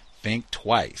think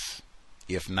twice,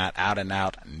 if not out and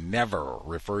out, never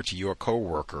refer to your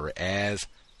coworker as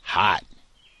hot.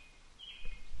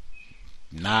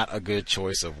 Not a good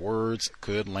choice of words,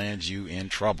 could land you in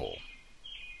trouble.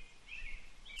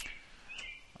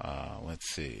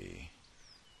 Let's see.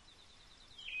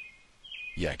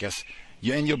 Yeah, I guess.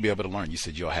 Yeah, and you'll be able to learn. You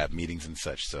said you'll have meetings and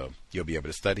such, so you'll be able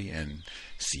to study and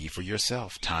see for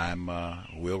yourself. Time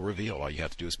will reveal. All you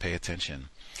have to do is pay attention.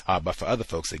 But for other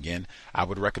folks, again, I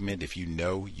would recommend, if you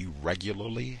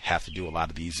regularly have to do a lot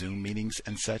of these Zoom meetings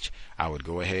and such, I would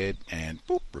go ahead and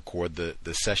record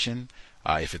the session.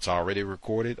 If it's already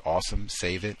recorded, awesome,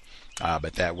 save it.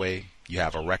 But that way you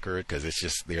have a record,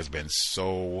 because there's been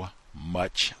so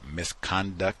much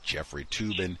misconduct, Jeffrey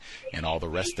Toobin and all the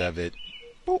rest of it.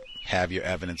 Have your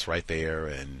evidence right there,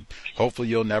 and hopefully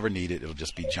you'll never need it. It'll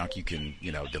just be junk you can,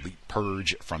 delete,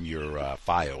 purge from your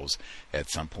files at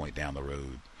some point down the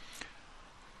road.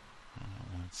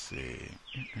 Let's see.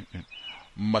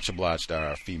 Much obliged to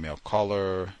our female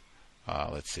caller.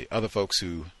 Let's see. Other folks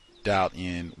who dialed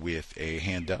in with a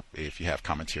hand up, if you have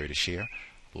commentary to share,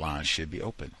 lines should be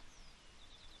open.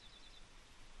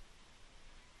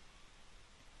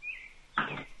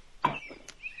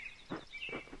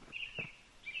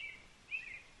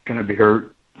 Can it be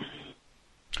heard?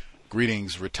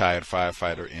 Greetings, retired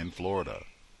firefighter in Florida.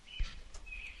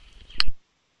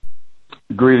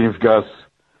 Greetings, Gus.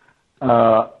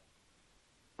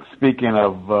 Speaking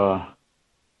of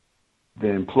the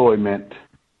employment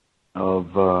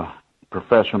of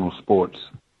professional sports,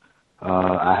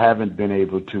 I haven't been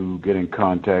able to get in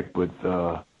contact with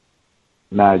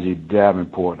Najee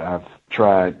Davenport. I've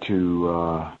tried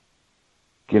to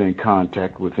get in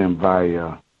contact with him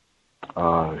via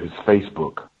his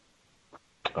Facebook,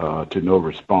 to no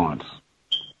response,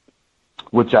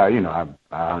 which I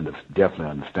definitely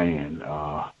understand.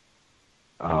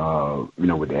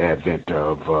 With the advent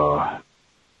of,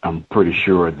 I'm pretty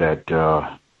sure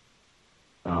that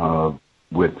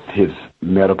with his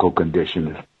medical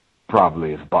condition, it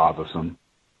probably is bothersome,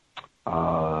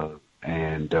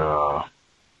 and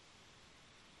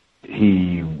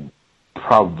he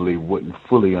probably wouldn't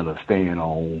fully understand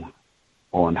on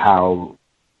how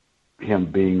him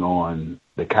being on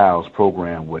the C.O.W.S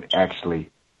program would actually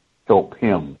help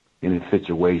him in his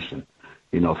situation.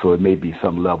 So it may be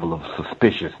some level of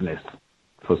suspiciousness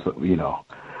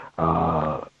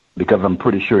because I'm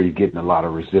pretty sure he's getting a lot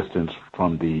of resistance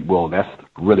from that's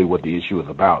really what the issue is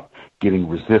about, getting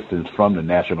resistance from the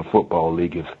National Football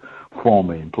League, his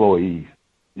former employees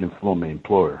and former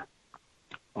employer.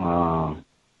 But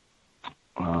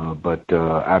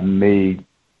I may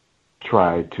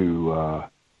try to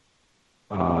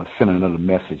send another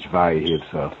message via his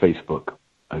Facebook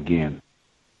again.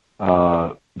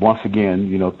 Once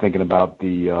again, thinking about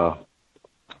the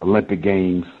Olympic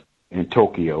Games in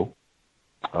Tokyo,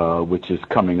 which is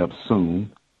coming up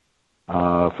soon.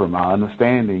 From my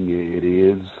understanding, it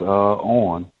is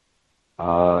on.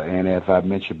 And as I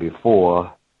mentioned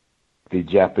before, the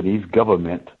Japanese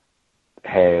government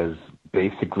has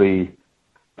basically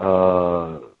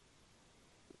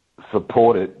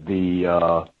supported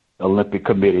the Olympic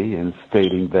Committee in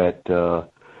stating that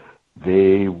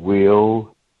they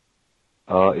will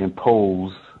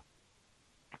impose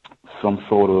some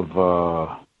sort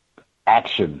of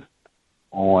action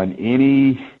on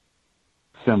any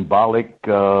symbolic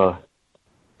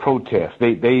protest.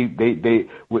 They gave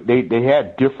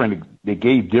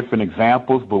different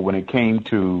examples, but when it came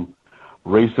to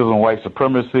racism, white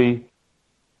supremacy,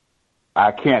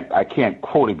 I can't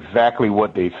quote exactly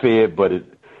what they said, but it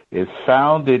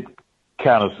sounded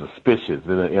kind of suspicious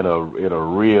in a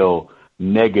real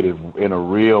negative, in a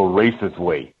real racist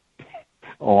way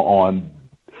on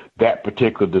that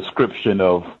particular description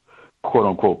of quote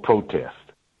unquote protest.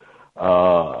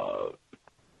 I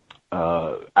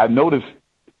noticed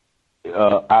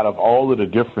out of all of the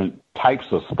different types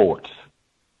of sports,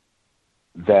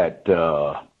 that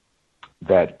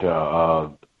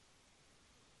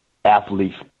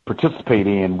athletes participate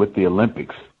in with the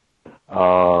Olympics.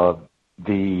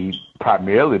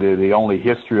 Primarily the only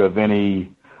history of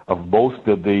most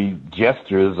of the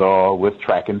gestures are with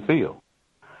track and field,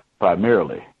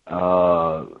 primarily.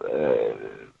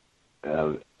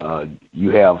 You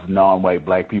have non-white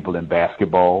black people in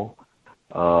basketball.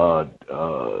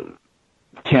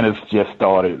 Tennis just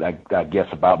started, I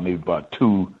guess, about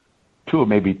two or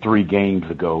maybe 3 games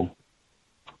ago,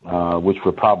 which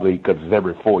were probably, because it's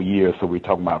every 4 years, so we're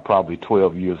talking about probably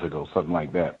 12 years ago, something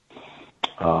like that.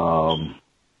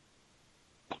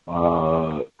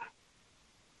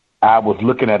 I was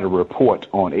looking at a report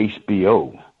on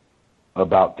HBO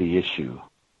about the issue,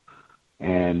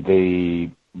 and they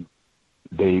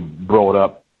brought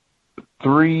up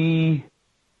 3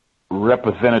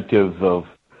 representatives of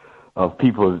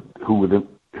people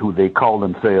who they call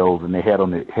themselves, and they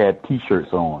had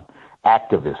T-shirts on,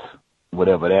 activists,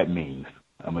 whatever that means.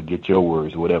 I'm gonna get your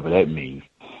words, whatever that means.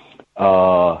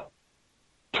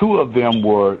 2 of them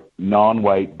were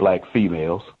non-white black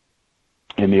females,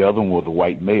 and the other one was a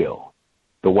white male.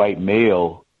 The white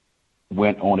male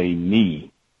went on a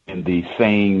knee in the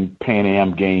same Pan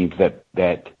Am games that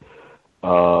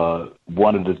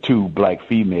one of the 2 black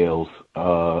females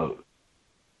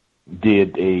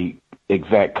did a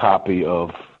exact copy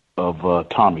of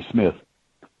Tommy Smith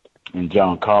and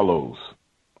John Carlos,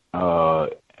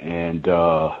 but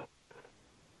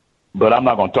I'm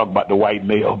not going to talk about the white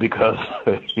male because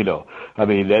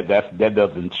that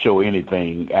doesn't show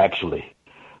anything actually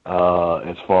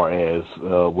as far as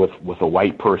what a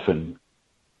white person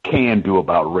can do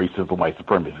about racism, white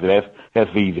supremacy.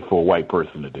 That's easy for a white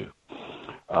person to do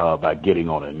by getting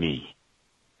on a knee.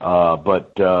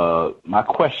 But my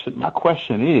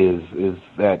question is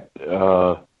that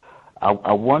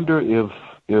I wonder if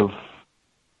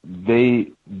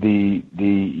the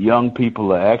young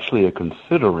people are actually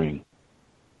considering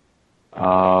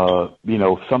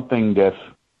something that's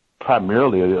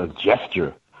primarily a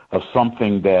gesture of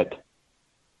something that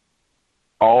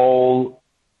all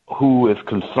who is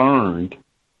concerned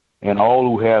and all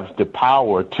who have the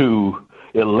power to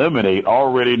eliminate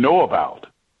already know about.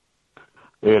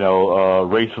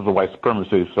 Racism, white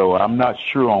supremacy. So I'm not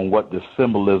sure on what the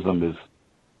symbolism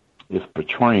is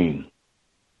portraying,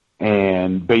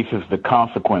 and basis the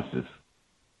consequences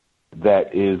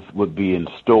that would be in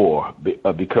store.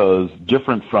 Because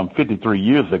different from 53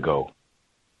 years ago,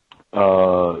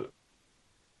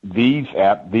 these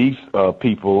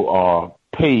people are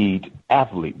paid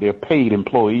athletes. They're paid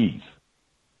employees.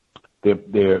 They're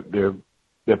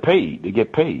paid. They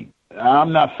get paid.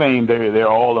 I'm not saying they're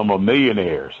all of them are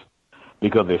millionaires,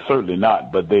 because they're certainly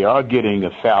not, but they are getting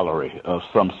a salary of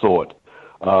some sort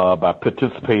by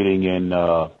participating in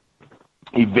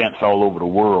events all over the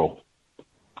world,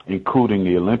 including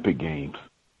the Olympic Games.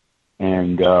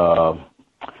 And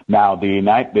now the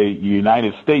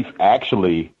United States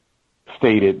actually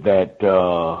stated that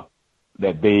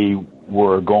they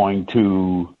were going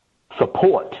to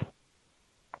support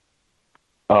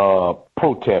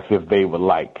protests if they would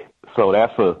like. So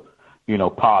that's a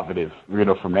positive,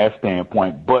 from that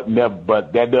standpoint. But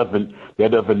that doesn't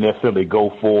necessarily go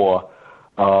for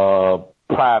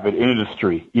private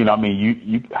industry.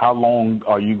 How long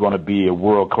are you going to be a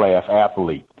world-class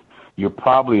athlete? You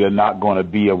probably are not going to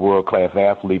be a world-class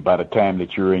athlete by the time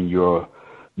that you're in your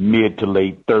mid to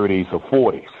late 30s or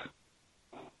 40s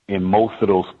in most of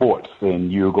those sports, and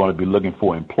you're going to be looking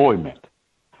for employment.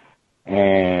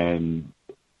 And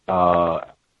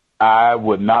I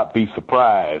would not be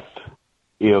surprised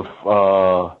if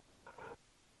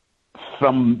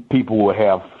some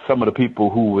of the people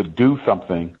who would do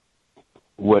something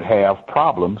would have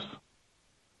problems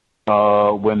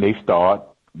when they start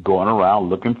going around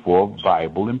looking for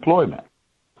viable employment.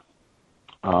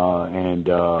 And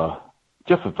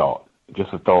just a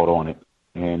thought on it.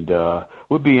 And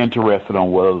would be interested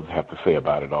on what others have to say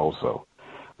about it also.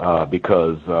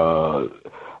 Because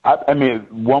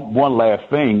one last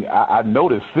thing, I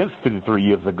noticed since 53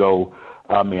 years ago,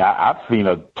 I've seen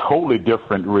a totally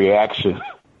different reaction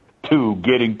to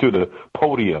getting to the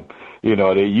podium.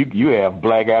 You have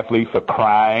black athletes are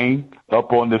crying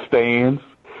up on the stands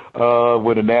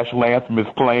when the national anthem is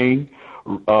playing.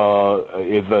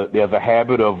 There's a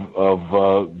habit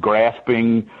of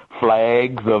grasping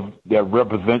flags that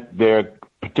represent their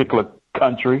particular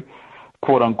country,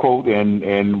 quote unquote,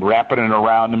 and wrapping it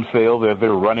around themselves as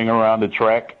they're running around the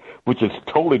track, which is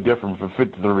totally different from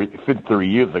 53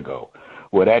 years ago,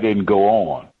 where that didn't go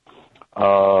on.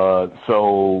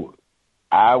 So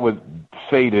I would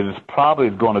say that it's probably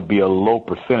going to be a low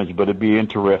percentage, but it'd be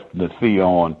interesting to see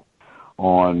on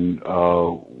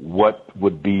what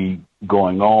would be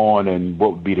going on and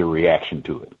what would be the reaction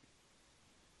to it.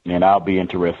 And I'll be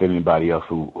interested in anybody else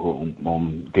who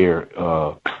on their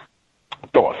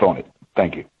thoughts on it.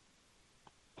 Thank you.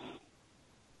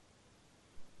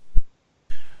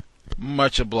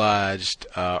 Much obliged,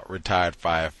 retired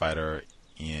firefighter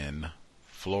in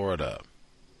Florida.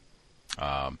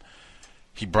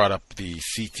 He brought up the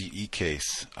CTE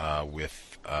case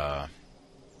with the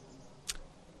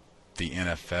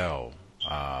NFL.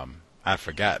 I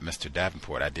forgot Mr.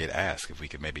 Davenport. I did ask if we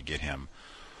could maybe get him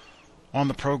on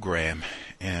the program,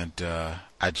 and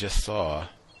I just saw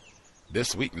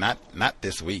this week, not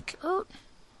this week,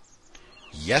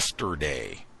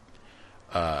 yesterday,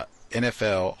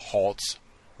 NFL halts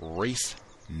race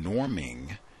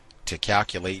norming to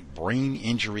calculate brain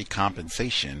injury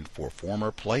compensation for former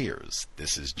players.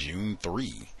 This is June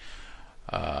 3.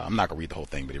 I'm not going to read the whole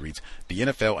thing, but it reads, the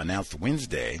NFL announced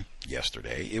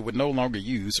yesterday, it would no longer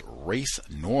use race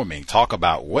norming. Talk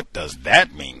about what does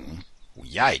that mean?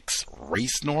 Yikes.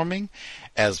 Race norming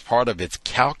as part of its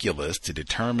calculus to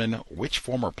determine which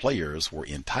former players were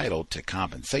entitled to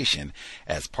compensation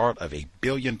as part of a $1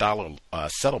 billion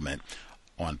settlement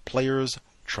on players'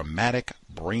 traumatic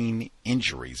brain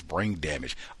injuries, brain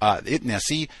damage. Now,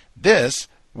 see, this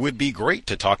would be great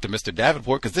to talk to Mr.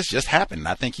 Davenport because this just happened.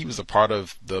 I think he was a part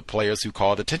of the players who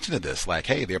called attention to this. Like,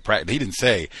 hey, he didn't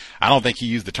say, I don't think he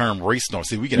used the term race norm.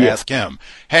 See, we can ask him,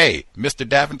 hey, Mr.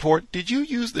 Davenport, did you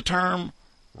use the term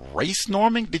race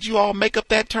norming? Did you all make up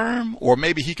that term? Or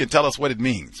maybe he can tell us what it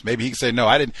means. Maybe he can say, no,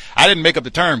 I didn't make up the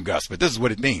term, Gus, but this is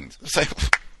what it means. Say,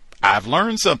 I've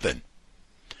learned something.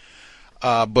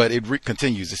 But it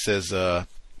continues. It says,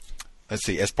 let's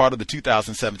see, as part of the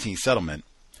 2017 settlement,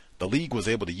 the league was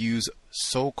able to use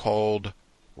so-called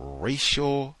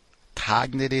racial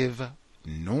cognitive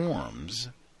norms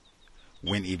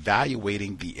when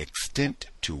evaluating the extent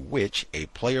to which a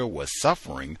player was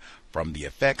suffering from the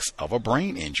effects of a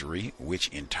brain injury, which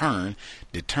in turn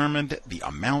determined the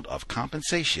amount of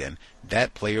compensation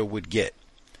that player would get.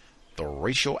 The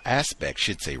racial aspect,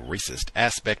 racist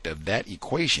aspect of that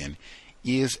equation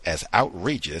is as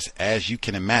outrageous as you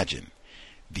can imagine.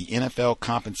 The NFL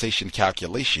compensation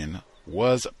calculation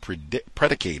was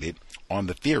predicated on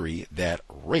the theory that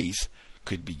race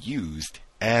could be used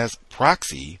as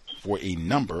proxy for a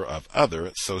number of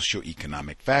other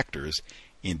socioeconomic factors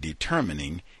in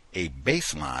determining a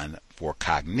baseline for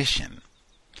cognition.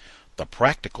 The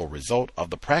practical result of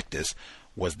the practice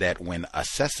was that when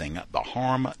assessing the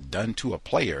harm done to a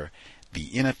player,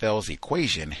 the NFL's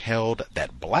equation held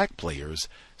that black players,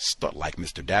 like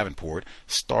Mr. Davenport,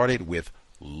 started with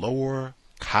lower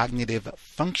cognitive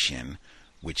function,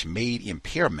 which made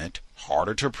impairment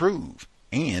harder to prove,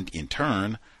 and in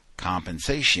turn,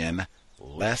 compensation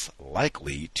less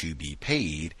likely to be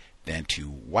paid than to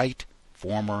white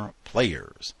former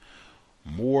players.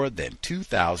 More than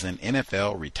 2,000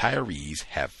 NFL retirees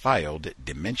have filed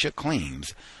dementia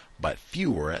claims, but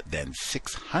fewer than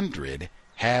 600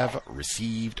 have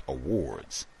received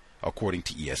awards, according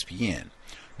to ESPN.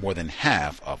 More than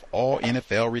half of all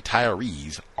NFL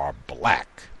retirees are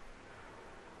black.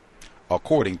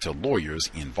 According to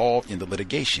lawyers involved in the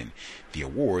litigation, the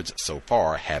awards so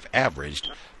far have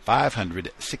averaged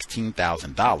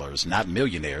 $516,000, not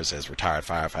millionaires, as retired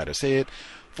firefighter said,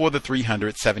 for the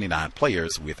 379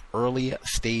 players with early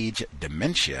stage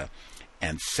dementia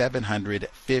and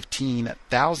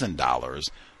 $715,000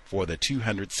 for the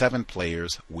 207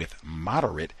 players with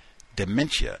moderate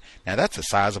dementia. Now, that's a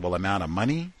sizable amount of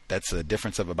money. That's a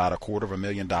difference of about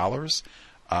 $250,000,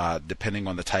 depending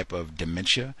on the type of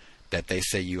dementia that they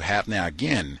say you have. Now,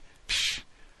 again,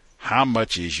 how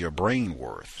much is your brain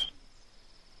worth?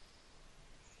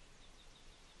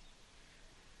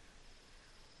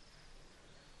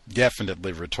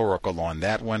 Definitely rhetorical on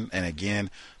that one. And again,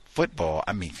 football,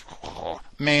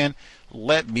 man,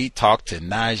 let me talk to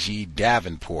Najee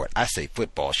Davenport. I say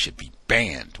football should be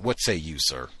banned. What say you,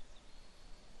 sir?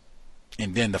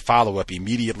 And then the follow-up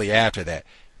immediately after that.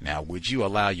 Now, would you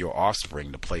allow your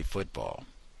offspring to play football?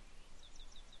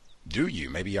 Do you?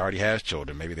 Maybe he already has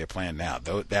children. Maybe they're playing now.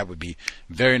 That would be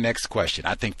very next question.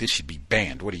 I think this should be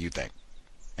banned. What do you think?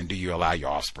 And do you allow your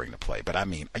offspring to play? But are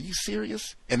you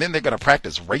serious? And then they're going to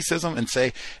practice racism and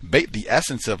say the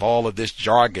essence of all of this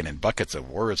jargon and buckets of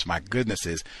words, my goodness,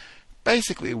 is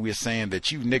basically we're saying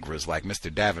that you niggers like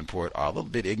Mr. Davenport are a little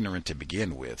bit ignorant to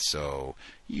begin with. So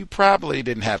you probably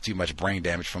didn't have too much brain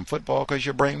damage from football because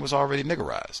your brain was already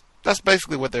niggerized. That's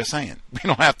basically what they're saying. We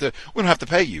don't have to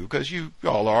pay you because you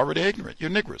all are already ignorant. You're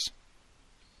niggers.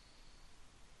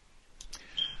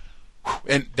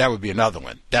 and that would be another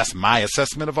one. That's my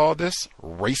assessment of all this.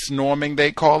 Race norming,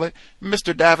 they call it.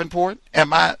 Mr. Davenport,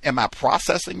 am I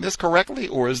processing this correctly,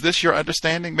 or is this your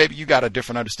understanding? Maybe you got a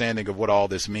different understanding of what all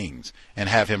this means, and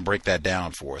have him break that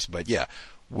down for us. But yeah,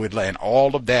 and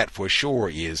all of that for sure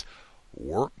is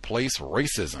workplace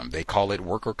racism. They call it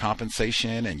worker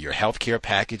compensation and your health care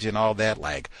package and all that.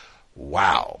 Like,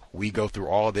 wow, we go through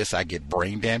all this, I get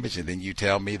brain damage, and then you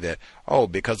tell me that, oh,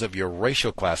 because of your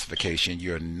racial classification,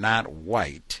 you're not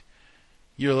white.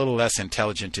 You're a little less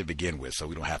intelligent to begin with, so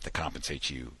we don't have to compensate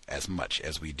you as much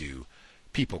as we do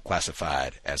people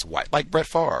classified as white, like Brett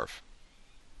Favre.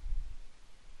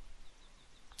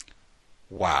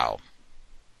 Wow.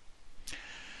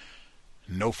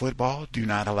 No football? Do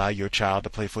not allow your child to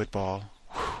play football?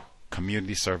 Whew.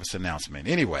 Community service announcement.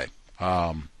 Anyway,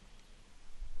 all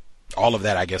of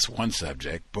that, I guess, one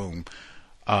subject. Boom.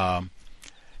 There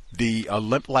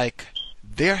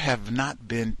have not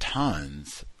been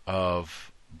tons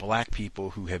of black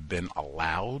people who have been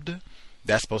allowed.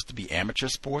 That's supposed to be amateur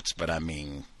sports, but I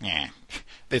mean,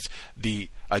 it's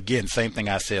again, same thing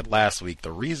I said last week.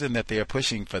 The reason that they are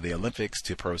pushing for the Olympics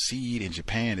to proceed in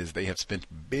Japan is they have spent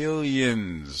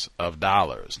billions of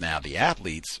dollars. Now, the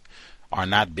athletes are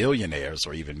not billionaires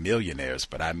or even millionaires,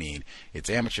 but I mean, it's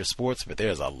amateur sports, but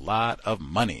there's a lot of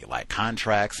money, like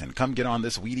contracts, and come get on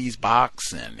this Wheaties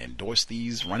box and endorse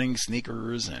these running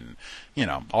sneakers and,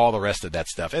 all the rest of that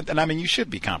stuff. And I mean, you should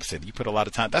be compensated. You put a lot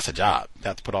of time. That's a job. You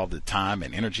have to put all the time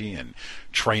and energy and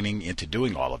training into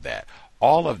doing all of that.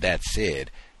 All of that said,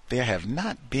 there have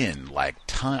not been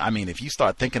if you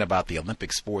start thinking about the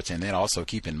Olympic sports, and then also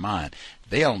keep in mind,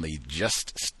 they only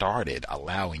just started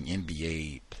allowing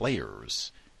NBA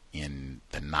players in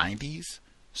the 90s.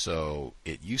 So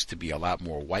it used to be a lot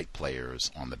more white players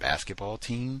on the basketball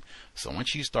team. So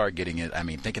once you start getting it,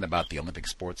 thinking about the Olympic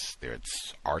sports,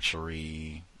 there's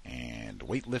archery and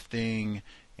weightlifting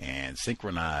and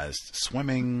synchronized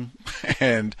swimming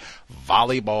and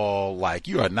volleyball. Like,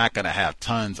 you are not going to have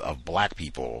tons of black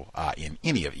people in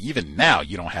any of it. Even now,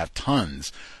 you don't have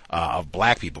tons of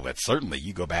black people, but certainly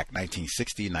you go back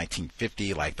 1960,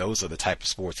 1950, like those are the type of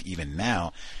sports. Even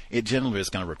now, it generally is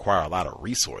going to require a lot of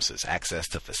resources, access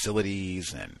to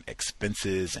facilities and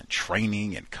expenses and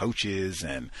training and coaches,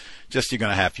 and just you're going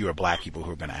to have fewer black people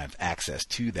who are going to have access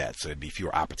to that. So it'd be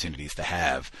fewer opportunities to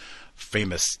have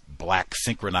famous black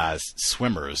synchronized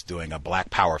swimmers doing a black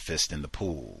power fist in the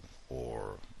pool,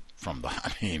 or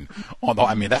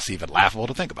that's even laughable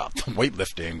to think about,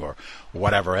 weightlifting or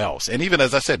whatever else. And even,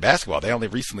 as I said, basketball, they only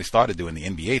recently started doing the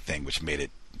NBA thing, which made it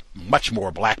much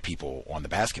more black people on the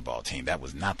basketball team. That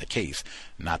was not the case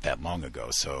not that long ago.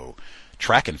 So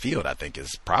track and field, I think,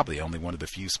 is probably only one of the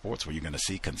few sports where you're going to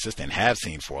see have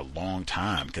seen for a long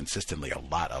time, consistently a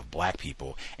lot of black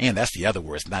people. And that's the other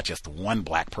word. It's not just one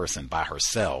black person by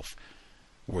herself,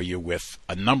 where you're with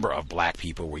a number of black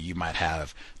people, where you might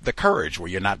have the courage, where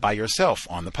you're not by yourself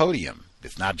on the podium.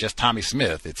 It's not just Tommy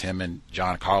Smith, it's him and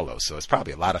John Carlos. So it's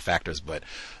probably a lot of factors, but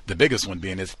the biggest one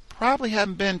being is probably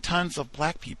haven't been tons of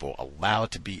black people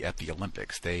allowed to be at the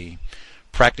Olympics. They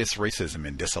practice racism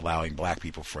in disallowing black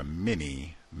people from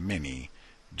many, many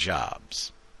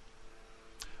jobs.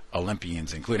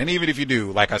 Olympians included. And even if you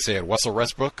do, like I said, Russell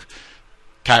Westbrook,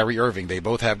 Kyrie Irving, they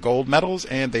both have gold medals,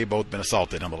 and they both been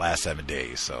assaulted in the last 7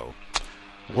 days. So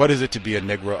what is it to be a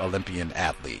Negro Olympian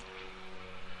athlete?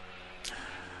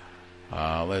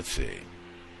 Let's see.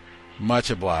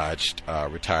 Much obliged,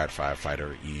 retired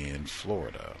firefighter in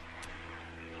Florida.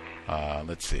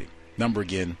 Let's see. Number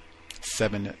again,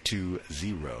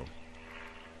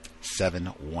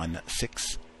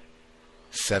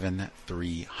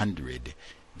 720-716-7300.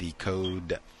 The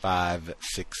code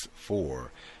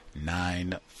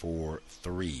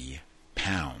 564-943#.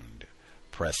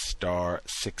 Press star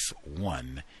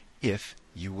 61 if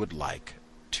you would like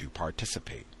to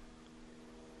participate.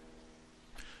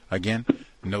 Again,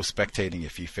 no spectating.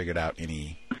 If you figured out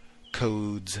any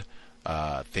codes,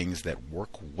 things that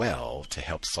work well to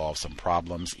help solve some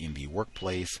problems in the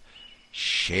workplace,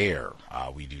 share.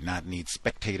 We do not need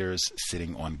spectators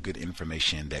sitting on good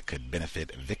information that could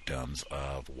benefit victims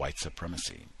of white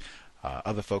supremacy.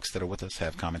 Other folks that are with us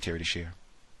have commentary to share.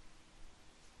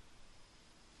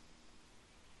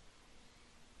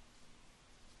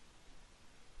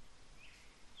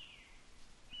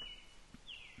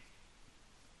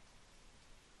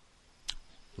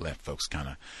 Let folks kind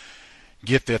of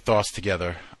get their thoughts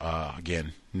together.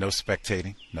 Again, no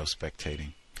spectating, no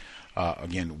spectating.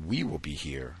 Again, we will be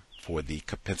here for the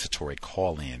compensatory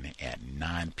call-in at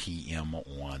 9 p.m.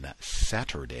 on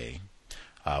Saturday.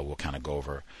 We'll kind of go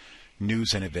over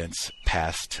news and events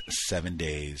past 7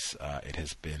 days. It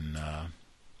has been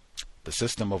the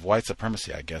system of white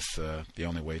supremacy, I guess, the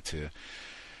only way to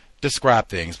describe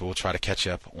things. But we'll try to catch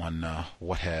up on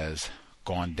what has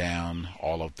gone down,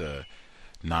 all of the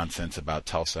nonsense about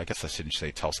Tulsa. I guess I shouldn't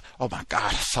say Tulsa. Oh my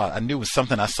God, I knew it was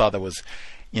something I saw that was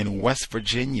in West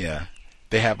Virginia.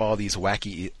 They have all these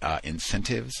wacky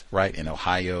incentives, right? In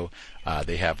Ohio,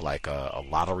 they have like a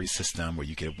lottery system where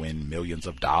you can win millions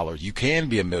of dollars. You can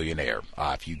be a millionaire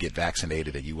if you get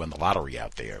vaccinated and you win the lottery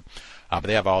out there. But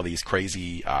they have all these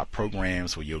crazy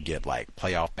programs where you'll get like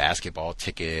playoff basketball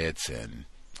tickets and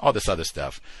all this other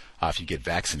stuff if you get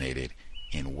vaccinated.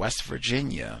 In West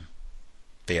Virginia,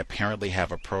 they apparently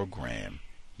have a program.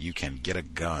 You can get a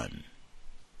gun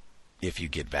if you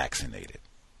get vaccinated.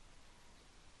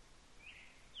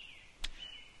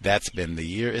 That's been the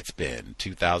year it's been,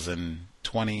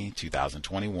 2020,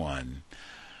 2021.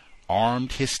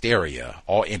 Armed hysteria,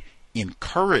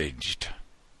 encouraged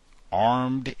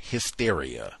armed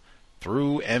hysteria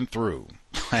through and through,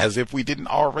 as if we didn't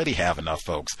already have enough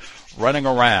folks running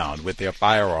around with their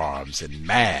firearms and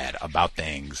mad about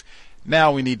things.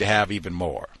 Now we need to have even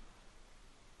more.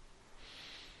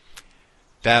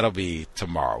 That'll be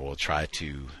tomorrow. We'll try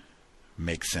to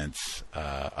make sense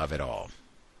of it all.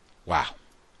 Wow.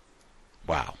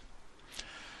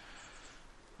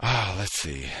 Let's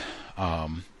see.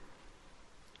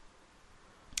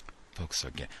 Folks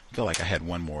are I feel like I had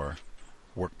one more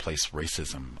workplace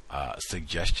racism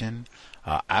suggestion.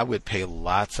 I would pay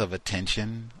lots of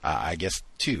attention. I guess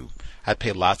two. I'd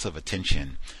pay lots of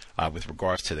attention with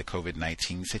regards to the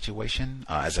COVID-19 situation.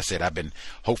 As I said,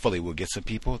 hopefully we'll get some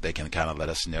people. They can kind of let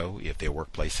us know if their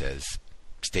workplace has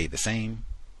stayed the same.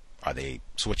 Are they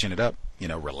switching it up?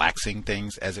 Relaxing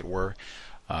things, as it were,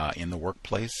 in the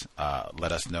workplace.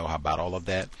 Let us know about all of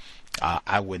that.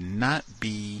 I would not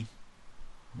be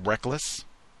reckless,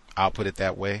 I'll put it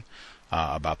that way,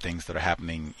 about things that are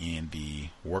happening in the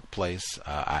workplace.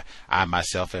 I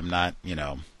myself am not, in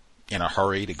a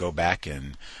hurry to go back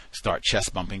and start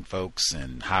chest bumping folks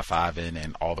and high-fiving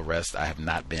and all the rest. I have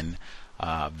not been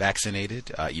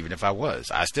vaccinated. Even if I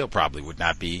was, I still probably would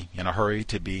not be in a hurry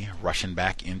to be rushing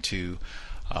back into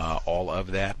all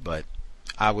of that, but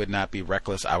I would not be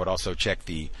reckless. I would also check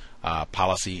the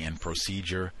policy and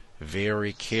procedure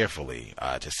very carefully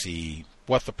to see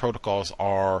what the protocols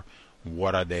are,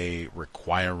 what are they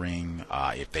requiring,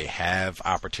 if they have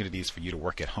opportunities for you to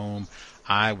work at home.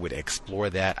 I would explore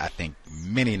that. I think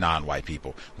many non-white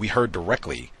people, we heard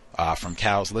directly from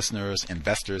C.O.W.S listeners,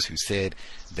 investors who said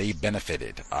they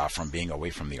benefited from being away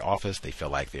from the office. They feel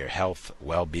like their health,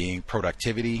 well-being,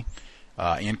 productivity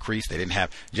increased. They didn't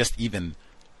have just even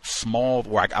small,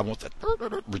 or I want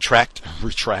to retract,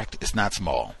 it's not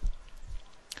small.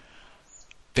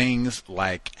 Things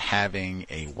like having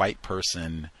a white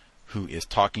person who is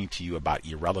talking to you about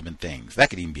irrelevant things. That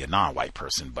could even be a non-white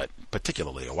person, but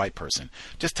particularly a white person,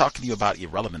 just talking to you about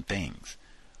irrelevant things,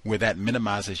 where that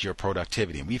minimizes your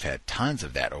productivity. And we've had tons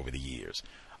of that over the years,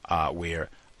 where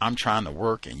I'm trying to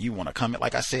work and you want to come in,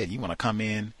 like I said, you want to come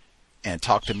in and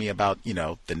talk to me about,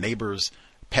 the neighbor's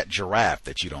pet giraffe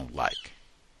that you don't like.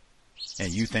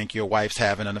 And you think your wife's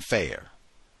having an affair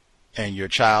and your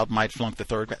child might flunk the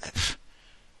third grade.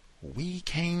 We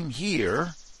came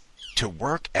here to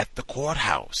work at the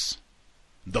courthouse,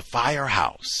 the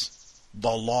firehouse,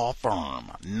 the law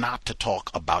firm, not to talk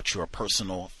about your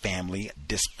personal family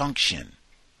dysfunction.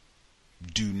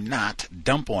 Do not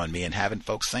dump on me and having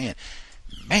folks saying,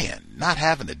 man, not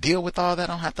having to deal with all that.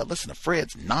 I don't have to listen to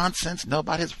Fred's nonsense, know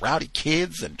about his rowdy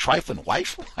kids and trifling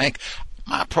wife. Like,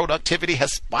 my productivity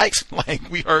has spiked. Like,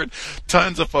 we heard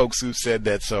tons of folks who said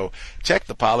that. So check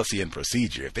the policy and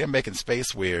procedure. If they're making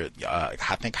space where I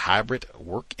think hybrid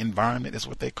work environment is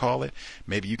what they call it.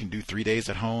 Maybe you can do 3 days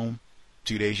at home,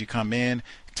 2 days you come in.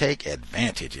 Take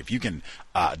advantage. If you can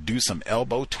do some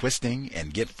elbow twisting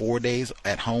and get 4 days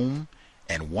at home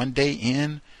and 1 day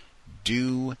in,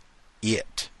 do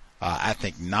it. I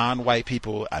think non-white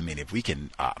people, if we can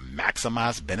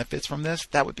maximize benefits from this,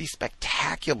 that would be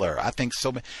spectacular. I think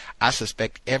I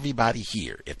suspect everybody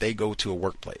here, if they go to a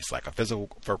workplace, like a physical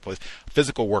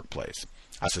workplace,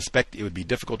 I suspect it would be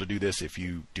difficult to do this if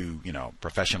you do,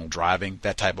 professional driving,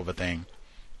 that type of a thing.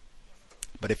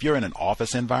 But if you're in an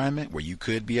office environment where you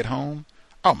could be at home,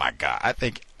 oh my God, I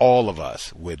think all of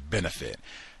us would benefit.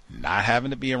 Not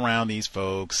having to be around these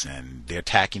folks and their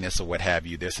tackiness or what have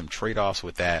you. There's some trade-offs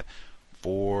with that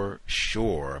for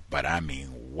sure. But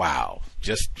wow.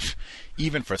 Just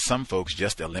even for some folks,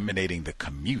 just eliminating the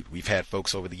commute. We've had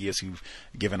folks over the years who've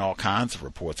given all kinds of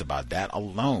reports about that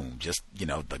alone. Just,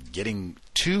 the getting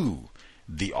to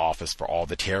the office for all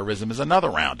the terrorism is another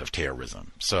round of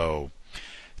terrorism. So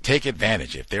take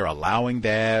advantage if they're allowing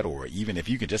that, or even if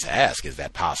you can just ask, is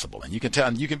that possible? And you can tell,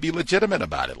 and you can be legitimate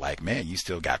about it. Like, man, you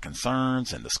still got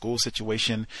concerns, and the school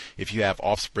situation, if you have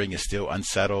offspring, is still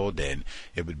unsettled, and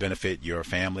it would benefit your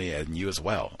family and you as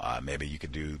well. Maybe you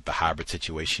could do the hybrid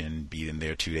situation, be in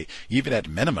there 2 days, even at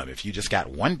minimum. If you just got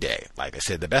 1 day, like I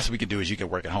said, the best we can do is you can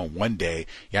work at home 1 day.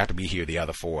 You have to be here the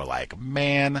other 4. Like,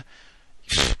 man,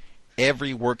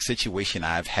 every work situation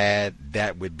I've had,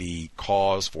 that would be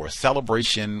cause for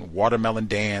celebration, watermelon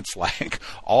dance, like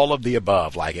all of the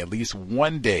above. Like, at least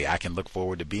 1 day I can look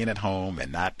forward to being at home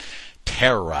and not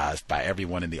terrorized by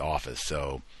everyone in the office.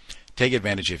 So take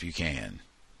advantage if you can.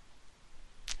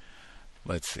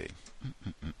 Let's see.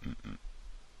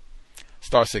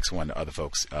 Star 6-1 to other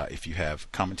folks. If you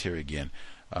have commentary, again,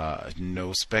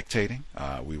 no spectating.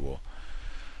 We will.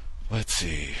 Let's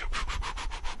see.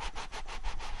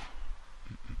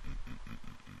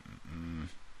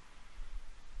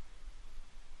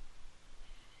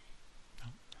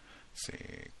 See,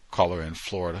 caller in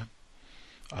Florida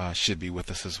should be with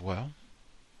us as well.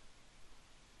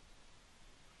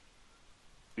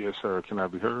 Yes, sir. Can I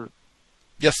be heard?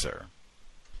 Yes, sir.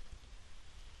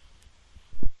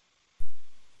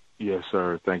 Yes,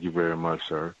 sir. Thank you very much,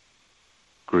 sir.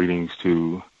 Greetings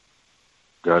to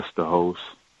Gus, the host,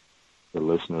 the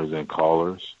listeners and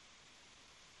callers.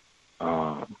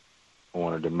 I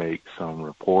wanted to make some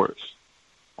reports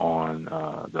on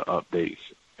the updates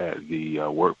at the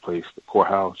workplace, the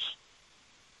courthouse.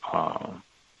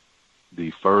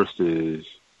 The first is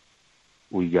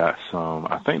we got some,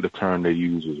 I think the term they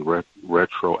use is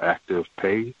retroactive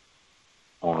pay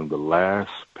on the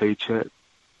last paycheck,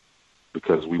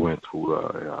 because we went through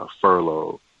a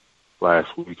furlough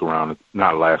last week around,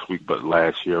 not last week, but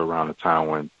last year around the time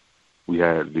when we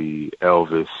had the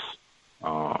Elvis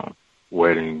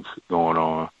weddings going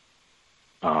on.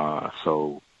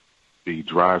 So the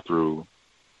drive-through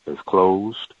is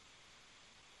closed.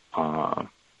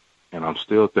 And I'm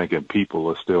still thinking people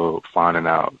are still finding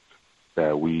out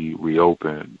that we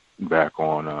reopened back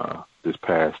on this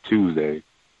past Tuesday.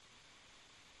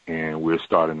 And we're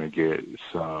starting to get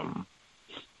some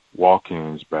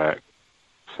walk-ins back.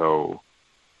 So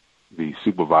the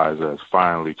supervisor has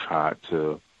finally tried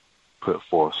to put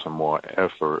forth some more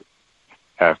effort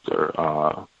after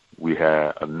we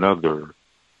had another,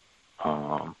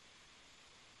 I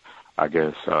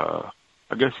guess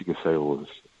you could say it was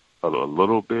a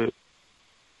little bit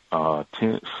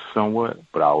tense somewhat,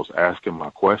 but I was asking my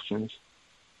questions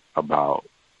about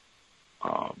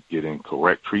getting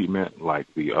correct treatment like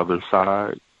the other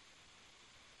side.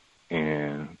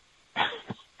 And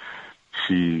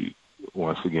she,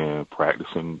 once again,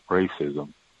 practicing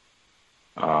racism.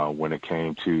 When it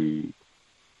came to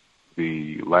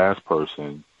the last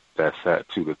person that sat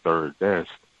to the third desk,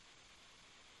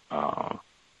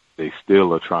 they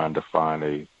still are trying to find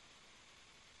a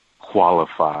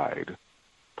qualified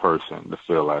person to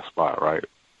fill that spot, right?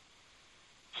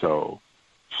 So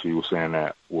she was saying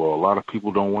that, well, a lot of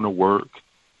people don't want to work,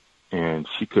 and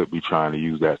she could be trying to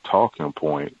use that talking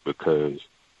point because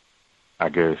I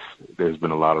guess there's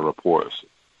been a lot of reports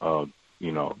of,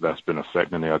 that's been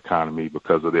affecting the economy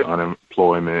because of the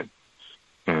unemployment.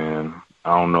 And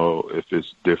I don't know if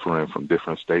it's different from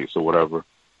different states or whatever,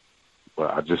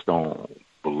 but I just don't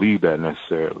believe that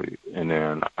necessarily. And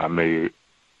then I made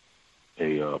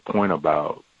a point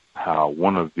about how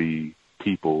one of the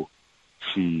people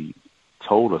she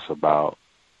told us about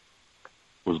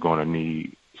was going to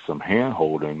need some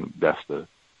hand-holding. That's the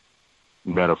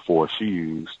metaphor she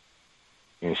used.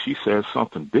 And she said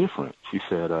something different. She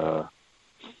said, the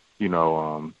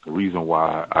reason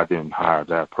why I didn't hire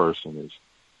that person is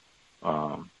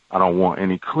I don't want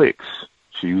any clicks.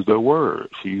 She used the word.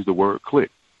 She used the word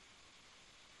click.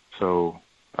 So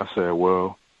I said,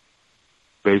 well,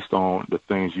 based on the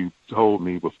things you told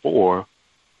me before,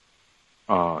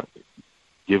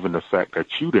 given the fact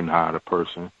that you didn't hire the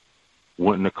person,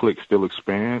 wouldn't the click still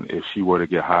expand if she were to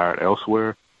get hired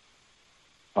elsewhere?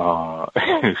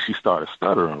 She started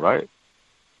stuttering, right?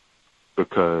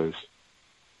 Because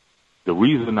the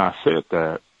reason I said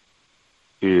that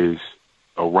is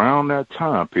around that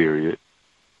time period,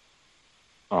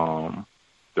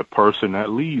 the person that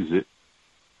leads it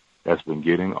has been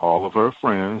getting all of her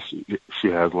friends. She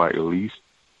has like at least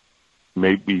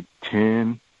maybe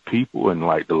 10 people in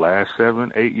like the last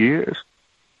 7-8 years,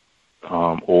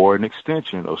 or an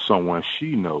extension of someone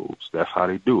she knows. That's how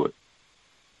they do it.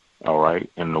 All right.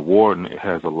 And the warden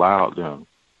has allowed them,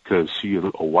 because she is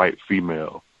a white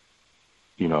female,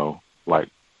 like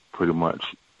pretty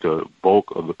much the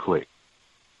bulk of the clique.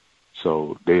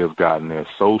 So they have gotten their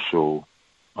social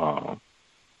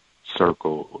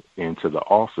circle into the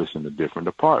office in the different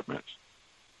departments.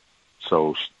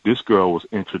 So this girl was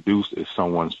introduced as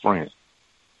someone's friend,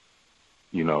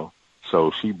 you know.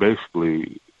 So she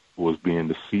basically was being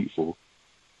deceitful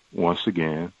once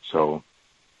again. So,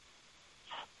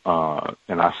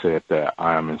 and I said that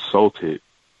I am insulted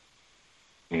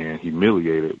and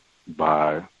humiliated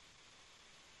by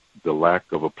the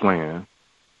lack of a plan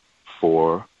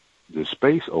for the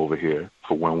space over here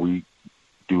for when we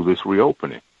do this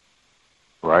reopening,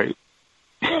 right?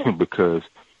 Because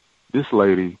this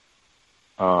lady,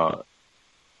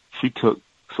 she took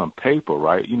some paper,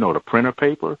 right? You know, the printer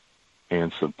paper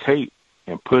and some tape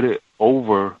and put it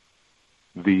over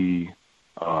the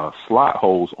slot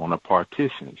holes on the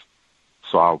partitions.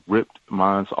 So I ripped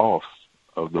mine off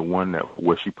of the one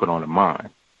where she put on the mine.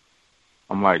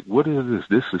 I'm like, what is this?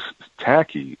 This is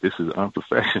tacky. This is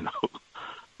unprofessional.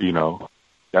 You know,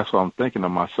 that's what I'm thinking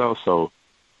of myself. So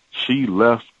she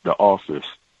left the office.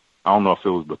 I don't know if it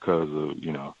was because of,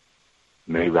 you know,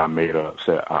 maybe I made her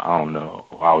upset. I don't know.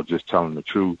 I was just telling the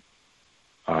truth.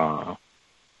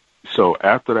 So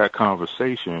after that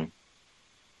conversation,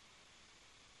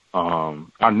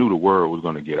 I knew the word was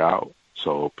going to get out.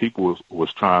 So people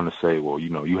was trying to say, well, you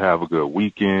know, you have a good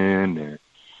weekend and,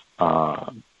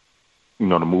 you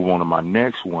know, to move on to my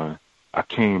next one. I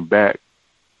came back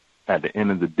at the end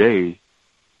of the day,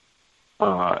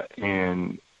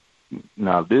 and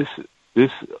now this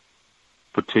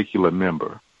particular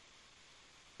member,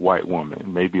 white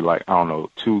woman, maybe like, I don't know,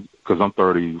 because I'm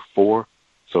 34,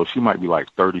 so she might be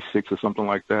like 36 or something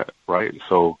like that, right?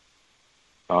 So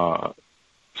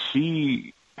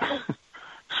she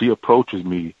approaches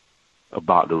me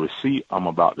about the receipt I'm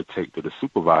about to take to the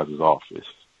supervisor's office.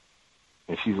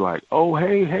 And she's like, oh,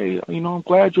 hey, you know, I'm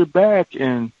glad you're back.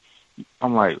 And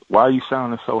I'm like, why are you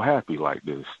sounding so happy like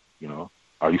this? You know,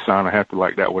 are you sounding happy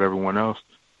like that with everyone else?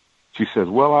 She says,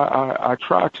 well, I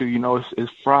try to, you know,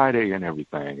 it's Friday and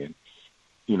everything. And,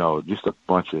 you know, just a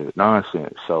bunch of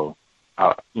nonsense. So,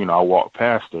 I walk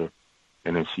past her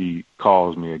and then she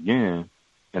calls me again.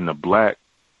 And the black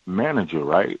manager,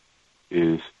 right,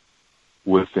 is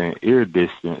within ear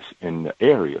distance in the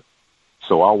area.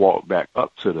 So I walked back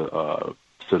up to the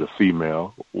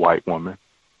female white woman,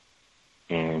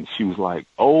 and she was like,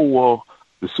 "Oh, well,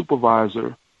 the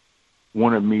supervisor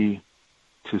wanted me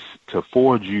to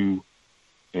forward you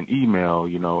an email,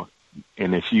 you know,"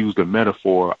 and then she used a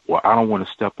metaphor. Well, I don't want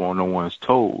to step on no one's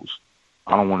toes.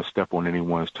 I don't want to step on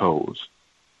anyone's toes.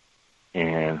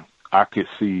 And I could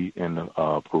see in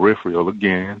the peripheral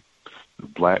again, the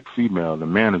black female, the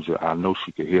manager. I know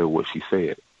she could hear what she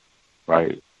said,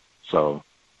 right? So,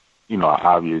 you know, an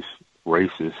obvious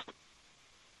racist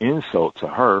insult to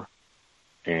her.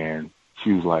 And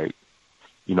she was like,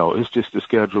 you know, it's just the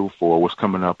schedule for what's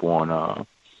coming up on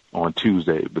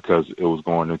Tuesday because it was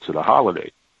going into the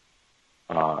holiday.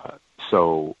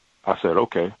 So I said,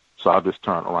 okay. So I just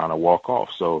turned around and walk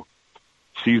off. So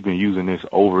she's been using this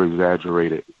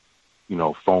over-exaggerated, you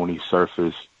know, phony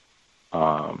surface,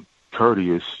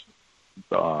 courteous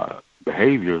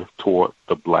behavior toward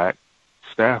the black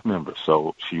staff member.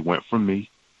 So she went from me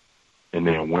and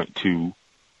then went to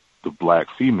the black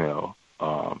female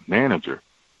manager.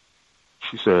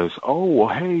 She says, oh, well,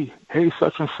 hey,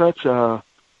 such and such, you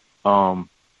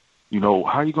know,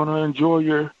 how are you going to enjoy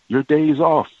your days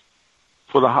off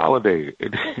for the holiday?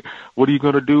 What are you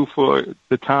going to do for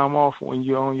the time off when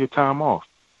you're on your time off?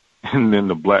 And then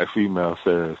the black female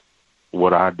says,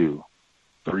 what I do.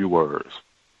 3 words.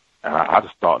 And I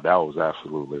just thought that was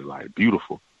absolutely, like,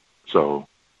 beautiful. So,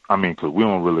 I mean, because we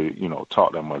don't really, you know,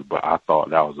 talk that much, but I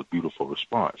thought that was a beautiful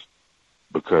response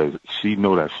because she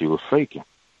knew that she was faking,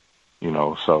 you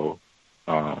know. So,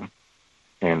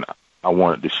 and I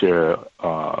wanted to share,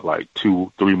 like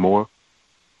 2, 3 more.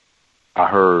 I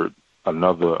heard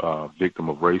another victim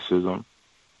of racism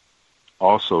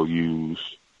also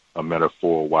use a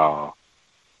metaphor while,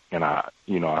 and I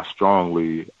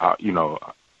strongly, I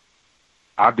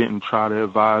didn't try to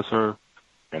advise her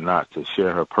and not to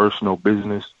share her personal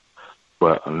business,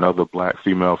 but another black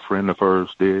female friend of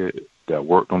hers did that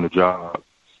worked on the job,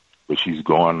 but she's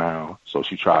gone now. So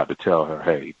she tried to tell her,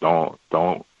 hey, don't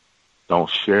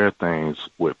share things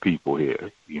with people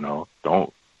here. You know,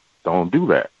 don't do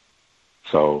that.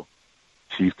 So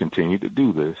she's continued to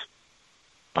do this.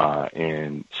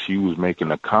 And she was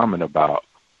making a comment about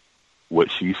what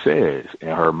she says in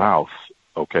her mouth.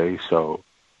 Okay. So,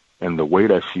 and the way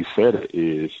that she said it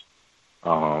is,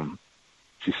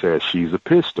 she said she's a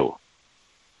pistol.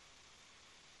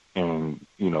 And,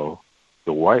 you know,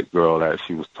 the white girl that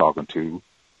she was talking to,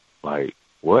 like,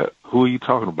 what? Who are you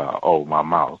talking about? Oh, my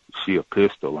mouth. She a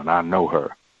pistol, and I know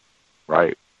her,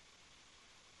 right?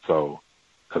 So,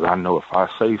 because I know if I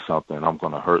say something, I'm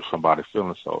going to hurt somebody's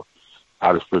feelings. So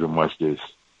I just pretty much just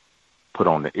put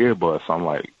on the earbuds. So I'm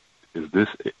like, is this,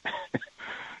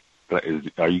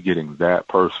 are you getting that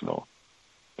personal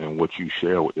in what you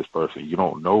share with this person? You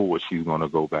don't know what she's going to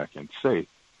go back and say.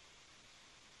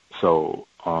 So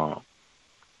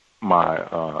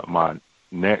my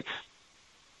next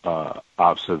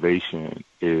observation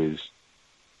is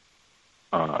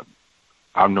I've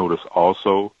noticed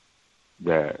also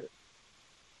that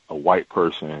a white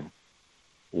person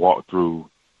walked through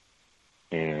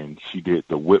and she did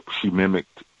the whip. She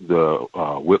mimicked the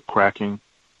whip cracking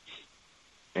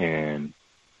and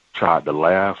tried to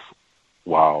laugh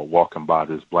while walking by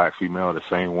this black female, the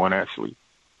same one actually.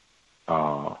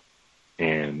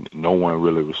 And no one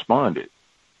really responded.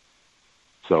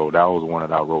 So that was one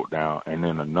that I wrote down. And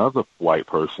then another white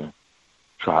person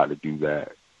tried to do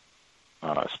that,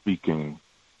 speaking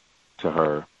to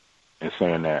her and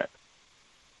saying that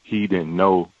he didn't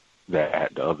know that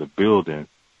at the other building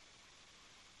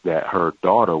that her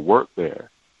daughter worked there.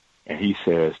 And he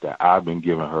says that I've been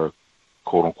giving her,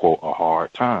 quote unquote, a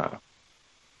hard time.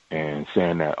 And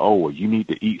saying that, oh, well, you need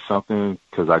to eat something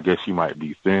because I guess you might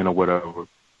be thin or whatever.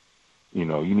 You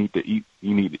know, you need to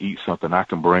eat something. I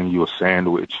can bring you a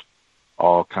sandwich,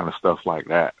 all kind of stuff like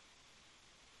that.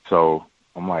 So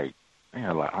I'm like,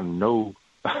 man, like I know,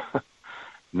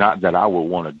 not that I would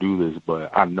want to do this,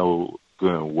 but I know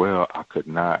good and well I could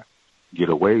not get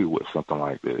away with something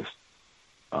like this.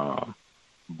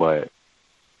 But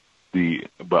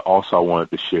also I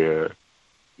wanted to share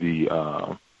the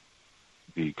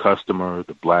customer,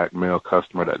 the black male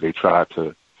customer that they tried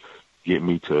to get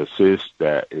me to assist,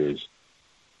 that is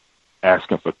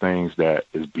asking for things that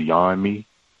is beyond me.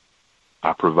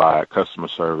 I provide customer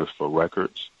service for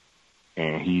records,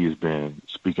 and he has been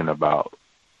speaking about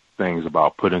things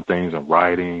about putting things in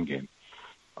writing and,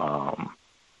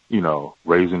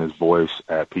 raising his voice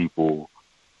at people,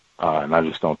 and I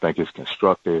just don't think it's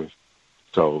constructive.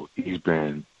 So he's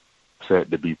been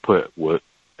said to be put with,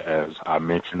 as I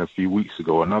mentioned a few weeks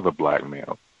ago, another black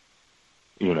male.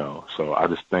 So I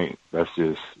just think that's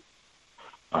just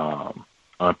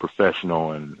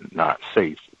unprofessional and not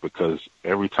safe, because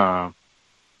every time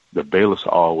the bailiffs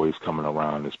are always coming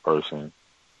around this person,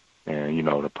 and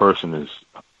the person is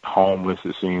homeless,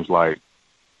 it seems like,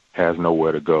 has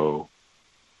nowhere to go.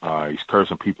 He's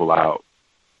cursing people out,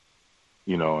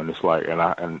 and it's like,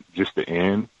 and just to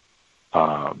end,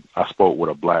 I spoke with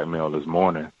a black male this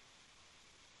morning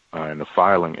in the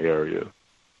filing area,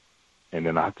 and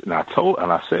then I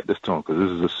said this to him because this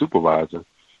is a supervisor.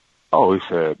 Oh, he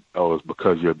said, oh, it's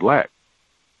because you're black.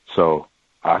 So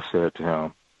I said to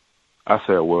him,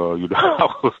 well,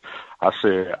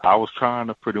 I was trying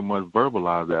to pretty much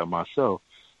verbalize that myself.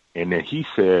 And then he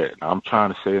said, I'm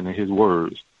trying to say it in his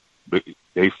words, but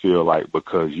they feel like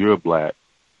because you're black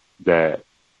that,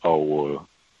 oh, well,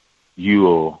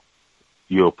 you'll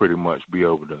pretty much be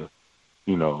able to,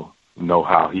 know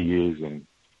how he is, and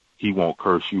he won't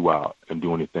curse you out and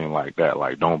do anything like that.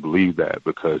 Like, don't believe that,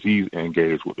 because he's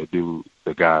engaged with the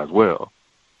guy as well.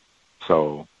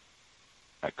 So,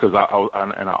 because I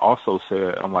also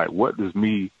said, I'm like, what does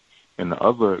me and the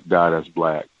other guy that's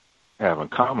black have in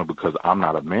common? Because I'm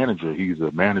not a manager. He's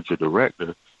a manager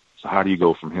director. So how do you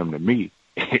go from him to me?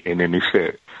 And then he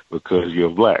said, because you're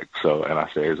black. So, and I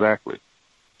said, exactly.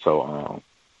 So,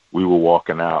 we were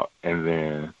walking out, and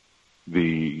then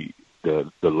the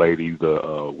lady,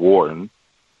 the warden,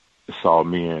 saw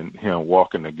me and him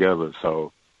walking together.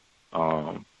 So,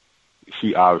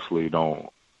 she obviously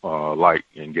don't like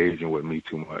engaging with me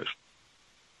too much,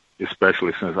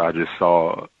 especially since I just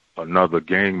saw another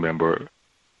gang member,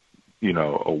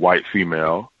 a white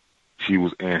female. She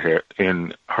was in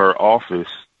her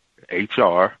office,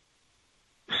 HR,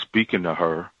 speaking to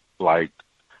her like,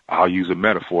 I'll use a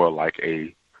metaphor, like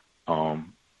a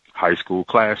high school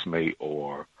classmate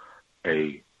or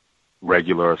a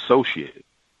regular associate,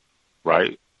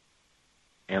 right?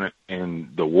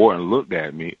 And the warden looked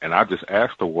at me, and I just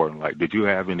asked the warden, like, did you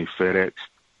have any FedEx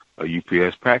or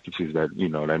UPS packages that,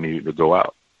 that needed to go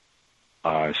out?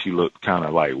 She looked kind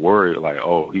of like worried, like,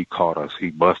 oh, he caught us,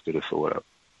 he busted us or whatever.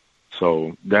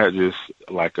 So that just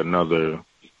like another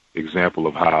example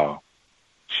of how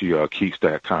she keeps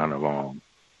that kind of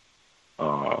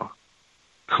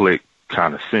clique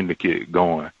kind of syndicate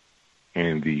going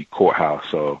in the courthouse.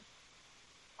 So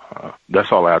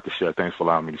that's all I have to share. Thanks for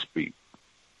allowing me to speak.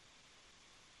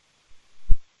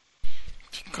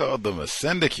 You called them a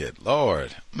syndicate,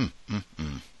 Lord.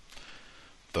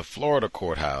 The Florida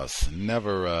courthouse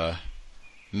never,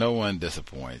 no one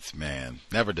disappoints, man.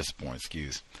 Never disappoints,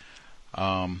 excuse.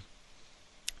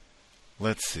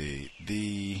 let's see,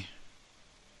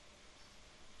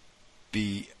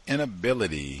 the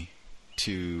inability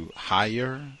to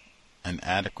hire an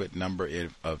adequate number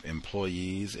of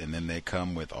employees, and then they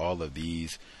come with all of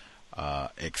these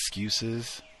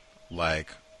excuses,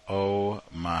 like, oh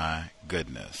my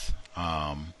goodness.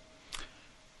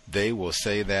 They will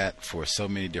say that for so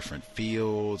many different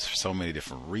fields, for so many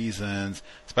different reasons,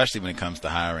 especially when it comes to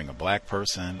hiring a black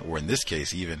person, or in this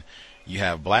case, even you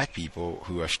have black people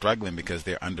who are struggling because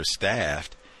they're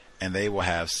understaffed, and they will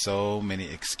have so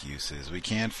many excuses. We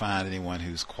can't find anyone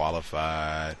who's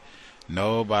qualified.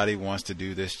 Nobody wants to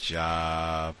do this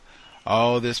job.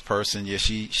 Oh, this person, yeah,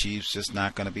 she's just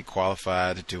not going to be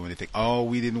qualified to do anything. Oh,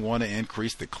 we didn't want to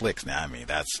increase the clicks. Now, I mean,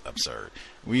 that's absurd.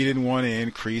 We didn't want to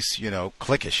increase,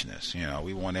 cliquishness.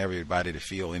 We want everybody to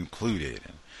feel included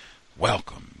and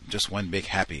welcome. Just one big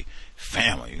happy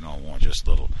family. You don't want just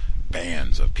little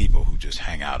bands of people who just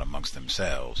hang out amongst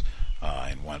themselves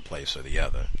in one place or the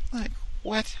other. Like,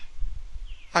 what?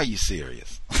 Are you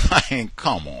serious? I mean,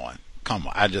 come on.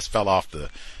 I just fell off the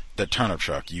turnip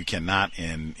truck. You cannot,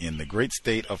 in the great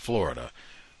state of Florida,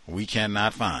 we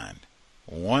cannot find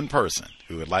one person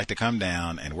who would like to come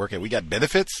down and work we got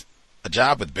benefits? A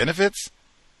job with benefits?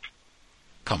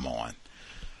 Come on.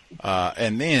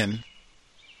 And then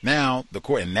now the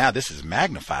court, and now this is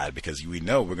magnified because we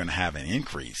know we're going to have an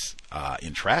increase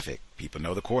in traffic. People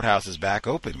know the courthouse is back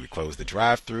open. We closed the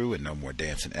drive-through and no more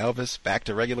dancing Elvis. Back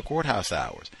to regular courthouse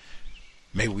hours.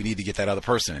 Maybe we need to get that other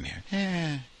person in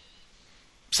here.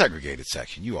 Segregated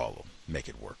section. You all will make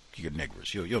it work. You get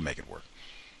niggers. You'll make it work.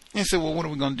 And so, well, what are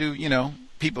we going to do?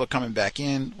 People are coming back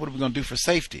in. What are we going to do for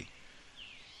safety?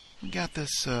 We got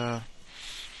this, I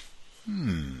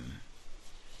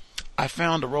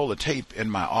found a roll of tape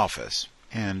in my office,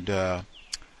 and I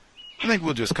think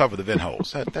we'll just cover the vent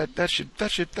holes. That should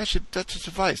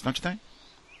suffice, don't you think?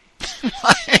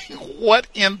 Like, what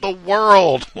in the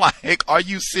world? Like, are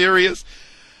you serious?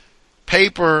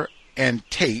 Paper and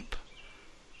tape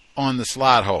on the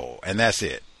slot hole, and that's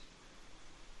it.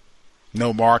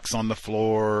 No marks on the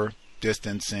floor,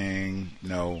 distancing,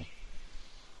 no.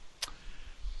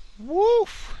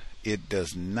 Woof. It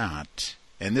does not.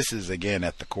 And this is, again,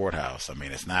 at the courthouse. I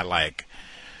mean, it's not like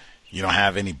you don't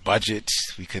have any budget.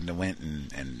 We couldn't have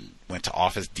went to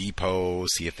Office Depot,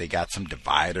 see if they got some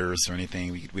dividers or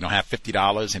anything. We don't have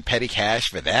 $50 in petty cash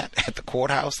for that at the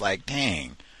courthouse. Like,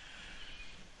 dang.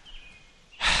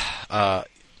 I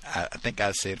think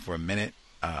I said for a minute,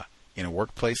 in a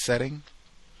workplace setting,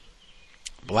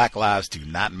 black lives do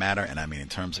not matter. And I mean, in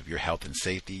terms of your health and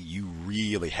safety, you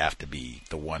really have to be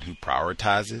the one who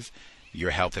prioritizes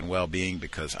your health and well-being,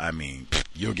 because, I mean,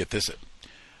 you'll get this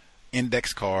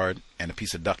index card and a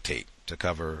piece of duct tape to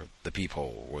cover the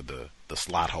peephole or the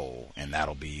slot hole, and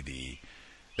that'll be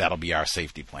our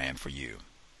safety plan for you.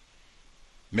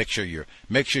 Make sure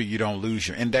you don't lose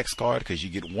your index card, because you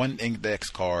get one index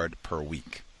card per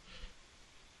week.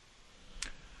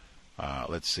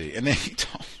 Let's see. And then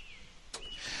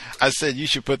I said you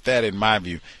should put that, in my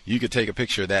view. You could take a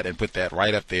picture of that and put that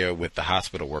right up there with the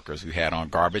hospital workers who had on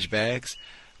garbage bags.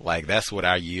 Like, that's what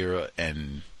our year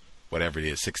and whatever it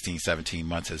is, 16, 17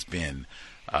 months has been.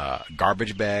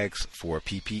 Garbage bags for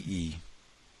PPE,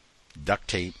 duct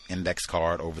tape, index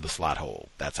card over the slot hole.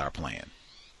 That's our plan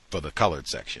for the colored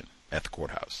section at the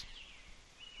courthouse.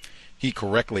 He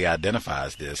correctly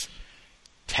identifies this: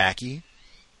 tacky,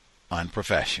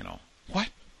 unprofessional. What?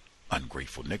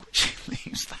 Ungrateful nigger.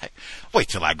 He's like, wait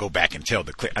till I go back and tell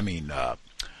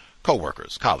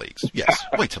co-workers, colleagues. Yes,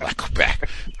 wait till I go back.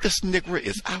 This nigger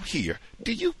is out here.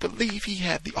 Do you believe he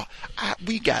had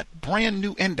we got brand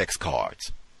new index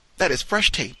cards. That is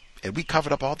fresh tape, and we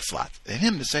covered up all the slots. And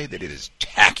him to say that it is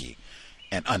tacky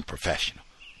and unprofessional.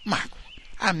 Michael,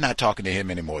 I'm not talking to him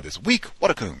anymore this week.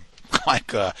 What a coon.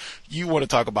 Like, you want to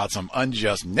talk about some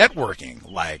unjust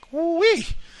networking. Like, wee.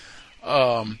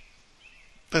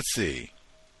 Let's see.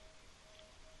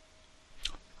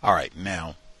 All right,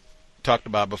 now, talked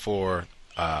about before,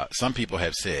 some people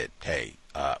have said, hey,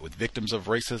 with victims of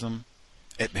racism,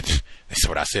 that's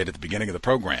what I said at the beginning of the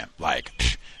program. Like,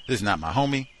 this is not my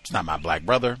homie. It's not my black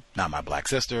brother, not my black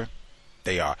sister.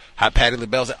 They are Patti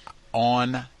LaBelle's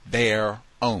on their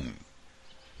own.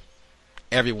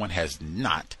 Everyone has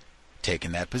not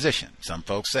taken that position. Some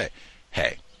folks say,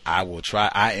 hey, I will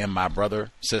try. I am my brother,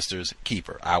 sister's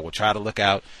keeper. I will try to look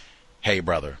out. Hey,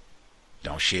 brother,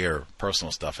 don't share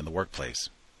personal stuff in the workplace.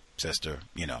 Sister,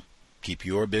 keep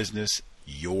your business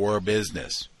your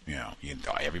business.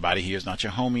 Everybody here is not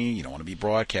your homie. You don't want to be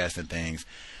broadcasting things.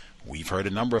 We've heard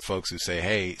a number of folks who say,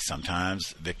 hey,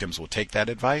 sometimes victims will take that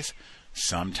advice.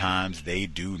 Sometimes they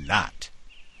do not.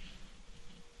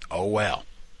 Oh, well.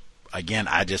 Again,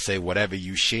 I just say whatever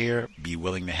you share, be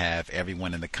willing to have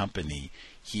everyone in the company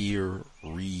hear,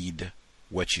 read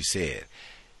what you said.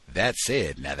 That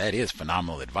said, now that is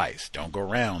phenomenal advice. Don't go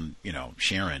around,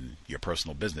 sharing your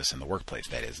personal business in the workplace.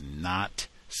 That is not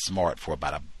smart for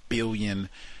about 1 billion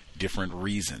different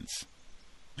reasons.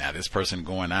 Now, this person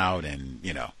going out and,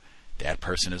 that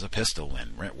person is a pistol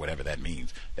and whatever that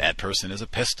means. That person is a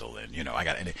pistol and,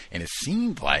 and it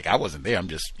seemed like I wasn't there. I'm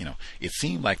just, it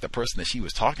seemed like the person that she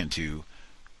was talking to,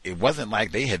 it wasn't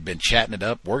like they had been chatting it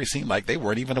up, or it seemed like they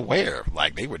weren't even aware.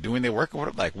 Like they were doing their work or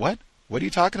whatever. Like, what? What are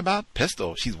you talking about?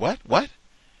 Pistol. She's what? What?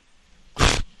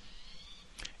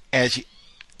 As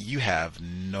you have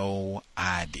no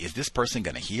idea. Is this person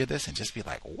going to hear this and just be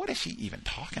like, what is she even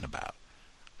talking about?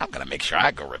 I'm going to make sure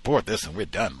I go report this and we're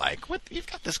done. Like, what? You've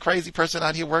got this crazy person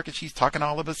out here working. She's talking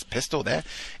all of this pistol. That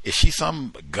is she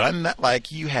some gun nut?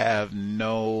 Like, you have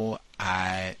no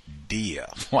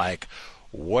idea. Like,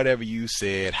 whatever you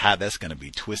said, how that's going to be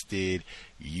twisted.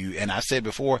 And I've said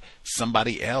before,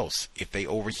 somebody else, if they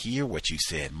overhear what you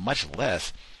said, much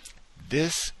less,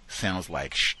 this sounds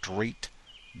like straight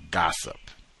gossip.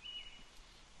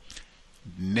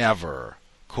 Never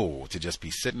cool to just be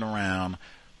sitting around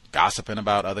gossiping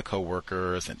about other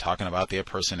coworkers and talking about their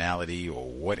personality or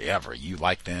whatever. You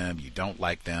like them, you don't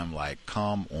like them. Like,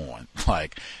 come on.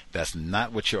 Like, that's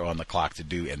not what you're on the clock to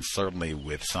do. And certainly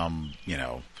with some,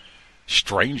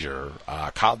 stranger,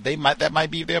 that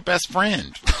might be their best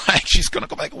friend. Like, she's gonna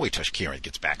go back. Wait till Karen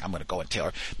gets back. I'm gonna go and tell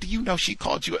her. Do you know she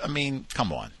called you? I mean,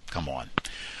 come on.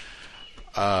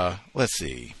 Let's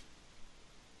see.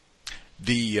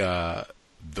 The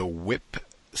whip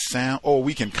sound. Oh,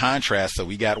 we can contrast. So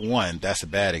we got one. That's a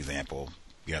bad example.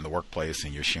 You're in the workplace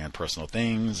and you're sharing personal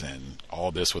things and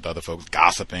all this with other folks,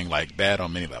 gossiping, like bad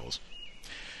on many levels.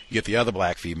 You get the other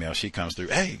black female. She comes through.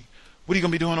 Hey, what are you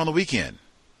gonna be doing on the weekend?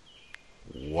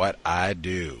 What I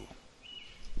do.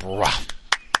 Bruh.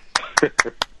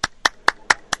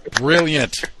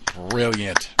 Brilliant.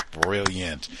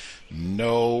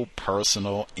 No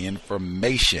personal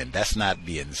information. That's not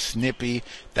being snippy.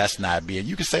 That's not being,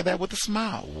 you can say that with a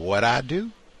smile. What I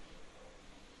do.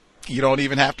 You don't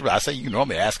even have to, I say you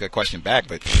normally ask a question back,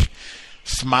 but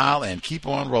smile and keep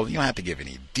on rolling. You don't have to give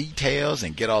any details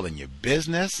and get all in your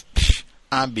business.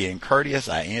 I'm being courteous.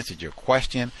 I answered your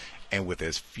question and with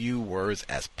as few words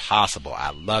as possible.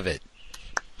 I love it.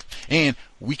 And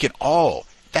we can all,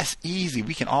 that's easy.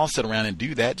 We can all sit around and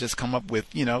do that. Just come up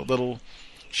with, little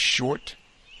short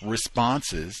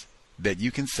responses that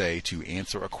you can say to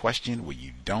answer a question where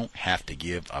you don't have to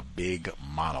give a big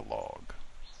monologue.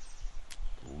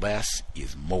 Less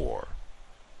is more.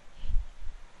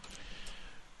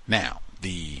 Now,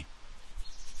 I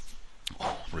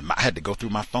had to go through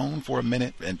my phone for a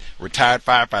minute, and retired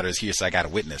firefighter is here, so I got a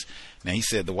witness. Now, he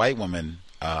said the white woman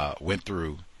went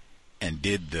through and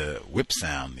did the whip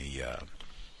sound, the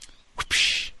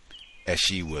whoopsh, as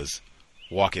she was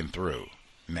walking through.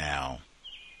 Now,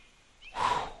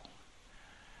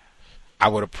 I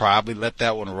would have probably let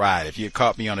that one ride. If you had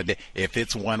caught me on a day, if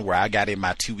it's one where I got in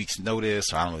my 2 weeks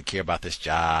notice, or I don't really care about this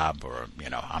job, or,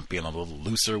 I'm feeling a little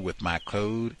looser with my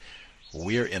code,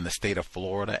 we're in the state of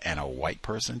Florida and a white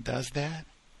person does that.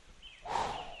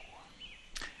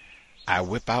 I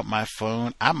whip out my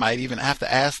phone. I might even have to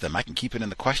ask them. I can keep it in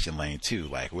the question lane too.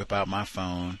 Like, whip out my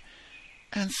phone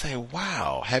and say,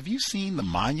 wow, have you seen the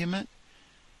monument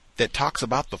that talks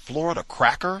about the Florida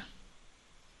cracker?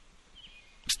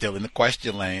 Still in the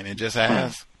question lane, and just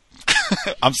ask.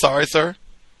 I'm sorry, sir.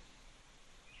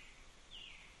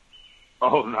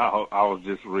 Oh no, I was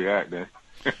just reacting.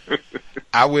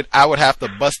 I would have to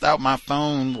bust out my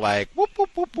phone like whoop whoop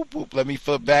whoop whoop whoop. Let me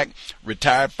flip back.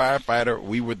 Retired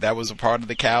firefighter. That was a part of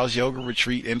the C.O.W.S yoga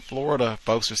retreat in Florida.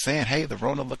 Folks were saying, hey, the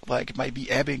Rona looked like it might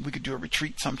be ebbing. We could do a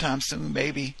retreat sometime soon,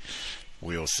 maybe.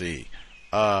 We'll see.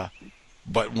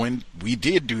 But when we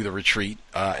did do the retreat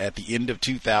at the end of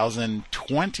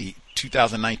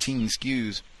 2019,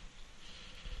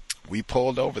 we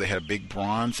pulled over. They had a big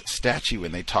bronze statue,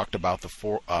 and they talked about the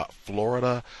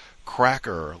Florida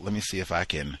cracker. Let me see if I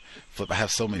can flip. I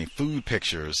have so many food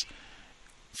pictures.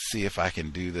 See if I can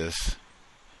do this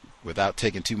without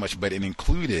taking too much. But it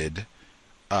included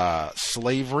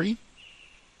slavery,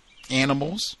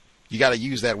 animals. You got to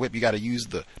use that whip. You got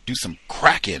to do some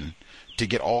cracking to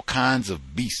get all kinds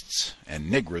of beasts and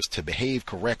niggers to behave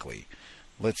correctly.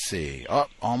 Let's see. Oh,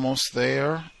 almost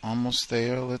there.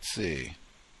 Let's see.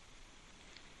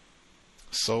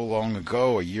 So long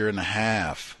ago, a year and a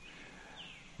half,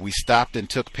 we stopped and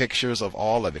took pictures of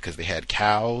all of it because they had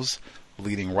cows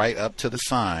leading right up to the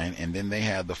sign, and then they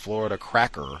had the Florida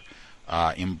cracker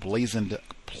emblazoned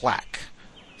plaque.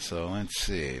 So let's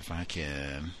see if I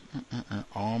can.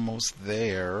 Almost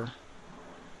there.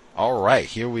 All right,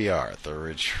 here we are. The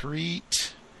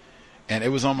retreat. And it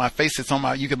was on my face. It's on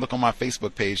my. You can look on my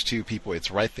Facebook page too, people. It's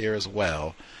right there as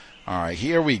well. All right,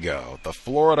 here we go. The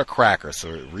Florida Cracker. So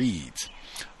it reads,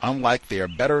 unlike their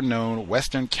better-known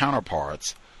Western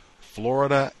counterparts,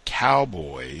 Florida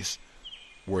cowboys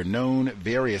were known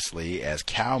variously as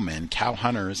cowmen, cow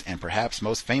hunters, and perhaps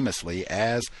most famously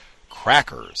as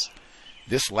crackers.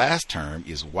 This last term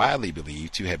is widely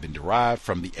believed to have been derived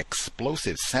from the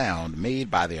explosive sound made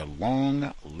by their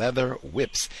long leather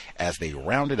whips as they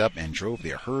rounded up and drove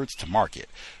their herds to market.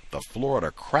 The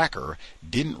Florida Cracker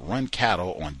didn't run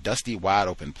cattle on dusty,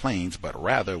 wide-open plains, but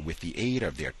rather with the aid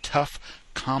of their tough,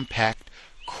 compact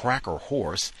cracker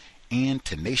horse and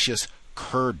tenacious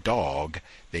cur dog,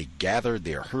 they gathered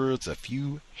their herds a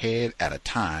few head at a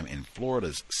time in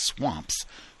Florida's swamps,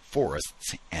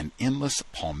 forests, and endless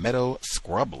palmetto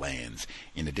scrublands.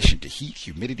 In addition to heat,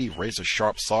 humidity,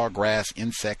 razor-sharp sawgrass,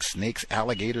 insects, snakes,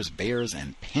 alligators, bears,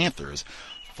 and panthers,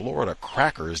 Florida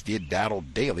Crackers did battle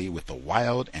daily with the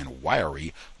wild and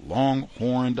wiry,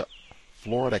 long-horned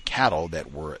Florida cattle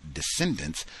that were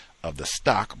descendants of the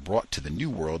stock brought to the New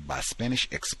World by Spanish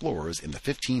explorers in the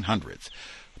 1500s.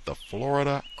 The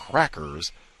Florida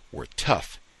Crackers were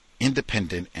tough,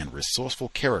 independent, and resourceful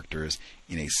characters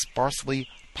in a sparsely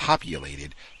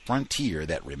populated frontier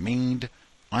that remained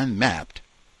unmapped,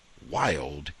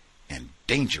 wild, and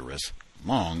dangerous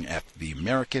long after the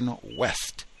American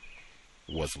West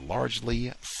was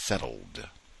largely settled.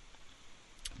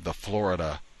 The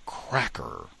Florida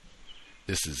Cracker.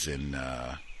 This is in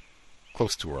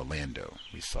close to Orlando.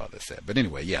 We saw this at. But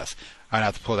anyway, yes, I'd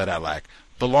have to pull that out, like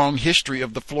the long history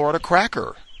of the Florida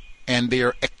Cracker and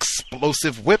their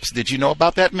explosive whips. Did you know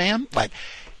about that, man? Like,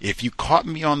 if you caught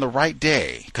me on the right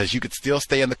day, because you could still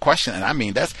stay in the question. And I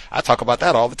mean, I talk about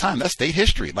that all the time. That's state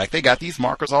history. Like, they got these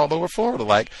markers all over Florida.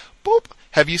 Like, boop,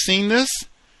 have you seen this?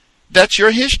 That's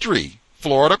your history,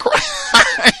 Florida Cracker.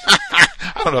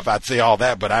 I don't know if I'd say all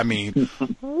that, but I mean,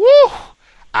 woo,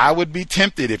 I would be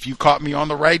tempted if you caught me on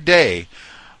the right day.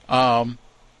 Let's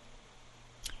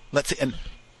see, and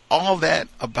all that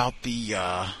about the,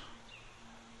 I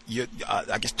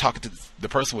guess the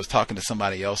person was talking to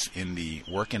somebody else in the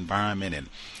work environment, and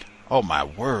oh my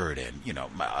word, and you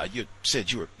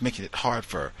said you were making it hard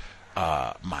for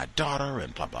my daughter,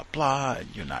 and blah blah blah,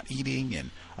 and you're not eating,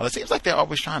 and it seems like they're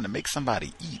always trying to make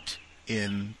somebody eat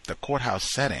in the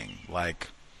courthouse setting, like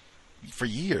for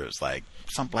years, like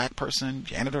some black person,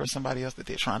 janitor or somebody else that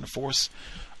they're trying to force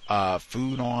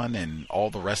food on and all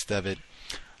the rest of it.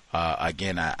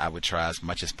 Again, I would try as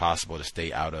much as possible to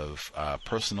stay out of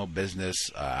personal business.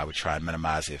 I would try and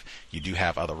minimize if you do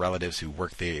have other relatives who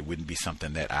work there. It wouldn't be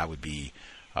something that I would be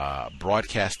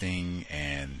broadcasting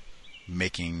and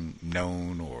making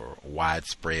known or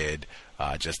widespread.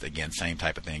 Just again, same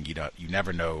type of thing. You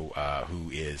never know who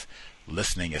is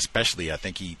listening. Especially, I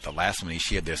think the last one he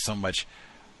shared. There's so much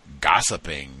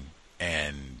gossiping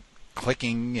and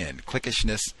clicking and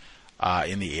clickishness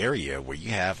in the area where you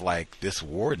have like this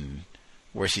warden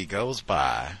where she goes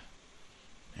by,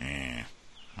 I'm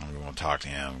going to talk to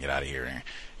him, get out of here,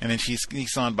 and then she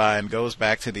sneaks on by and goes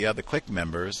back to the other clique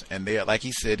members, and they, like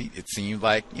he said, it seemed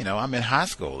like, I'm in high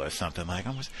school or something, like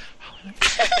almost.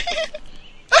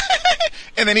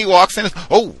 And then he walks in and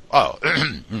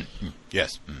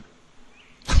yes,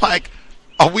 like,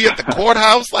 are we at the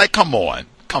courthouse? Like, come on,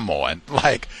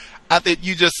 like, I think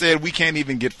you just said we can't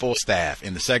even get full staff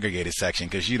in the segregated section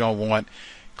because you don't want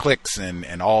cliques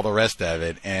and all the rest of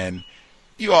it. And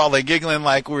you all are giggling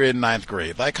like we're in ninth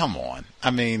grade. Like, come on.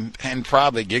 I mean, and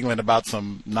probably giggling about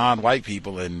some non-white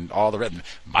people and all the rest.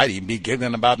 Might even be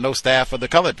giggling about no staff for the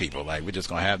colored people. Like, we're just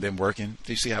going to have them working.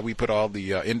 Do you see how we put all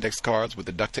the index cards with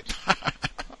the duct tape?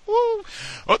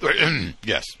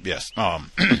 Yes.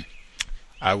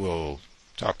 I will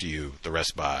talk to you the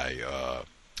rest by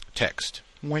text.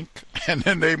 Wink. And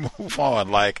then they move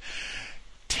on, like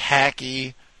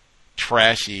tacky,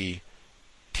 trashy,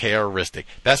 terroristic.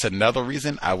 That's another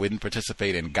reason I wouldn't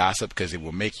participate in gossip, because it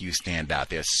will make you stand out.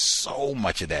 There's so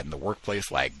much of that in the workplace,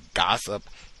 like gossip,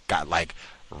 like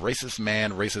racist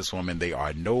man, racist woman. They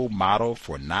are no model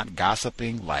for not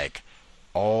gossiping, like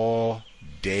all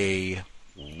day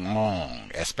long,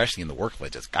 especially in the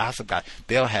workplace. Just gossip.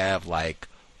 They'll have like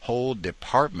whole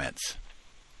departments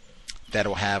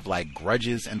that'll have like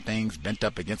grudges and things bent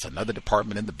up against another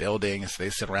department in the building, and so they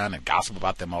sit around and gossip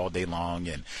about them all day long,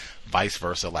 and vice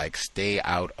versa. Like, stay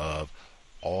out of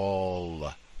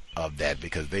all of that,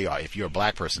 because they are, if you're a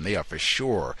black person, they are for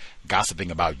sure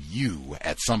gossiping about you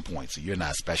at some point, so you're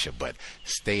not special. But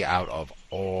stay out of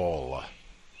all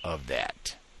of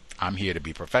that. I'm here to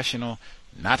be professional,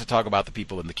 not to talk about the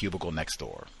people in the cubicle next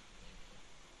door.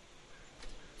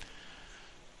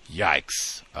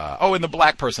 Yikes. And the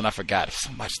black person, I forgot.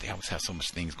 So much. They always have so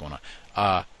much things going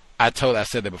on. I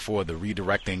said that before, the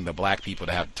redirecting the black people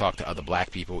to have to talk to other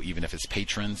black people, even if it's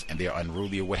patrons and they're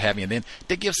unruly or what have you. And then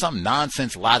they give some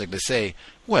nonsense logic to say,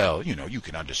 well, you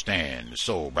can understand the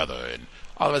soul brother and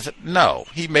all of us. No,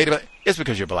 he made it. It's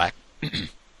because you're black.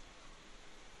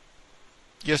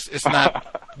 Yes, it's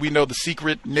not. We know the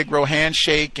secret Negro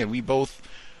handshake and we both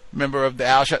member of the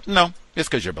Al Shabaab. No, it's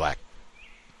because you're black.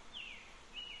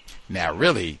 Now,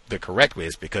 really, the correct way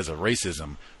is because of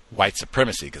racism, white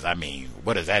supremacy, because,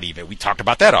 what does that even... We talked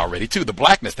about that already, too, the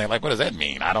blackness thing. Like, what does that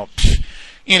mean?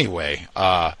 Anyway,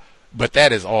 but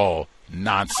that is all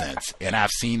nonsense, and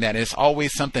I've seen that. It's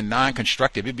always something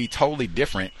non-constructive. It'd be totally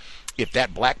different if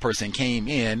that black person came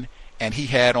in and he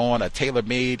had on a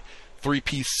tailor-made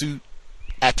three-piece suit,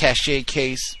 attaché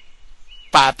case,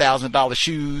 $5,000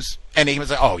 shoes, and he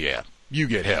was like, oh, yeah, you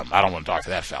get him. I don't want to talk to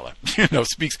that fella.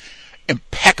 Speaks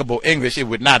impeccable English. It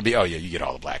would not be, oh yeah, you get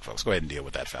all the black folks. Go ahead and deal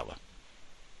with that fella.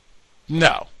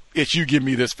 No, it's you give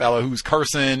me this fella who's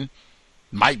cursing,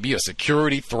 might be a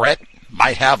security threat,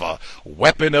 might have a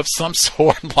weapon of some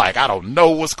sort. Like, I don't know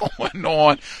what's going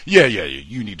on. Yeah,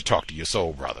 you need to talk to your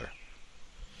soul brother.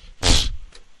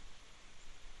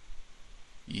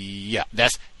 Yeah,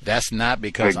 that's not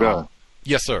because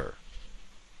yes, sir.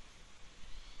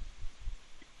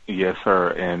 Yes, sir.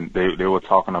 And they were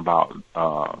talking about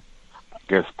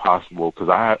guess possible, because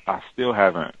I still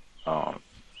haven't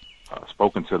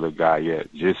spoken to the guy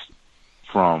yet, just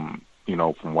from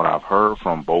what I've heard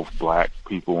from both black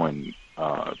people and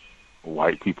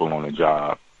white people on the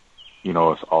job.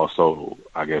 It's also,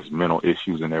 I guess, mental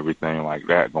issues and everything like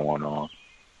that going on,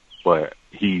 but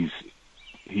he's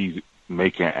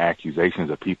making accusations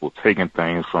of people taking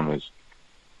things from his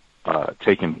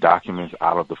taking documents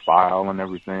out of the file and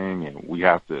everything, and we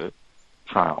have to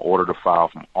trying to order the file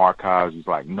from archives. He's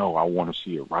like, no, I want to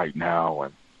see it right now.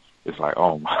 And it's like,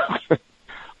 oh my.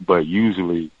 But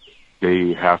usually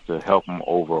they have to help him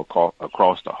over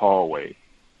across the hallway,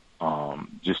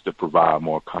 just to provide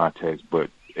more context. But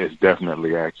it's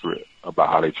definitely accurate about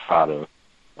how they try to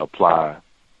apply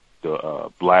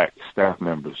the black staff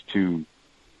members to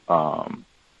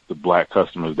the black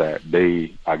customers that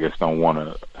they, I guess, don't want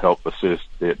to help assist,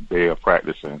 that they are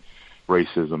practicing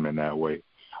racism in that way.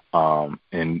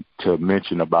 And to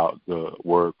mention about the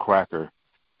word cracker,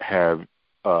 have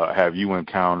you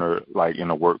encountered, like, in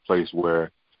a workplace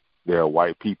where there are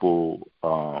white people,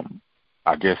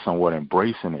 I guess, somewhat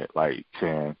embracing it, like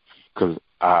saying, because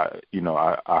I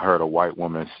heard a white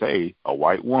woman say,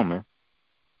 like, I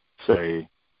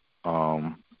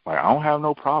don't have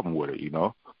no problem with it,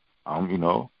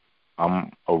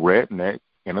 I'm a redneck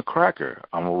and a cracker.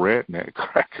 I'm a redneck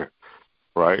cracker.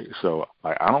 Right? So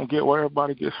I don't get why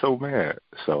everybody gets so mad.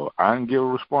 So I didn't give a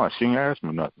response. She didn't ask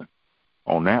me nothing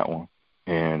on that one.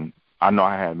 And I know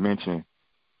I had mentioned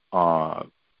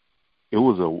it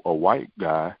was a white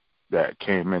guy that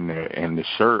came in there, and the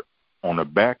shirt on the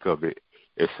back of it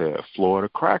said Florida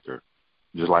Cracker,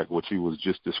 just like what you was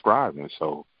just describing.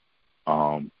 So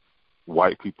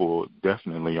white people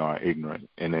definitely aren't ignorant,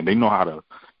 and then they know how to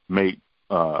make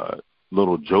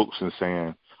little jokes and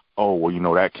saying, oh,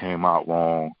 well, that came out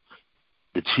wrong.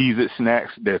 The Cheez-It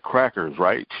snacks, they're crackers,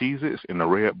 right? Cheez-Its in the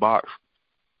red box.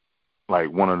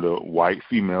 Like one of the white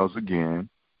females again,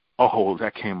 oh,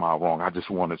 that came out wrong. I just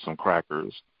wanted some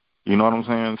crackers. You know what I'm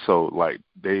saying? So, like,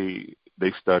 they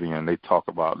study and they talk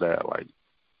about that, like,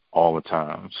 all the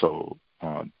time. So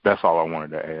that's all I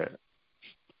wanted to add.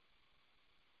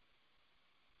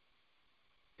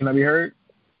 Can I be heard?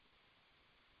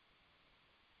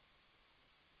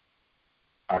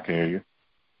 I can hear you.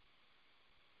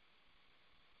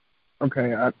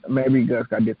 Okay, maybe Gus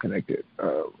got disconnected.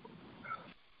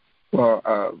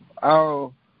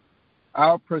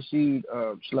 I'll proceed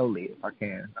slowly if I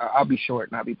can. I'll be short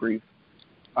and I'll be brief.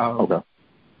 Okay.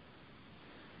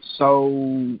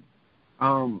 So,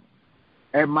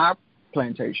 at my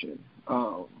plantation,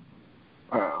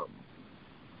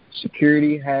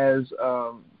 security has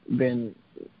been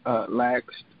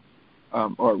laxed.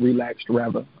 Or relaxed,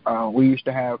 rather. We used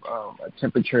to have a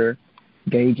temperature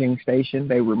gauging station.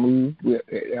 They removed.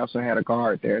 They also had a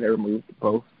guard there. They removed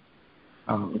both,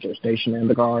 the station and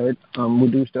the guard. We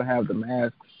do still have the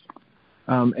masks.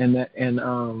 And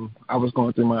I was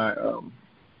going through my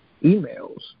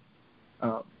emails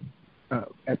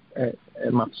at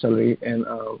my facility, and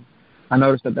I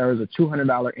noticed that there was a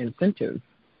 $200 incentive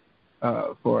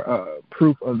for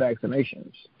proof of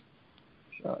vaccinations.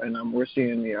 And we're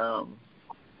seeing the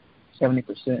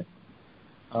 70%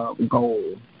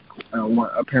 goal.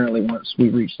 Apparently, once we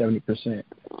reach 70%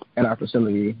 at our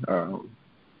facility,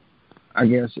 I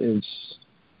guess it's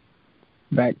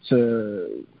back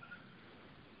to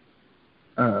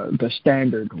the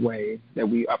standard way that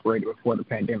we operated before the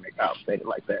pandemic. I'll say it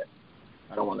like that.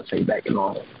 I don't want to say back and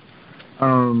all.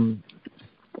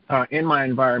 In my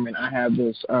environment, I have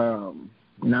this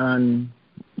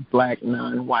non-black,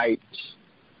 non-white,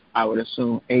 I would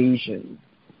assume Asian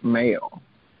male.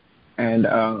 And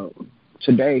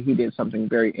today he did something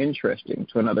very interesting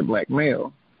to another black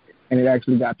male, and it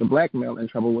actually got the black male in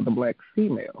trouble with a black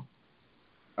female.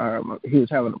 He was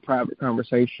having a private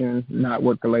conversation, not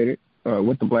work-related,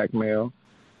 with the black male,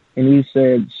 and he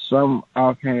said some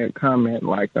offhand comment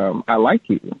like, I like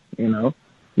you,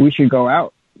 we should go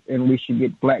out and we should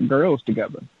get black girls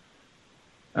together.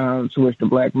 To which the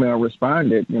black male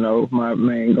responded, my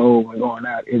main goal when going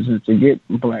out isn't to get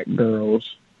black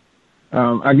girls.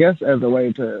 I guess as a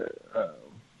way to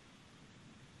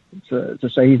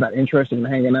say he's not interested in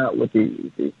hanging out with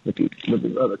his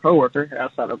other coworker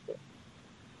outside of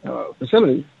the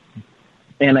facility,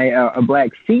 and a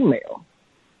black female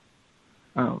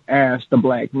asked the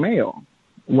black male,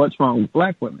 "What's wrong with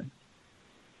black women?"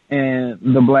 And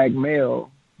the black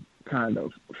male kind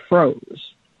of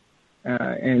froze,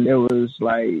 and it was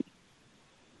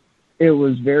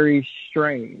very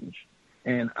strange.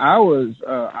 And I was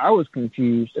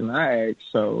confused, and I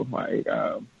asked,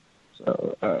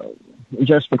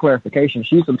 just for clarification,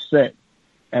 she's upset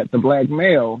at the black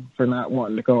male for not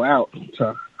wanting to go out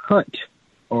to hunt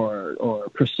or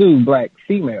pursue black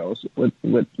females with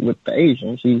the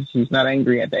Asian. She's not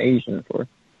angry at the Asian for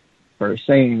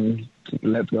saying,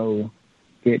 let's go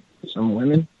get some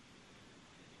women.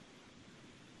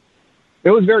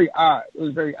 It was very odd. It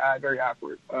was very odd, very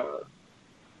awkward.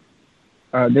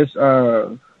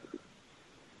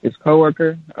 His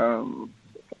coworker,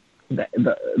 the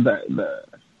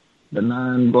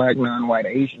non-black, non-white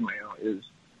Asian male is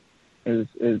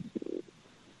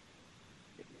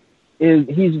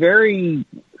he's very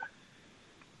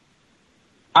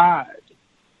odd.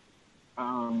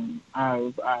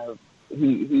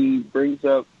 He brings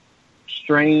up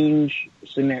strange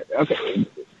scenarios. Okay,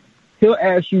 he'll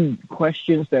ask you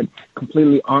questions that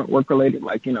completely aren't work related,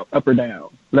 like up or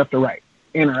down, left or right,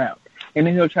 in or out, and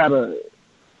then he'll try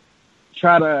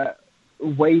to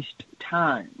waste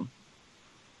time,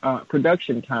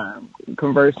 production time,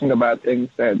 conversing about things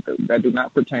that do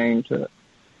not pertain to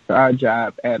our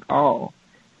job at all.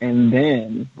 And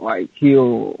then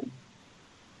he'll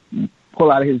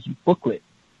pull out his booklet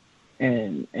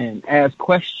and ask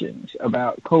questions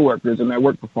about coworkers and their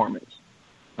work performance,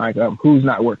 like who's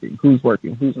not working, who's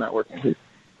working, who's not working.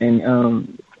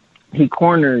 And he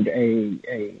cornered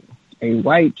a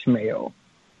white male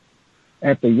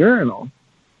at the urinal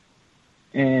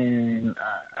and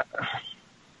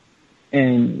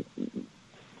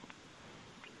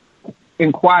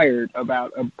inquired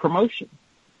about a promotion.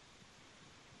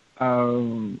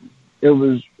 It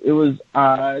was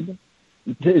odd.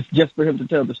 It's just for him to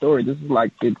tell the story. This is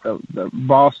like the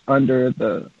boss under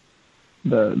the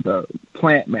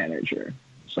plant manager.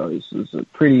 So this is a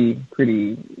pretty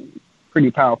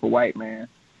powerful white man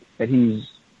that he's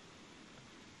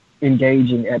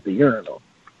engaging at the urinal.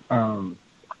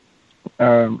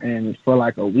 And for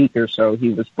like a week or so,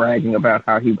 he was bragging about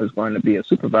how he was going to be a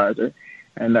supervisor,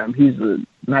 and he's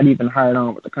not even hired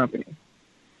on with the company.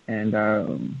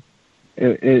 And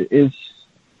it's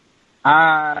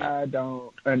I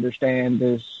don't understand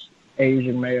this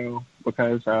Asian male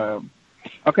because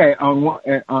okay,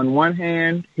 on one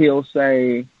hand he'll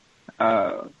say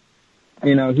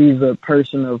he's a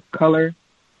person of color,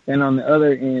 and on the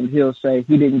other end he'll say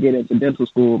he didn't get into dental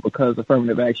school because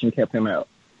affirmative action kept him out.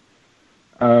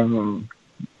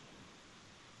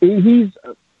 He's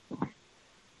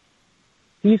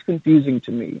confusing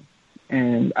to me,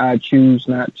 and I choose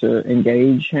not to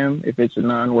engage him if it's a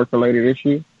non-work related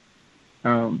issue.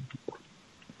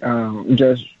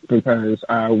 Just because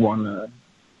I'm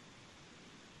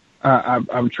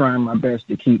trying my best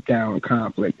to keep down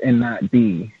conflict and not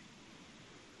be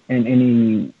in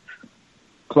any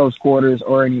close quarters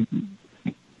or any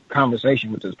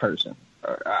conversation with this person.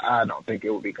 I don't think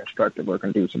it would be constructive or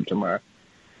conducive to my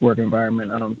work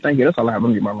environment. Thank you. That's all I have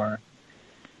on my mind.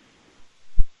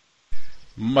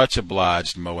 Much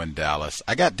obliged, Mo in Dallas.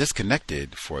 I got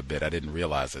disconnected for a bit. I didn't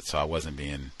realize it, so I wasn't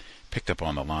being picked up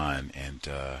on the line, and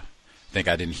I think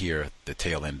I didn't hear the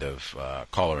tail end of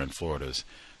caller in Florida's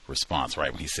response,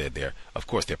 right, when he said of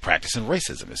course they're practicing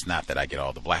racism. It's not that I get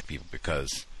all the black people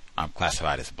because I'm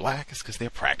classified as black. It's because they're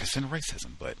practicing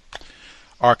racism. But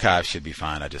archive should be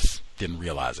fine. I just didn't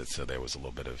realize it, so there was a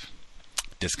little bit of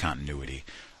discontinuity.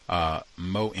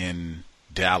 Mo in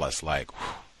Dallas, like,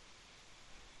 whew,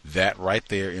 that right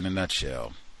there in a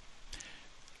nutshell.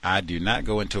 I do not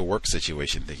go into a work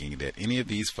situation thinking that any of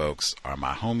these folks are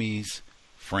my homies,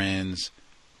 friends,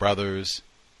 brothers,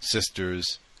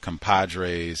 sisters,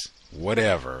 compadres,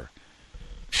 whatever,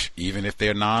 even if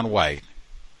they're non-white,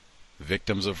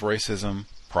 victims of racism,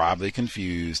 probably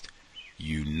confused,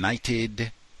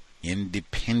 united,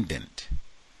 independent.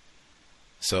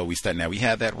 So now we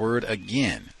have that word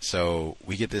again. So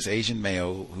we get this Asian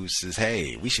male who says,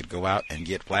 hey, we should go out and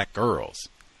get black girls.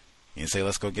 You say,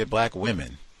 let's go get black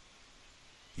women.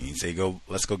 You say,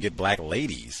 let's go get black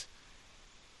ladies.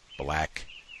 Black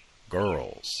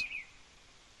girls.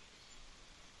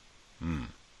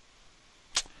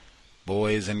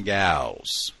 Boys and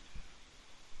gals.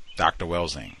 Dr.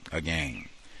 Welsing, again.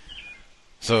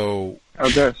 So.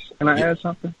 Oh, Gus, can I add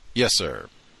something? Yes, sir.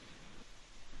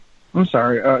 I'm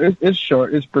sorry. It's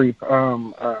short. It's brief.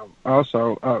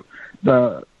 Also,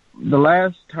 the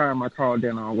last time I called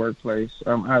in on Workplace,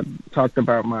 I talked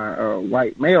about my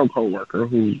white male coworker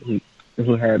who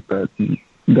had the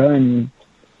gun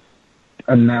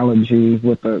analogy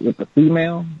with the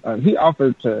female. He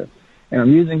offered to, and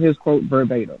I'm using his quote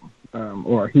verbatim,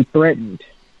 or he threatened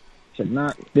to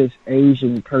knock this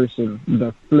Asian person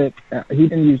the flip. He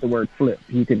didn't use the word flip.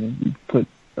 You can put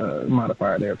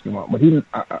modifier there if you want, but he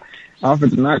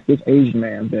offered to knock this Asian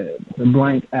man the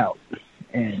blank out,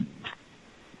 and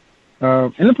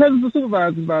in the presence of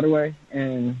supervisors, by the way,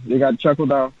 and they got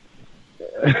chuckled off.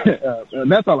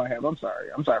 That's all I have. I'm sorry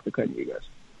for cutting you guys.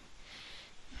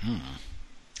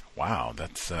 Wow,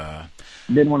 that's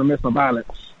didn't want to miss my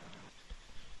violence.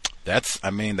 That's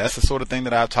the sort of thing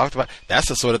that I've talked about. That's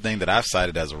the sort of thing that I've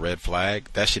cited as a red flag.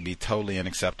 That should be totally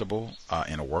unacceptable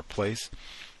in a workplace.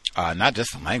 Not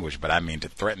just the language, but to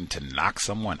threaten to knock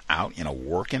someone out in a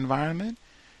work environment.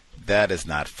 That is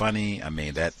not funny.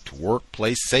 That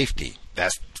workplace safety.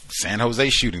 That's San Jose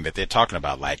shooting that they're talking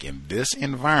about. Like, in this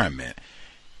environment,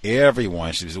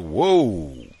 everyone should say,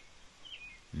 whoa,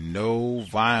 no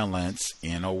violence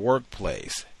in a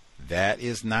workplace. That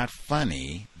is not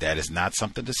funny. That is not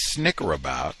something to snicker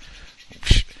about.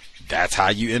 That's how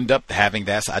you end up having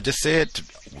that. I just said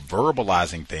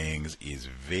verbalizing things is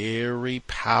very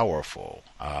powerful.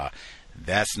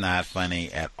 That's not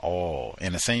funny at all.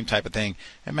 And the same type of thing,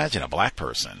 imagine a black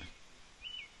person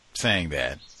saying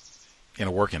that in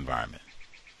a work environment.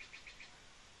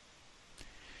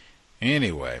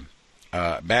 Anyway,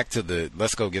 back to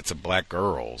let's go get some black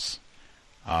girls.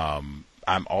 I'm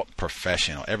all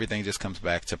professional. Everything just comes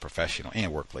back to professional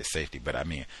and workplace safety. But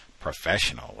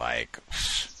professional, like,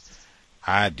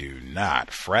 I do not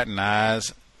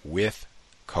fraternize with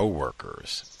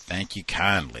coworkers. Thank you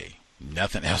kindly.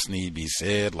 Nothing else need to be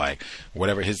said. Like,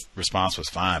 whatever, his response was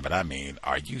fine. But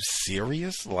are you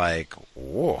serious? Like,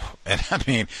 whoa.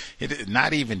 And it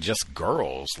not even just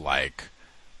girls, like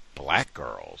black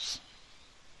girls.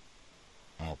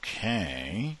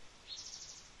 Okay.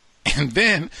 And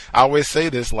then I always say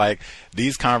this, like,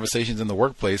 these conversations in the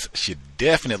workplace should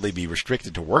definitely be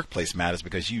restricted to workplace matters,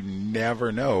 because you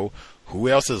never know who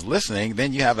else is listening.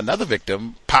 Then you have another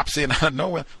victim pops in out of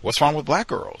nowhere. What's wrong with black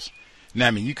girls?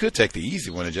 Now, you could take the easy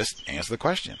one and just answer the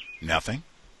question. Nothing.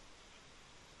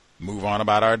 Move on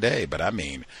about our day. But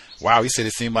wow, he said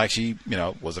it seemed like she,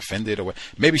 was offended, or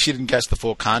maybe she didn't catch the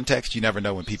full context. You never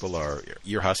know when people are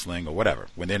ear hustling or whatever,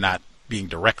 when they're not being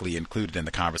directly included in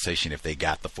the conversation, if they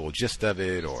got the full gist of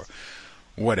it or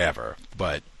whatever.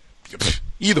 But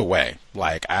either way,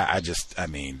 like,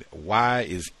 why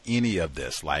is any of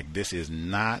this? Like, this is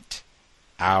not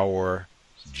our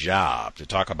job to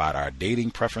talk about our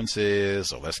dating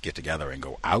preferences, or let's get together and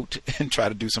go out and try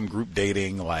to do some group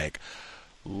dating. Like,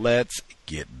 let's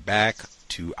get back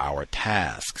to our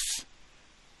tasks.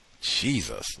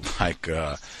 Jesus, like,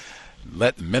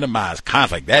 minimize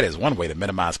conflict. That is one way to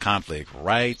minimize conflict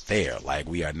right there. Like,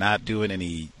 we are not doing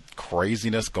any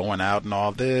craziness going out and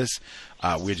all this.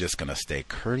 We're just going to stay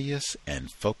courteous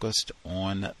and focused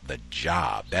on the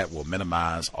job. That will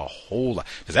minimize a whole lot.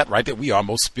 Because that right there, we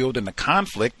almost spilled into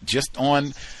conflict just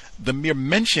on the mere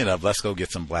mention of let's go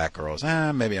get some black girls.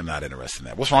 Maybe I'm not interested in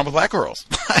that. What's wrong with black girls?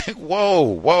 Like,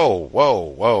 whoa.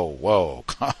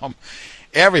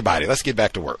 Everybody, let's get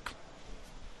back to work.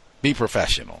 Be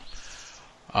professional.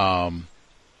 The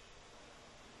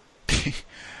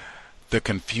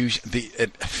confusion,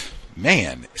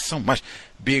 man, so much.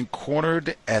 Being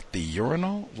cornered at the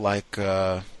urinal, like,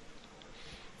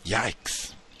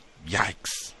 yikes.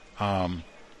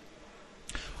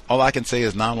 All I can say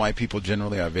is non-white people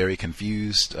generally are very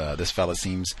confused. This fella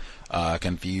seems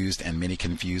confused, and many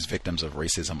confused victims of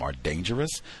racism are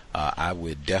dangerous. I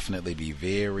would definitely be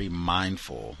very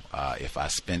mindful if I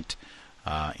spent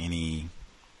any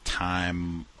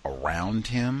time around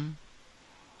him.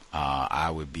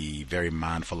 I would be very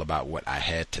mindful about what I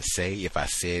had to say if I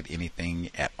said anything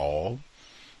at all.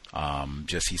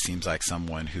 Just he seems like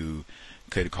someone who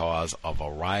could cause a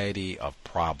variety of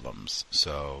problems.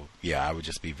 So yeah, I would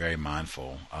just be very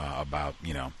mindful about,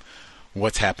 you know,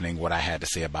 what's happening, what I had to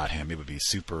say about him. It would be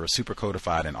super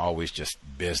codified and always just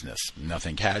business,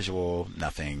 nothing casual,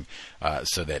 nothing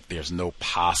so that there's no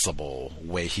possible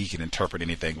way he can interpret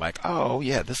anything like, oh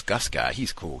yeah, this Gus guy,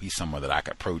 he's cool, he's someone that I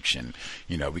could approach and,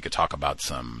 you know, we could talk about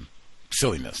some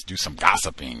silliness, do some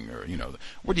gossiping, or, you know,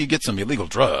 where do you get some illegal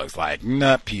drugs? Like,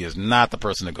 nope, he is not the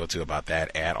person to go to about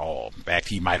that at all. In fact,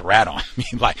 he might rat on me.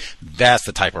 Like, that's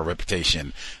the type of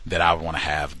reputation that I would want to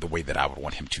have, the way that I would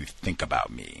want him to think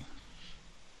about me.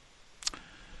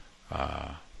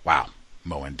 Wow.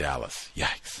 Mo in Dallas.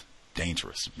 Yikes.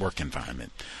 Dangerous work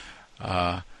environment.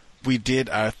 We did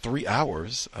our 3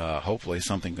 hours. Hopefully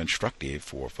something constructive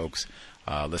for folks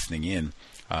listening in.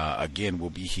 Again, we'll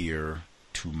be here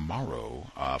tomorrow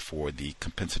for the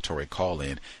compensatory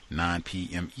call-in, 9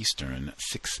 p.m. Eastern,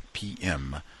 6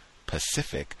 p.m.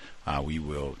 Pacific. We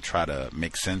will try to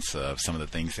make sense of some of the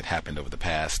things that happened over the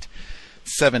past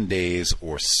 7 days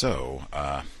or so.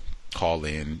 Call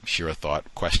in, share a thought,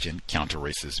 question, counter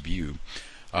racist view.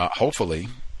 Hopefully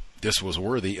this was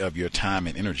worthy of your time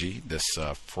and energy this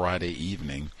Friday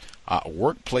evening.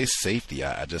 Workplace safety.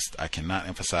 I cannot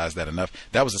emphasize that enough.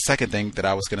 That was the second thing that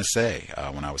I was going to say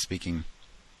when I was speaking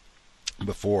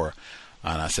before.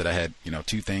 And I said I had, you know,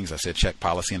 two things. I said check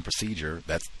policy and procedure.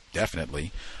 That's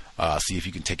definitely see if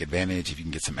you can take advantage, if you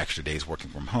can get some extra days working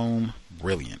from home.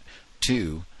 Brilliant.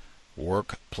 2,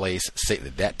 workplace safety.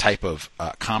 That type of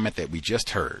comment that we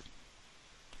just heard.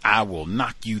 I will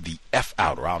knock you the F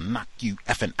out, or I'll knock you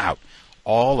effing out.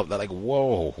 All of that, like,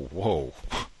 whoa.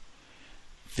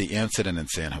 The incident in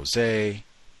San Jose,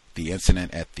 the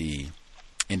incident at the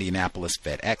Indianapolis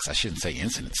FedEx, I shouldn't say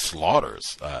incident,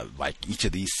 slaughters. Like each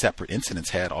of these separate incidents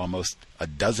had almost a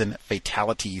dozen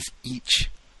fatalities each.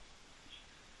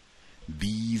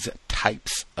 These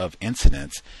types of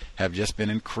incidents have just been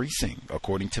increasing,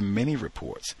 according to many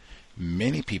reports.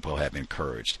 Many people have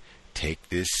encouraged, take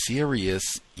this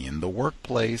serious in the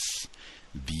workplace.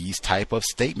 These type of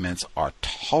statements are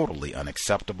totally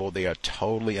unacceptable. They are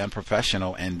totally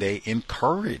unprofessional, and they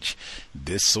encourage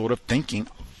this sort of thinking,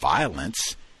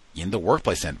 violence in the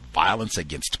workplace and violence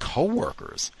against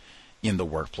coworkers in the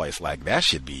workplace. Like, that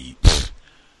should be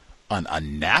an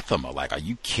anathema. Like, are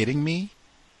you kidding me?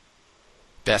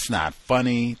 That's not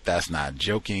funny. That's not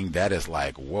joking. That is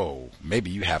like, whoa,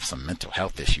 maybe you have some mental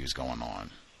health issues going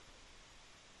on.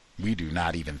 We do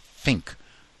not even think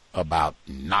about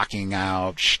knocking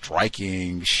out,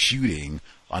 striking, shooting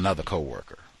another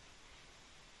coworker.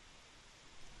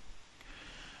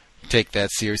 Take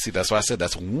that seriously. That's why I said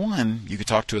that's one. You could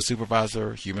talk to a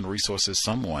supervisor, human resources,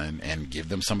 someone, and give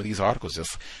them some of these articles.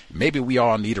 Just maybe we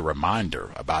all need a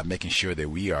reminder about making sure that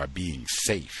we are being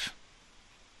safe,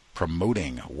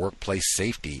 promoting workplace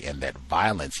safety, and that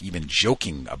violence, even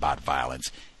joking about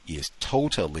violence, is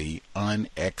totally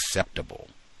unacceptable.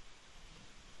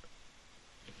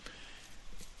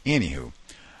 Anywho,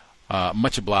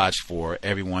 much obliged for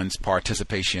everyone's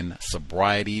participation.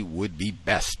 Sobriety would be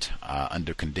best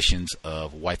under conditions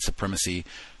of white supremacy.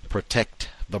 Protect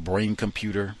the brain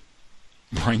computer.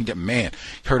 Man,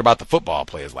 heard about the football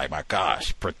players. Like, my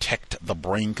gosh, protect the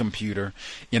brain computer.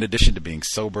 In addition to being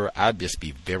sober, I'd just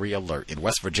be very alert. In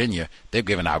West Virginia, they've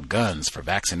given out guns for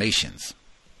vaccinations.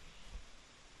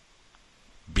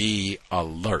 Be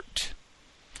alert.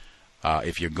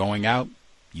 If you're going out,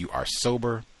 you are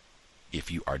sober. If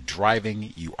you are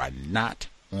driving, you are not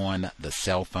on the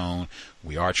cell phone.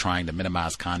 We are trying to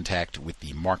minimize contact with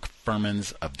the Mark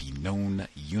Furmans of the known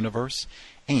universe,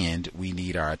 and we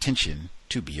need our attention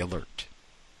to be alert.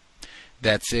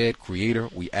 That said, Creator,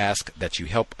 we ask that you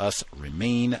help us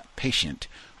remain patient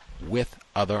with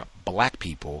other black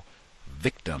people,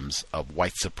 victims of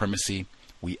white supremacy.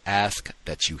 We ask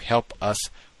that you help us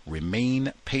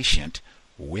remain patient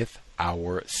with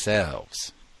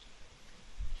ourselves.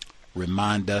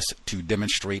 Remind us to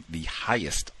demonstrate the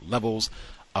highest levels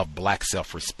of black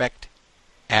self-respect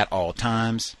at all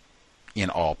times, in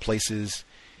all places,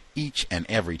 each and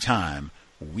every time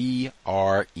we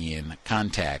are in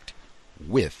contact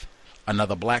with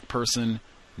another black person.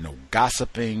 No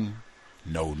gossiping,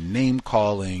 no name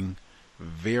calling,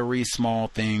 very small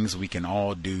things we can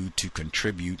all do to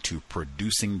contribute to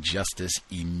producing justice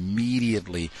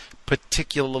immediately,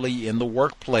 particularly in the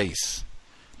workplace.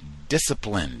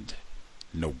 Disciplined.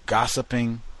 No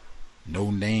gossiping.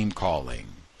 No name calling.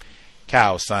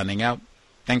 Cal signing out.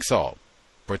 Thanks all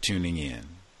for tuning in.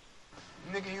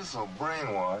 Nigga, you so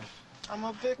brainwashed. I'm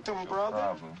a victim, brother.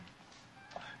 Problem.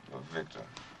 You're a victim.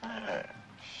 Yeah.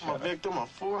 I'm a victim of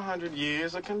 400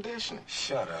 years of conditioning.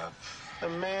 Shut up. The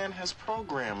man has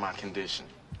programmed my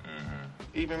conditioning.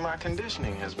 Even my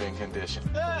conditioning has been conditioned.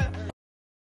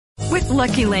 With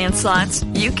Lucky Land Slots,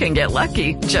 you can get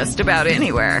lucky just about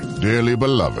anywhere. Dearly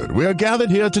beloved, we are gathered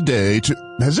here today to...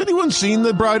 Has anyone seen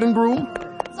the bride and groom?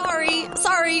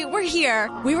 Sorry, we're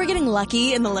here. We were getting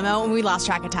lucky in the limo and we lost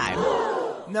track of time.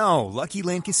 No, Lucky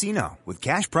Land Casino, with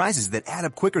cash prizes that add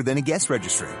up quicker than a guest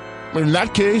registry. In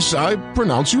that case, I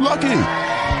pronounce you lucky.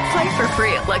 Play for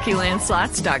free at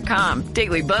LuckyLandSlots.com.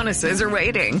 Daily bonuses are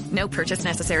waiting. No purchase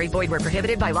necessary. Void where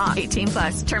prohibited by law.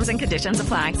 18+. Terms and conditions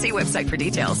apply. See website for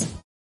details.